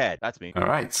 the head. That's me. All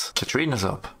right. Katrina's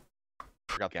up.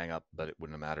 Forgot gang up, but it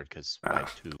wouldn't have mattered because by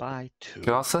two. By two.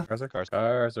 Garza? Garza.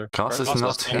 Garza's Carter's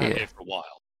not been here. for a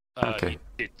while. Okay.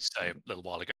 He did say a little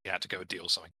while ago he had to go and deal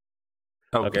with something.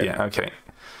 Oh, Okay. yeah, okay.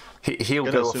 He'll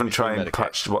Gonna go off assume and he's try doing and Medicaid.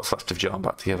 patch what's left of John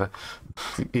back together.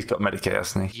 He's got Medicaid,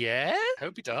 hasn't he? Yeah,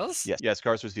 hope he does. Yes,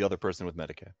 Garza's the other person with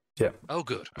Medicaid. Oh,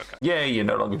 good. Okay. Yeah, you're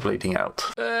no longer bleeding out.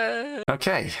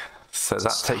 Okay, so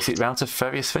that takes it round to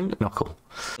Ferius Fingerknuckle.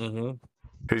 Mm-hmm.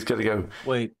 Who's going to go?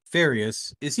 Wait,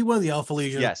 Farius, is he one of the Alpha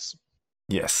Legion? Yes.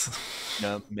 Yes,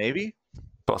 No, maybe.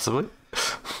 possibly.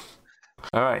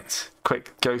 All right,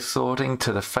 quick ghost swording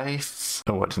to the face.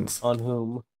 Oh, what didn't... On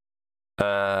whom?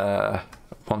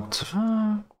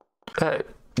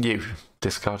 You,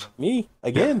 discard. Me?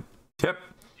 Again? Yep.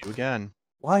 You again.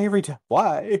 Why every time?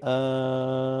 Why?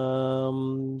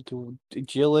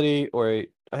 Agility or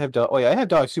I have dog. Oh yeah, I have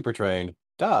dog super trained.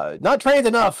 Dog, not trained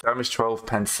enough. Damage 12,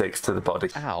 pen 6 to the body.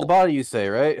 Ow. The body, you say,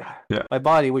 right? Yeah. My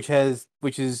body, which is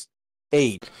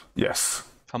 8. Yes.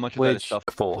 How much of that is Which- stuff?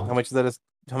 4. How much of that is?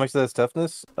 How much of that is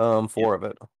toughness? 4 of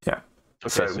it. Okay,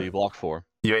 So- so you block 4.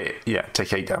 Yeah,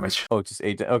 take 8 damage. Oh, just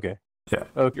 8. Okay.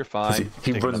 You're fine.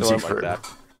 He Take runs another you one through. like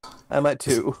that. I'm at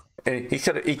 2. He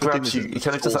kind of thing grabs this you. is He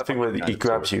kind of does that thing where he fucking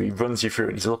grabs you. He runs you through,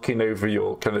 and he's looking over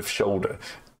your kind of shoulder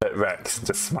at Rex, and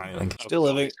just smiling. Still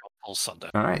living. He's got Full Sunday.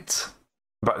 All right,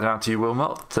 back down to you,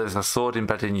 Wilmot. There's a sword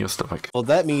embedded in your stomach. Well,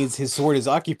 that means his sword is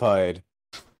occupied.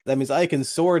 That means I can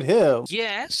sword him.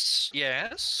 Yes.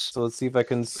 So let's see if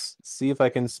I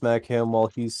can smack him while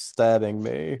he's stabbing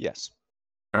me. Yes.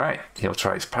 All right, he'll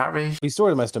try his parry. He's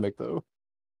sword in my stomach though.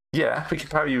 Yeah, we can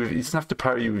parry you. He doesn't have to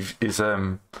parry you with his All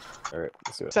right,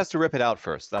 let's do it. Just has to rip it out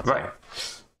first. That's right. all.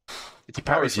 It's a He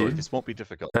power parries you. sword. This won't be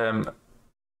difficult.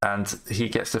 And he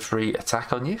gets a free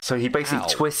attack on you. So he basically Ow.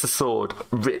 twists the sword,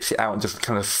 rips it out, and just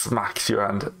kind of smacks your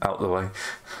hand out the way.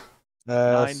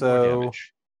 9 more So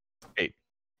damage. 8.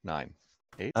 9.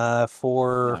 8.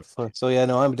 4. Nine. So yeah,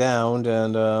 no, I'm downed,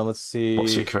 and let's see.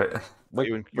 What's your crit? Wait,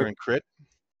 You're in crit.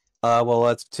 well,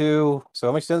 that's 2. So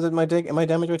how much damage am I taking? Am I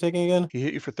taking again? He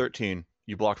hit you for 13.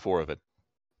 You blocked 4 of it.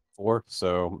 4.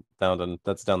 So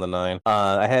that's down to 9.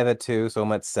 I have it 2, so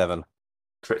I'm at 7.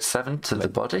 Crit 7 to the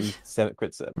body. 7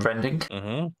 crit 7. Rending.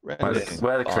 Mm-hmm. Where are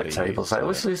the crit Body, tables? I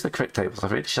always 7. lose the crit tables.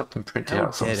 I've really shot them printed How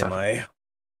out dead am somewhere. I?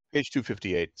 Page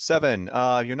 258. 7.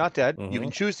 You're not dead. You Mhm.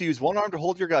 can choose to use one arm to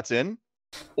hold your guts in,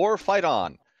 or fight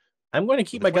on. I'm going to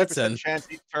keep With my a guts in. 20% chance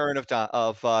each turn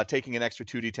of taking an extra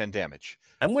 2d10 damage.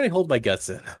 I'm going to hold my guts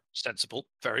in. Sensible.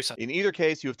 Very sensible. In either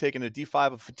case, you have taken a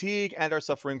d5 of fatigue and are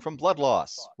suffering from blood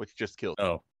loss, which just killed you.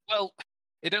 Oh. Well,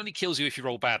 it only kills you if you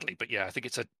roll badly, but yeah, I think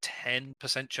it's a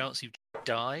 10% chance you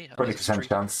die. 20%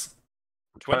 chance.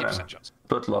 20% chance.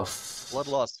 Blood loss. Blood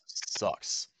loss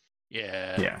sucks.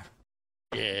 Yeah. Yeah.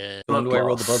 Yeah. When do I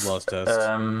roll the blood loss test?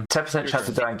 10% chance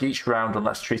of dying each round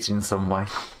unless treated in some way.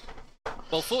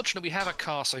 Well, fortunately, we have a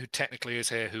caster who technically is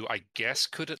here who I guess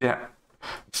could. Yeah.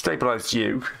 Stabilised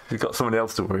you. You've got someone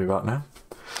else to worry about now.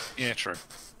 Yeah, true.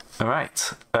 All right.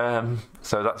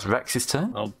 So that's Rex's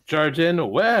turn. I'll charge in.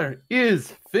 Where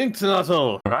is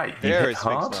Finksnuttle? Right. You There hit is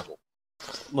hard. Finksnuttle.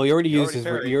 Well, you already You used already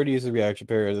parried. you already used the reaction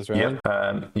parry this round.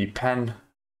 Yep. You pen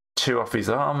 2 off his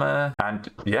armor and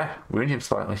wound him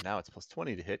slightly. Now it's plus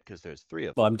 20 to hit because there's 3 of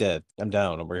them. Well, I'm dead. I'm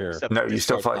down over here. Except No, this you're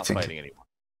still card's not fighting. anymore.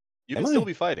 You Am can I? still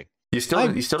be fighting You're still I'm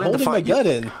in the holding my fight. gut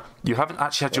in. You haven't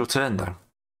actually had your turn though.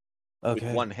 Okay.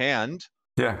 with one hand.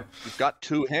 Yeah. You've got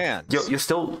 2 hands.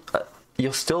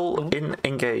 You're still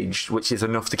engaged, which is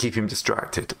enough to keep him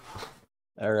distracted.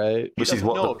 All right. He Which is doesn't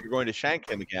what know the- if you're going to shank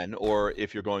him again or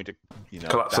if you're going to,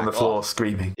 Collapse on the back floor, off.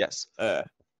 screaming. Yes. All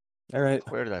right.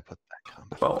 Where did I put that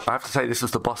combo? Well, I have to say this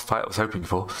was the boss fight I was hoping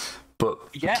for, but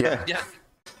yeah.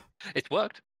 It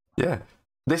worked.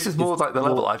 This is more like the well-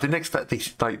 level. I didn't expect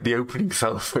the opening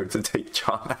cell phone to take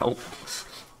John out.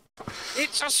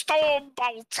 It's a storm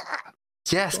bolter.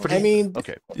 Yes, but I mean,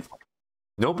 Okay.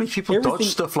 normally people Everything- dodge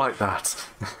stuff like that.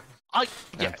 Yeah,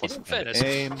 And plus in one fairness,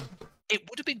 aim. it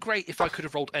would have been great if I could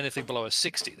have rolled anything below a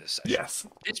 60 this session. Yes.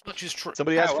 This much is true.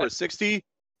 Somebody asked for However, a 60.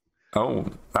 Oh,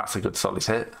 that's a good solid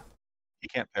hit. He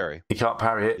can't parry. He can't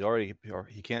parry it.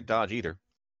 He can't dodge either.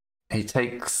 He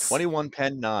takes 21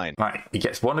 pen 9. Right, he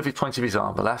gets 1 of his points of his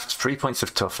armor left, 3 points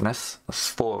of toughness. That's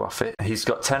 4 off it. He's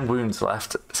got 10 wounds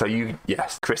left. So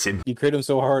crit him. you crit him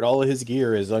so hard, all of his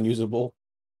gear is unusable.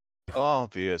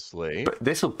 Obviously. But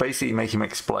this will basically make him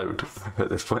explode at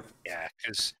this point. Yeah,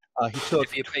 because He took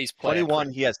if he base player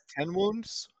 21. He has 10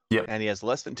 wounds. Yep. And he has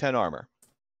less than 10 armor.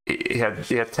 He had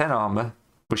 10 armor,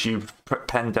 which you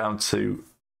pen down to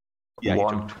Yeah,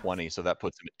 1. he took 20, so that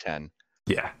puts him at 10.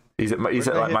 Yeah, he's at Where like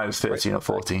did I hit? minus 13 or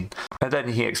 14. And then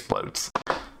he explodes.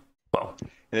 Well,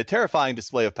 In a terrifying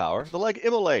display of power, the leg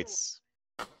immolates.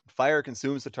 Fire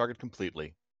consumes the target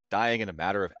completely, dying in a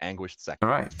matter of anguished seconds. all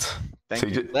right. Thank So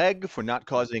you, you ju- leg, for not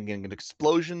causing an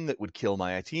explosion that would kill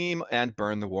my team and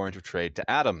burn the warrant of trade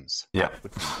to atoms. Yeah. That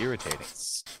would be irritating.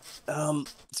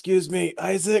 Excuse me,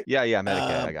 Isaac. Yeah,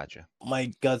 Medicaid, I got you.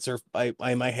 My guts are,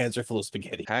 my hands are full of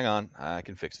spaghetti. Hang on, I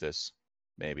can fix this.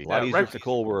 Maybe. A Yeah, lot easier Rex- if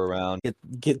Nicole were around.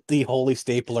 Get the holy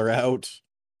stapler out.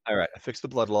 All right, I fixed the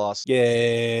blood loss.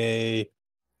 Yay.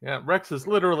 Yeah, Rex is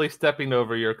literally stepping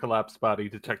over your collapsed body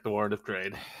to check the warrant of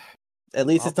trade. At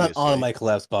least it's not on Obviously. my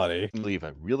collapsed body. Leave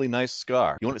a really nice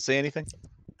scar. You want to say anything?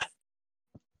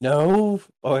 No,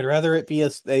 I'd rather it be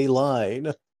a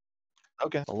line.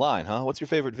 Okay. A line, huh? What's your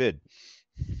favorite vid?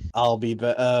 I'll be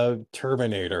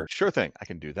Terminator. Sure thing. I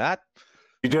can do that.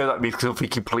 You know that means something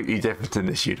completely different in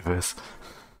this universe.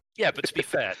 yeah, but to be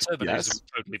fair, Terminators Yes. would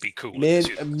totally be cool. in this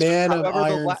universe. Man of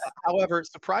Iron. However,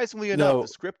 surprisingly enough, No. the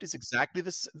script is exactly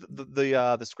the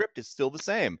script is still the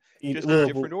same, just in a We'll,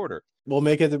 different order. we'll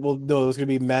make it. Well, no, it's gonna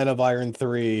be Man of Iron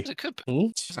 3. It could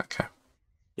be. Okay.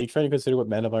 You trying to consider what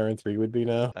Man of Iron 3 would be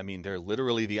now? I mean, they're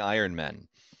literally the Iron Men.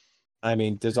 I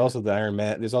mean, there's also the Iron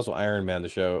Man. There's also Iron Man the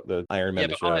show. The Iron Man Yeah,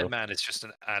 the but show. Iron Man is just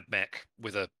an ad mech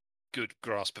with a good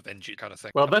grasp of engine kind of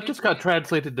thing. Well, I that mean, just got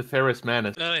translated to Ferris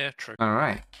Manus. Oh yeah, true. All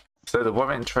right. So the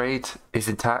warrant trade is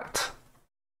intact.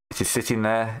 It is sitting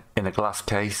there in a glass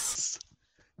case.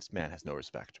 This man has no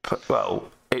respect.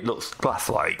 Well, it looks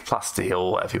glass-like,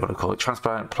 plasteel, whatever you want to call it.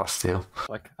 Transparent plasteel.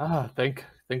 Like, thank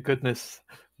goodness.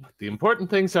 The important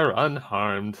things are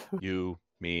unharmed. You,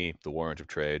 me, the warrant of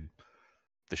trade,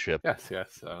 the ship. Yes.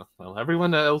 Well,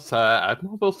 everyone else at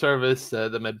mobile service, the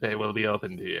medbay will be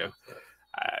open to you.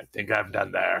 I think I'm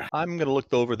done there. I'm gonna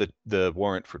look over the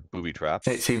warrant for booby traps.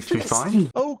 It seems to be fine.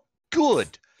 Oh,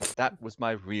 good. That was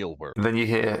my real word. And then you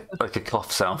hear like a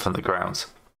cough sound from the ground.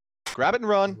 Grab it and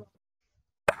run.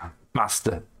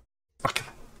 Master,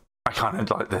 I can't end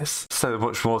like this. So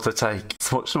much more to take.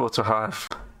 So much more to have.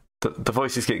 The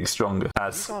voice is getting stronger He's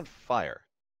as... on fire.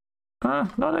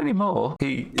 not anymore.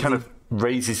 He kind of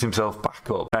raises himself back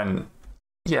up. And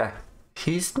yeah,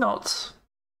 he's not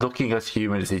looking as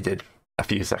human as he did a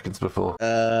few seconds before.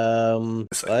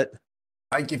 What?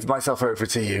 I give myself over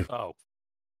to you. Oh,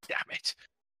 damn it!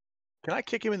 Can I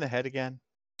kick him in the head again?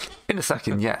 In a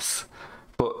second, yes.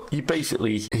 But he's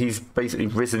basically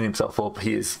risen himself up.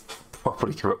 He is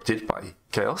properly corrupted by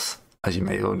chaos, as you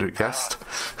may have already guessed.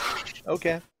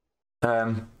 Okay.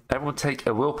 Everyone take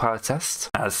a willpower test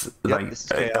as Yep, this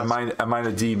is a chaos.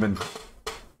 minor demon.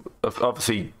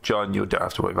 Obviously, John, you don't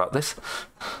have to worry about this.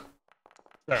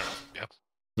 Fair enough.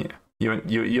 Yeah. Yeah,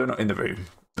 you're not in the room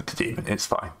with the demon. It's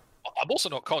fine. I'm also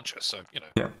not conscious, so you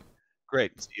know.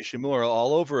 Great. It's the Ishimura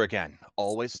all over again.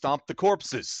 Always stomp the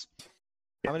corpses.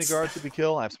 How many guards did we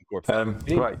kill? I have some corpses. We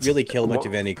didn't Right. really kill much What-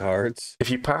 of any cards. If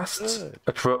you passed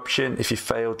a corruption, if you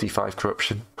failed, D5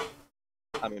 corruption.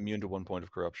 I'm immune to 1 point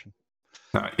of corruption.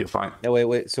 No, you're fine. No,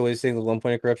 wait. So he's saying the 1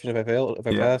 point of corruption if I fail? If I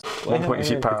Yeah. pass? 1 point if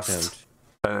you Contempt. passed,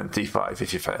 D5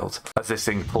 if you failed. As this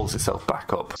thing pulls itself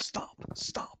back up.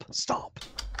 Stop.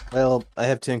 Well, I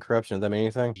have 10 corruption. Does that mean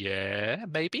anything? Yeah,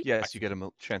 maybe. Yes, you get a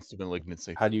chance to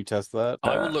malignancy. How do you test that?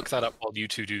 I will look that up while you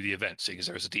two do the event, seeing as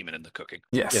there is a demon in the cooking.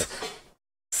 Yes. Yes.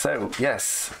 So,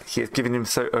 yes, he has given him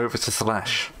over to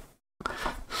Slash.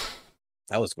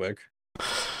 That was quick.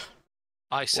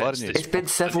 I sense an this. It's been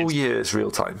several years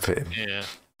real time for him. Yeah.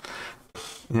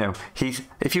 You know,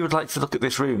 if you would like to look at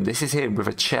this room, this is him with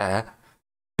a chair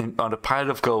on a pile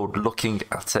of gold looking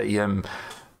at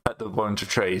the warrant of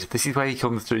trade. This is where he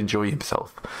comes to enjoy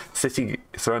himself, sitting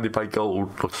surrounded by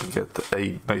gold, looking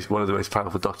at one of the most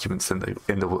powerful documents in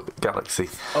the galaxy.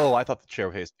 Oh, I thought the chair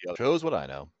was the other. Shows what I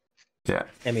know. Yeah.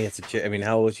 I mean, it's a chair. I mean,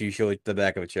 how would you show the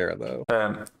back of a chair, though?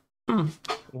 Boss,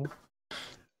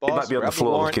 might be on the grab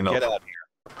floor warrant, looking get up. out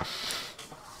here.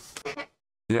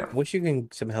 Yeah. Wish you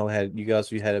can somehow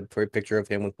you had a picture of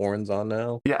him with horns on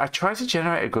now. Yeah, I tried to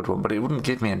generate a good one, but it wouldn't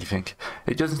give me anything.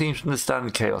 It doesn't seem to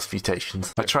understand chaos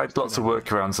mutations. I tried lots of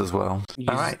workarounds as well.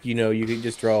 All right. You could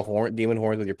just draw demon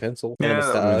horns with your pencil. and a Yeah,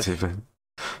 that moustache. would be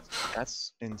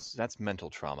That's mental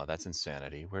trauma. That's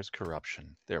insanity. Where's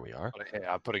corruption? There we are. Got it here.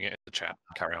 I'm putting it in the chat.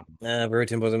 Carry on. Very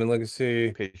tempos. I mean, let's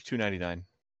see. Page 299.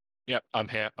 Yep, I'm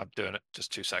here. I'm doing it.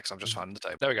 Just 2 secs. I'm just finding the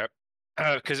table. There we go.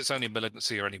 Because it's only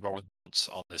malignancy or any wrong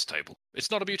on this table.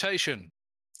 It's not a mutation.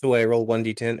 So I roll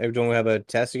 1d10. I don't have a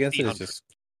test against it. It's D100. just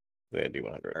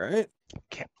D100. All right.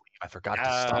 Can't believe I forgot to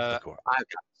stop the core. I've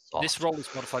got soft. This roll is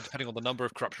modified depending on the number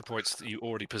of corruption points that you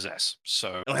already possess.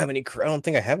 So I don't have any. I don't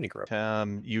think I have any corrupt.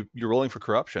 You're rolling for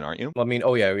corruption, aren't you? Well, I mean,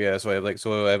 yeah. So I have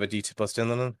so I have a D2 plus 10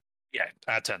 then. yeah,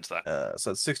 add 10 to that.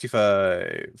 So it's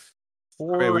 65.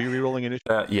 Wait, were you re-rolling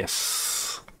initiative?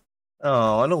 Yes.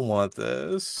 Oh, I don't want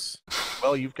this.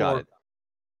 Well, you've got it.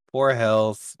 Poor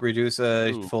health. Reduce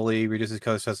Ooh. fully reduces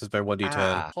successes by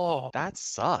 1d10. Oh, That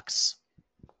sucks.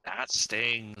 that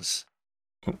stings.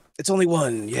 It's only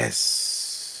one.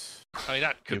 Yes. I mean,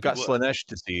 that could You've be got worse. Slanesh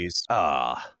disease.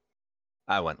 I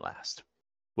went last.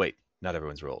 Wait, not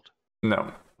everyone's rolled.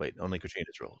 No, Wait, only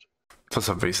Katrina's rolled. for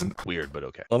some reason. Weird, but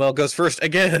okay. Lamel goes first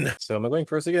again. So am I going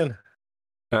first again?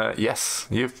 Yes,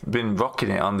 you've been rocking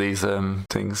it on these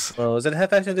things. Well, is it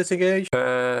half action disengage?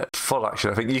 Full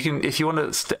action. I think you can, if you want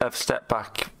to step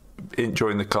back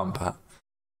during the combat.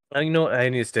 You know what? I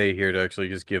need to stay here to actually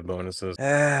just give bonuses.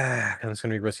 I'm just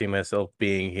gonna be risking myself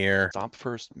being here. Stop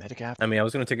first, Medicath. I mean, I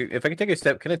was gonna if I can take a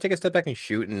step. Can I take a step back and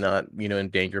shoot and not,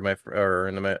 endanger my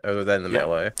other than the Yeah.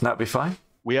 melee? That'd be fine.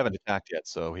 We haven't attacked yet,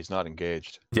 so he's not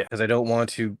engaged. Because I don't want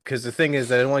to. Because the thing is,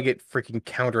 that I don't want to get freaking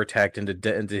counterattacked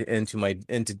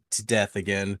into death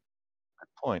again.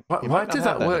 Point. Why, He why might not did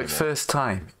have that work anymore. first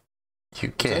time? You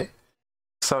get.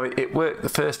 Sorry, it worked the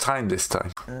first time this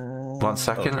time. 1 Oh,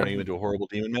 second. turning you into a horrible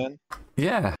demon man?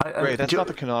 Yeah. Great, that's not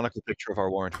the canonical picture of our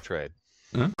warrant of trade.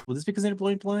 Will this be considered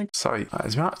blank? Sorry,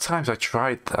 the amount of times I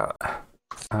tried that.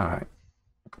 Alright.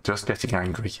 Just getting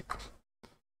angry.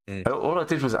 All I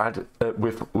did was add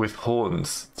with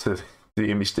horns to the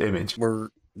image to image.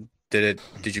 Did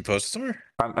you post it somewhere?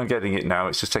 I'm getting it now.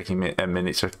 It's just taking me a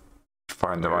minute to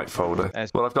find the right folder.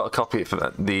 Well, I've got a copy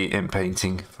for the in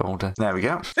painting folder. There we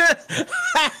go.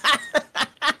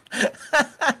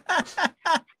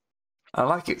 I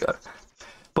like it.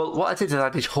 But what I did is I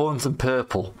did horns and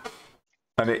purple,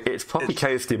 and it's probably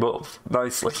cased him up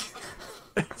nicely.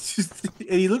 And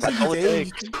he looks like he's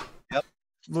aged. Yep.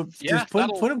 Look, Yeah, just put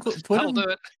that'll him do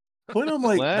it.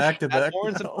 like Slash, back to add back.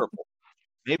 horns and purple.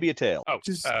 Maybe a tail. Oh,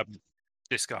 Just-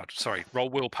 discard. Sorry, roll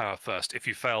willpower first. If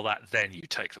you fail that, then you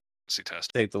take the malignancy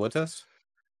test. Take the what test?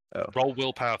 Roll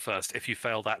willpower first. If you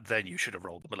fail that, then you should have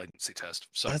rolled the malignancy test.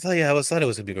 So I thought it was going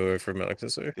to be going for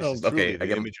Malexis. This Oh, is okay. truly I the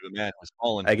get image of a man who has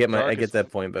fallen. I get to the my I get darkest-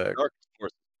 that point back. darkest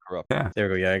forces of corrupt. Yeah. There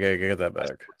we go. Yeah, I get that back.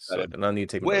 So and I need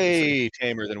to take the Way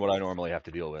tamer than what I normally have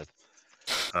to deal with.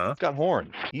 Huh? He's got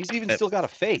horns. He's even still got a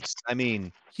face. I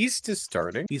mean, He's just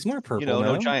starting. He's more purple no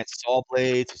now. giant saw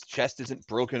blades. His chest isn't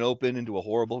broken open into a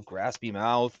horrible, graspy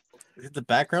mouth. The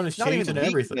background has Not changed even and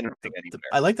leaking everything. anything anywhere.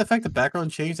 I like the fact the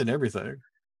background changed and everything.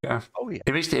 Yeah. Oh yeah.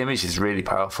 Image to image is really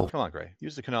powerful. Come on, Gray.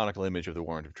 Use the canonical image of the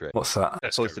warrant of trade. What's that?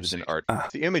 let's go Posted as an see. art. Ah.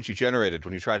 It's the image you generated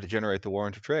when you tried to generate the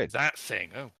warrant of trade. That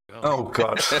thing. Oh, God. Oh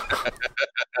God.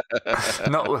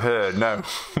 Not with her. No.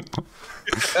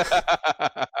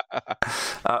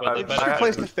 Just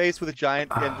replace the face with a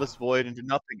giant endless void into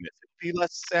nothingness. It'd be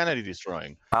less sanity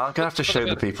destroying. I'm gonna have to show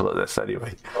the people at this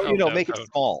anyway. Or, Oh, no, make it don't.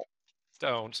 small.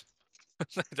 Don't.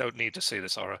 They don't need to see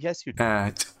this horror. Yes, you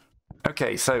do.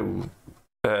 Okay, so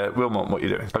Wilmot, what you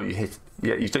doing? Oh, you hit.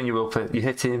 Yeah, you've done your will. You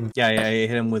hit him. Yeah, I hit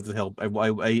him with the help.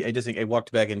 I just think I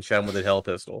walked back and shot him with a hell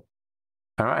pistol.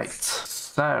 All right.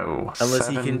 So Unless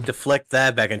he can deflect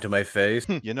that back into my face.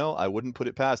 I wouldn't put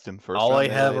it past him. First All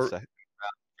round I have melee, are- second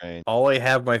round range.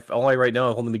 All I right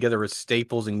now holding together is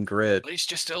staples and grit. At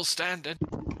least you're still standing.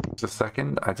 Just a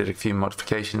second. I did a few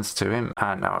modifications to him,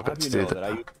 and now I've How got do to you do know that. that I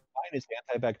use finest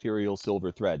antibacterial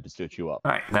silver thread to stitch you up?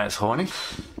 Right, that's horny.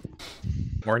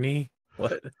 Horny?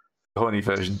 What? Horny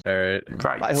version. All right.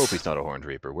 Right. I hope he's not a horned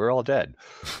reaper. We're all dead.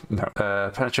 No.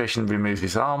 Penetration removes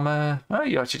his armor. Oh,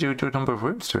 you actually do a number of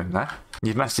wounds to him there.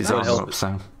 You've messed his That'll armor help. up,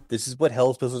 so This is what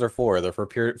hell's pistols are for.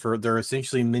 They're they're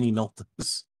essentially mini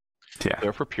meltdowns. yeah.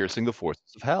 They're for piercing the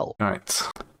forces of hell. Right.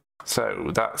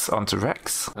 So that's on to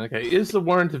Rex. Okay, is the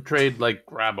warrant of trade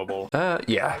grabbable?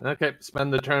 Yeah. Okay,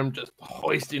 spend the term just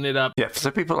hoisting it up. Yeah, for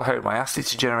the people at home, I asked it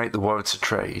to generate the warrant of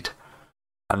trade,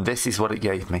 and this is what it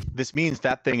gave me. This means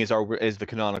that thing is the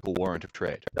canonical warrant of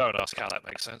trade. Don't ask how that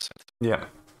makes sense. Yeah.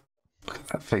 Look at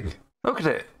that thing. Look at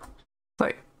it.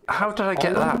 Like, how did I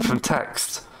get that from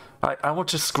text? I want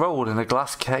to scroll in a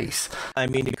glass case. I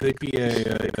mean, it could be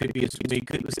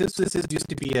since this is used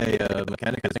to be a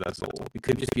Mechanicus vessel, it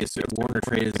could just be a Warner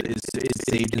trade is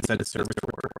saved inside a servitor.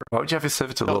 Why would you have a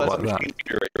servitor No, look that's like a that? machine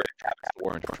computer the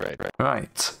warrant of trade.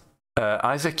 Right.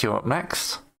 Isaac, you're up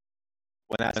next.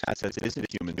 When that says it isn't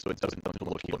human, so it doesn't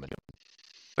look human.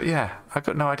 But yeah, I've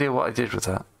got no idea what I did with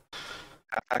that.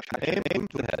 Aim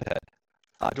to the head.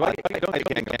 I don't think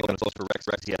he can go for Rex.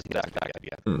 He hasn't died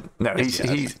yet. No,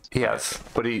 Yes, he has,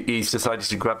 but he's decided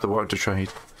to grab the warrant to trade.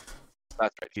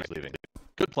 That's right. He's leaving.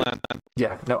 Good plan.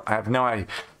 Yeah, no, I have no idea.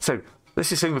 So let's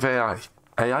just thing with AI.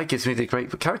 AI gives me the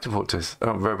great character portraits.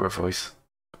 Oh, Robo voice.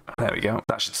 There we go.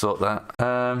 That should sort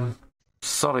that.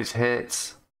 Solid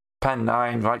hits. Pen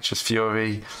 9, Righteous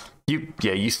Fury.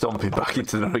 You stomp him back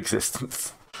into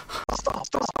non-existence. Stop.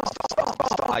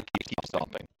 I keep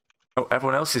stomping. Oh,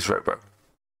 everyone else is Robo.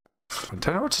 I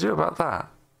don't know what to do about that.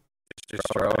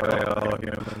 Destroy all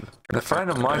humans. The fine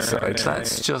on my side,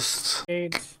 that's just...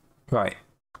 Right.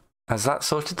 Has that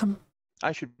sorted them?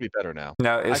 I should be better now.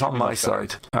 No, it's should on be my much better.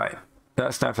 side. Right.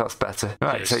 Let's know if that's better.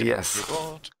 Right, so yes.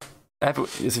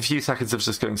 It's a few seconds of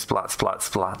just going splat, splat,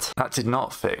 splat. That did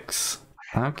not fix.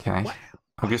 Okay. Wow.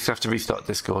 I'll just have to restart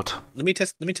Discord. Let me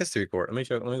test the record. Let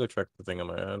me go check the thing on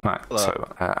my end. Right,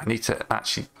 so I need to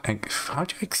actually... How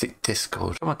do you exit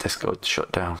Discord? Come on, Discord,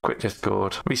 shut down. Quit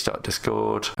Discord, restart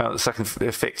Discord. Oh, the second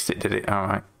it fixed it, did it? All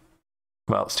right.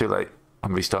 Well, it's too late.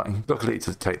 I'm restarting. Luckily, it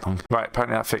doesn't take long. Right,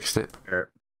 apparently that fixed it.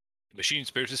 Machine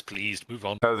Spirit is pleased. Move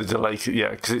on. Oh, the delay, yeah,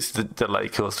 because it's the delay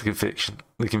caused the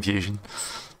confusion.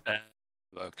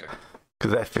 Okay.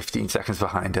 Because they're 15 seconds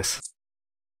behind us.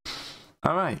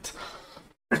 All right.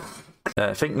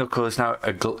 I think Knuckle is now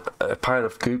a pile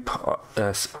of goop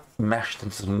meshed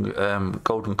into some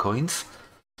golden coins.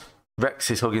 Rex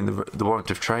is hugging the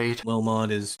warrant of trade.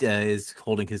 Wilmot is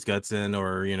holding his guts in,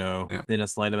 or in a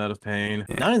slight amount of pain.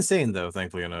 Yeah. Not insane though,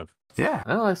 thankfully enough. Yeah.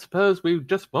 Well, I suppose we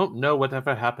just won't know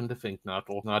whatever happened to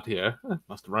Finknottle. Not here.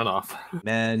 Must have run off.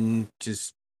 Man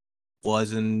just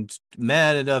wasn't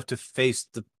mad enough to face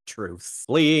the truth,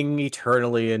 fleeing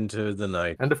eternally into the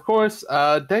night. And of course,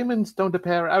 daemons don't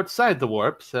appear outside the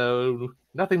warp, so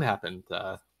nothing happened.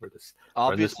 We're just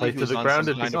Obviously, this place he to was the on ground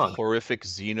some and kind he's of on. horrific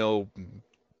xeno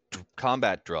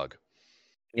combat drug.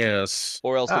 Yes.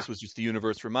 Or else this was just the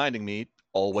universe reminding me,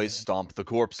 always stomp the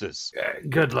corpses.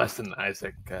 Good lesson,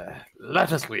 Isaac.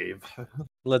 Let us leave.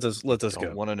 Let us Don't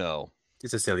go. want to know.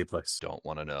 It's a silly place. Don't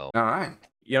want to know. All right.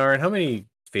 Yarn, how many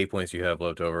fate points do you have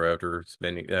left over after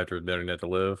spending that to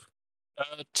live?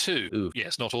 2. Oof.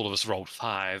 Yes, not all of us rolled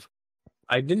 5.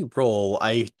 I didn't roll.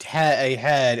 I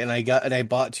had, and I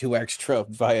bought 2 extra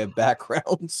via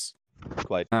backgrounds.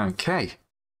 Quite. Okay.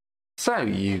 So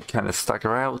you kind of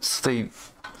stagger out. The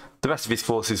rest of his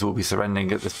forces will be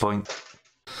surrendering at this point.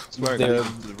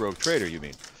 The rogue trader, you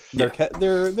mean?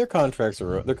 Their contracts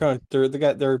are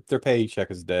their paycheck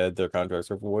is dead. Their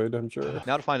contracts are void. I'm sure.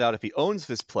 Now to find out if he owns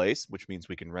this place, which means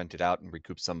we can rent it out and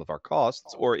recoup some of our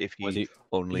costs, or if he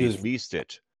only leased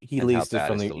it. He And leased how it bad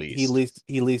from is the the lease?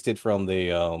 he leased it from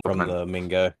the main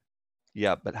guy.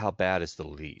 Yeah, but how bad is the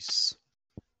lease?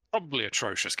 Probably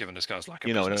atrocious, given this guy's like a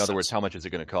In business other words, sense. how much is it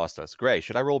going to cost us? Gray,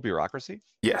 should I roll bureaucracy?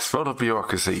 Yes, roll of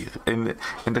bureaucracy. In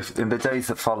the days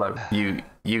that follow, you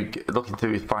look into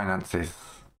his finances.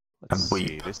 Let's And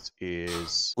see. weep. This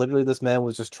is Literally, this man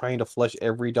was just trying to flush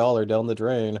every dollar down the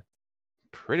drain.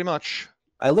 pretty much.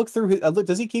 I looked through his.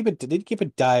 Does he keep it? Did he keep a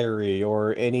diary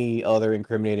or any other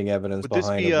incriminating evidence Would this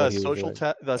behind be of a what he was social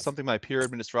doing? something my peer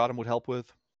administratum would help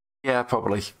with? Yeah,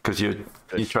 probably, because you're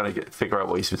trying to figure out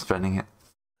what he's been spending it.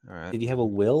 All right. Did he have a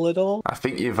will at all? I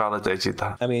think you validated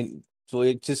that. I mean, so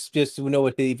it just to know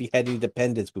if he had any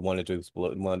dependents we wanted to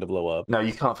blow up. No,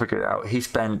 you can't figure it out. He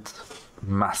spent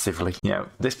massively.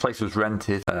 This place was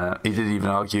rented. He didn't even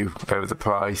argue over the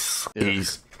price. Yeah.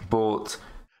 He's bought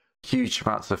huge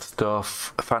amounts of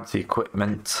stuff, fancy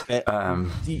equipment.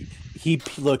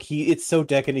 It's so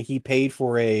decadent. He paid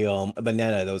for a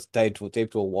banana that was taped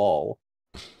to a wall.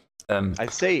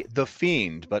 I'd say the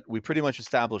fiend, but we pretty much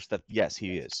established that yes,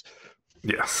 he is.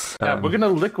 Yes. Yeah, we're gonna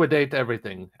liquidate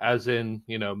everything, as in,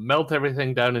 melt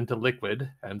everything down into liquid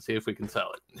and see if we can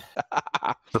sell it.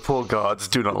 The poor guards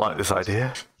do not like this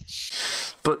idea.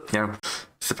 But,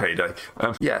 it's a payday.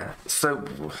 So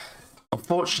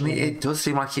unfortunately, it does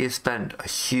seem like he has spent a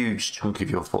huge chunk of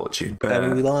your fortune. I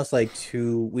mean, we lost like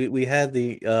 2. We had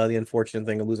the unfortunate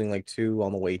thing of losing like 2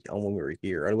 on the way when we were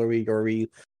here. Are we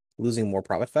losing more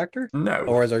profit factor? No.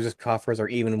 Or is our just coffers are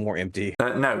even more empty?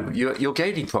 No, you're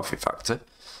gaining profit factor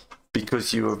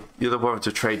because you're the one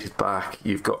to trade it back.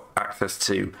 You've got access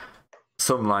to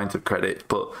some lines of credit,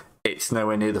 but it's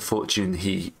nowhere near the fortune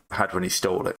he had when he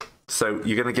stole it. So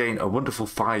you're going to gain a wonderful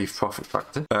 5 profit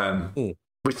factor,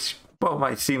 which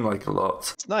might seem like a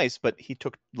lot. It's nice, but he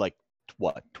took like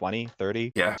what, 20,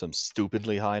 30? Yeah. Some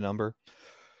stupidly high number.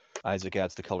 Isaac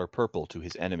adds the color purple to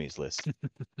his enemies list.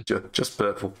 Just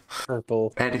purple.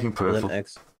 Purple. Anything With purple.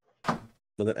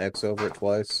 an X over it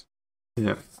twice.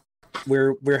 Yeah.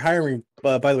 We're hiring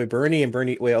by the way, Bernie and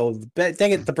Bernie. Wait, oh,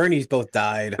 dang it, the Bernies both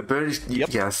died. The birdies,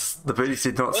 yes, the birdies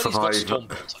did not Bernie's got survive. storm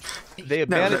bolts, I think. They had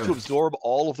No, managed no. to absorb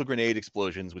all of the grenade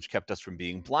explosions, which kept us from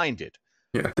being blinded.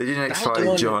 Yeah, they didn't That'll survive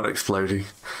do it. John exploding.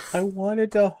 I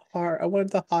wanted to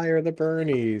hire the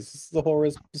Bernies.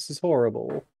 This is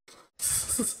horrible.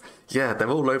 Yeah, they're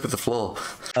all over the floor.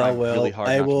 Oh Trying well, really hard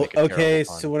I not to will. make a Okay,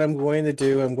 terrible so pun. what I'm going to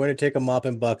do, I'm going to take a mop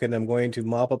and bucket, and I'm going to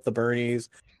mop up the Bernies,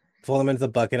 pull them into the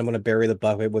bucket. I'm going to bury the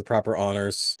bucket with proper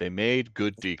honors. They made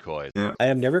good decoys. Yeah. I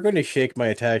am never going to shake my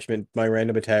attachment to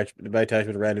random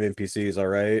NPCs. All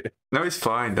right, No, it's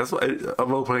fine. That's what a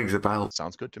role playing is about.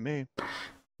 Sounds good to me.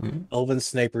 Elven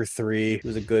Sniper 3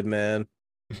 was a good man.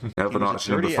 Elven He was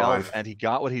Archer a number dirty 5. elf, and he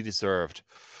got what he deserved.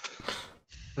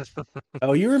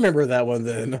 Oh, you remember that one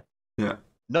then?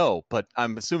 No, but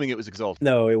I'm assuming it was exalted.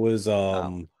 No, it was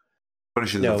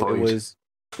Punishes no, the Void.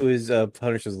 it was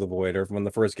Punishers of the Void, or one of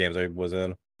the first games I was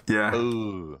in. Yeah.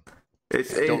 Ooh,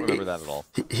 It's, don't remember that at all.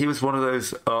 He was one of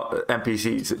those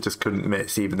NPCs that just couldn't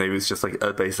miss, even though he was just like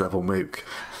a base level mook.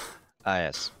 Ah,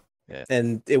 yes.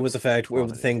 And it was a fact where the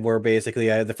Quality. thing where basically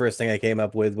the first thing I came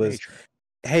up with was, Nature.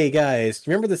 hey guys,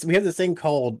 remember this? We have this thing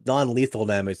called non-lethal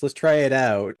damage. Let's try it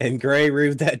out. And Gray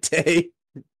moved that day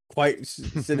quite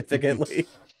significantly.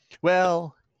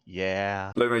 Well,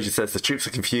 yeah. Low Major says the troops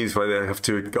are confused why they have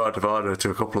to guard of honor to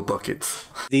a couple of buckets.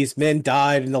 These men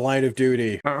died in the line of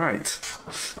duty. All right.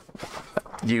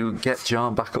 You get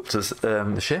John back up to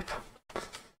the ship,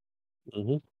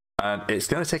 Mm-hmm. and it's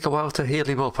going to take a while to heal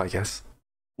him up, I guess.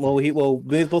 Well,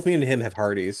 both me and him have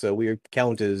hardies, so we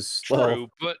count as True,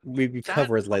 but we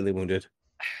cover as lightly wounded.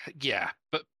 yeah,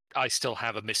 but I still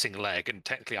have a missing leg, and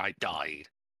technically I died.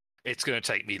 It's going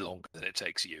to take me longer than it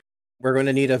takes you. We're going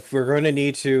to need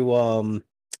to.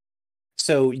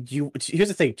 So here's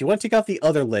the thing. Do you want to take out the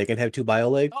other leg and have two bio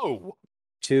legs? No,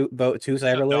 Two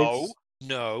cyber legs?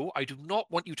 no, I do not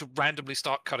want you to randomly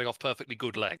start cutting off perfectly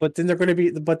good legs. But then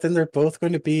they're both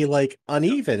going to be like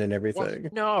uneven and everything.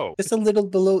 No, Just a little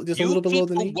below, you a little below keep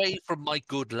the knee. away from my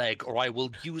good leg, or I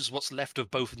will use what's left of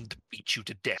both of them to beat you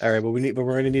to death. All right, but we're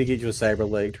going to need to get you a cyber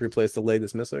leg to replace the leg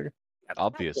that's missing. That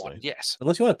Obviously. one, yes.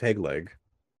 Unless you want a peg leg.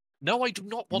 No, I do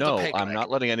not want No, a peg I'm leg. not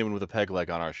letting anyone with a peg leg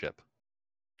on our ship.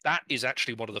 That is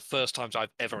actually one of the first times I've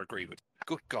ever agreed with.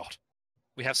 Good God,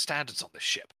 we have standards on this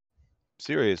ship.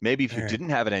 Serious. Maybe if you Alright. didn't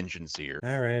have an engine seer,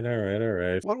 All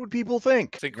right. what would people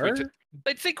think? They'd think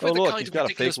Sure. we're Oh, the look, kind he's of got a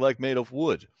ridiculous. fake leg made of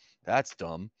wood. That's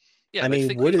dumb. Yeah, I they mean,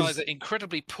 think wood we're is- either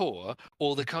incredibly poor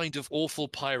or the kind of awful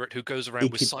pirate who goes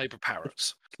around with could- cyber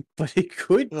powers. But it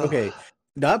could okay,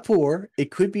 not poor.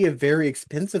 It could be a very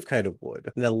expensive kind of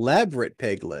wood, an elaborate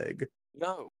peg leg.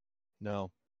 No. No,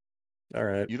 All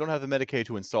right. you don't have the Medicaid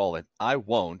to install it. I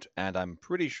won't, and I'm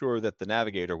pretty sure that the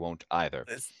Navigator won't either.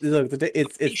 Look,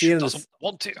 it's the Nisha end of doesn't the,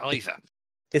 want it either.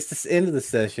 it's the end of the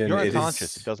session. You're It is-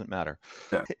 unconscious. It doesn't matter.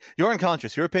 Yeah. You're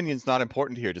unconscious. Your opinion's not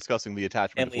important here discussing the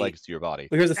attachment of Emily- legs to your body.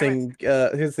 Well, here's the thing.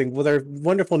 Here's the thing. With our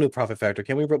wonderful new profit factor,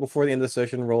 can we before the end of the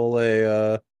session roll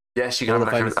a? Yes, you can have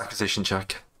an Well, if I- acquisition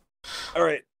check. All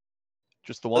right.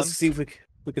 Just the one? Let's see if we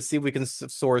can see if we can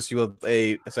source you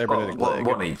a cybernetic leg.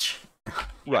 One each.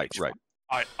 Right.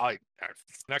 In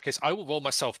that case, I will roll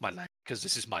myself my leg because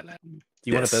this is my leg. Do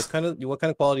you want Yes. a best kind of? What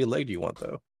kind of quality leg do you want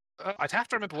though? I'd have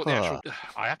to remember what the actual.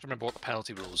 I have to remember what the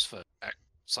penalty rules for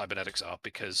cybernetics are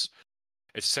because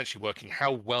it's essentially working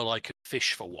how well I could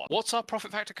fish for one. What's our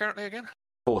profit factor currently again?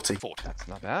 40. 40. That's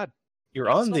not bad. You're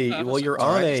That's on not the bad, well. that's You're all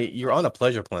on right. you're on a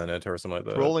pleasure planet or something like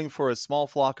that. Rolling for a small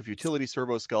flock of utility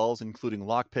servo skulls, including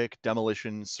lockpick,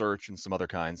 demolition, search, and some other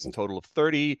kinds. A total of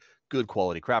 30 good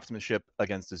quality craftsmanship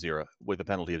against a 0, with a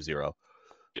penalty of 0.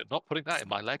 You're not putting that in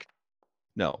my leg.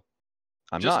 No,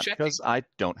 I'm Just not, checking. because I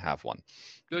don't have one.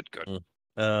 Good, good.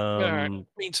 Um,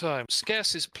 Meantime,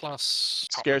 scarce is plus.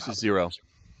 Scarce is 0.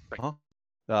 Right.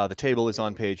 The table is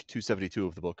on page 272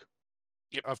 of the book.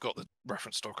 Yep, I've got the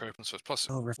reference doc open, so it's plus.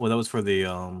 well, that was for the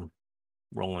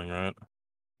rolling, right?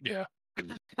 Yeah.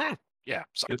 Yeah.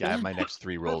 Sorry. Yeah, I have my next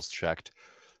 3 rolls checked.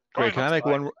 Try Great, can not I to make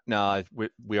die. one? No,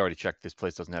 we already checked. This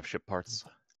place doesn't have ship parts.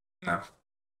 No. I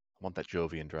want that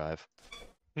Jovian drive.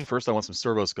 First, I want some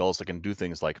servo skulls that can do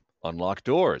things like unlock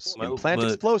doors, Well, implant but-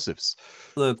 explosives.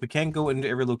 Look, we can't go into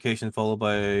every location followed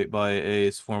by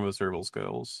a swarm of serval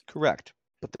skulls. Correct.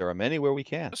 But there are many where we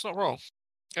can. That's not wrong.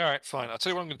 All right, fine. I'll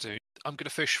tell you what I'm going to do. I'm going to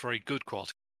fish for a good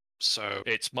quality. So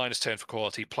it's -10 for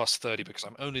quality, plus 30 because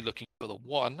I'm only looking for the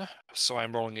 1. So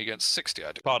I'm rolling against 60.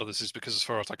 Part of this is because, as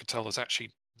far as I can tell, there's actually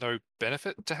no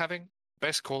benefit to having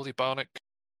best quality bionic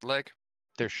leg.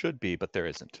 There should be, but there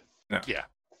isn't.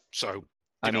 So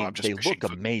I You know, mean, I'm just they fishing look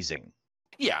for- amazing.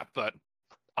 yeah, but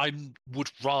I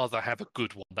would rather have a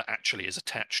good one that actually is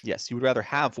attached. Yes, you would rather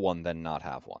have one than not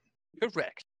have one.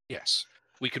 Correct. Yes.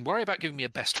 We can worry about giving me a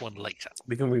best one later.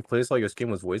 We can replace all your skin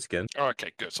with void skin.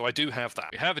 Okay, good. So I do have that.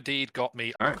 We have indeed got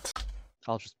me. All right.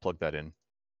 I'll just plug that in.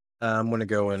 I'm gonna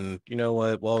go and you know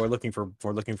what? While we're looking for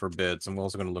bids, I'm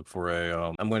also gonna look for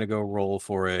a. I'm gonna roll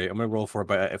for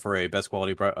a best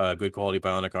quality, good quality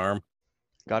bionic arm.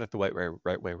 Got it the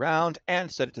right way round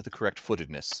and set it to the correct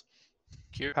footedness.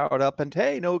 Cute. Powered up and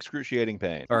hey, no excruciating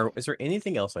pain. Or is there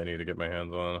anything else I need to get my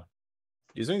hands on?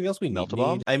 Is there anything else we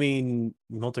Melt-a-bomb? need? I mean,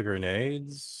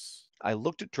 multi-grenades. I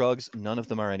looked at drugs. None of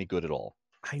them are any good at all.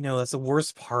 I know that's the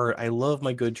worst part. I love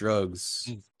my good drugs.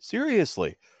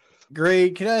 Seriously.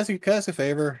 Great. Can I ask a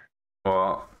favor?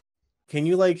 Well, Can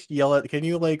you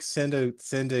send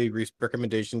a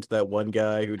recommendation to that one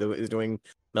guy who is doing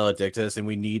Maledictus, and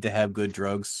we need to have good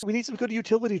drugs. We need some good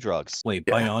utility drugs. Wait,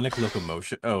 Yeah. bionic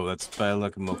locomotion? Oh, that's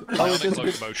biolocomotion. Bionic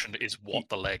locomotion is what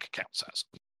the leg counts as.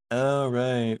 Oh,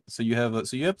 right. So you have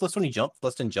plus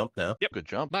 10 jump now. Yep. Good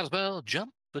jump. Might as well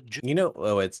jump. You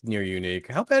know, it's near unique.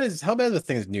 How bad the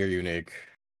thing is near unique?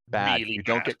 Bad. Really You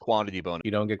don't bad. get quantity bonus.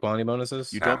 You don't get quantity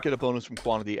bonuses. You Ah. don't get a bonus from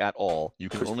quantity at all. You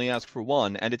can only ask for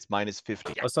one, and it's minus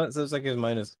 50. Oh, so it says like it's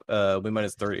minus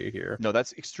 30 here. No,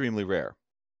 that's extremely rare.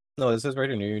 No, it says right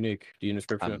here, near unique. Do you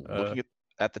description? I'm looking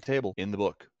at the table in the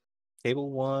book.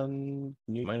 Table 1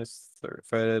 minus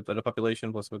 30, but a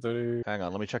population plus 30. Hang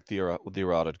on, let me check the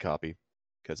eroded copy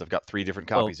because I've got 3 different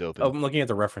copies open. I'm looking at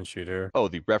the reference sheet here. Oh,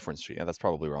 the reference sheet. Yeah, that's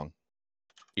probably wrong.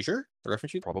 You sure? The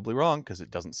reference sheet? Probably wrong because it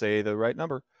doesn't say the right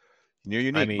number. Near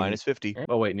unique, mean- minus 50.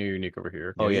 Oh wait, near unique over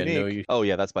here. Near Oh yeah, unique. Oh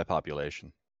yeah, that's by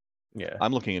population. yeah.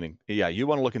 I'm looking at yeah. You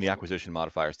want to look in the acquisition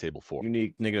modifiers table 4.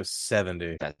 Unique negative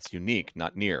 70. That's unique,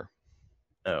 not near.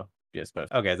 Oh yes,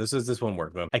 but okay. This won't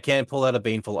work though. I can't pull out a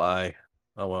baneful eye.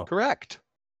 Oh well, Correct.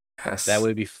 Yes. that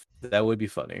would be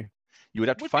funny. You would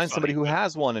have to Would be find somebody funny, who but-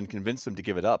 has one and convince them to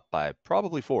give it up by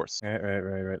probably force.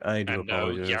 Right. I do And no,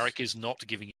 apologize. Yarrick is not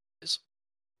giving you this.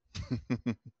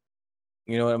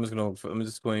 You know what? I'm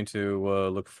just going to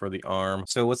look for the arm.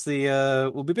 So what's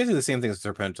the will be basically the same thing as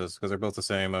Serpentis because they're both the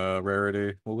same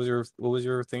rarity. What was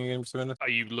your thing again, Serpentis? Are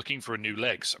you looking for a new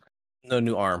leg? Sorry. No,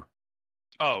 new arm.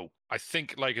 Oh, I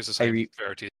think leg is the same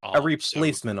severity as A arm, so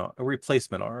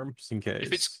replacement arm, just in case.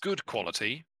 if it's good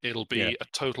quality, it'll be Yeah. a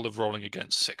total of rolling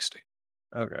against 60.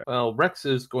 okay. Well, Rex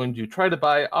is going to try to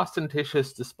buy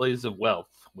ostentatious displays of wealth,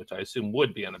 which I assume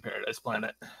would be on a paradise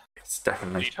planet. It's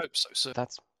definitely. You'd hope so, sir.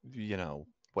 That's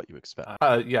what you expect.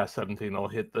 Yeah, 17 will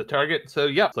hit the target. So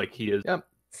yeah, it's like he is. Yep.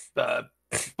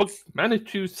 Book managed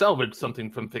to salvage something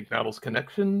from Fignaddle's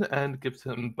connection and gives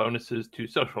him bonuses to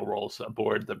social rolls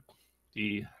aboard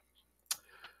the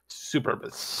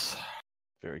Superbus.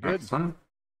 Very good. Excellent.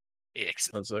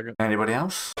 Excellent. 1 second. Anybody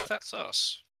else? That's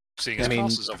us. Seeing I as mean,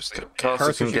 Carl's obviously.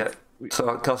 Carson can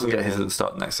should- Carson get his at the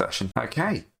start of the next session.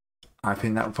 Okay. I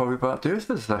think that would probably about do it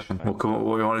for the session. We'll come up with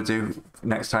what we want to do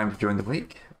next time during the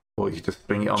week. Or you could just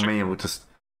bring it on me and we'll just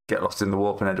get lost in the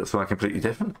warp and end up somewhere completely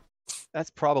different. That's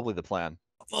probably the plan.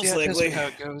 Yeah, that's how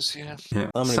it goes, yeah. Yeah.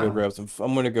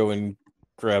 I'm gonna go and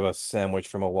grab a sandwich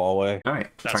from a Wallway. All right.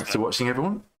 That's Thanks fair. for watching,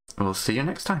 everyone. We'll see you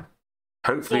next time.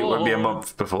 Hopefully, it won't be a Oh.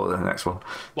 month before the next one.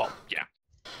 Well, yeah.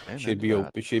 Amen Should to be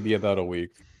that. it should be about a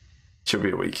week. Should be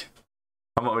a week.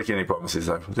 I'm not making any promises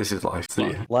though. This is life.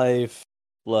 See ya.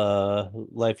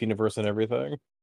 Life, universe, and everything.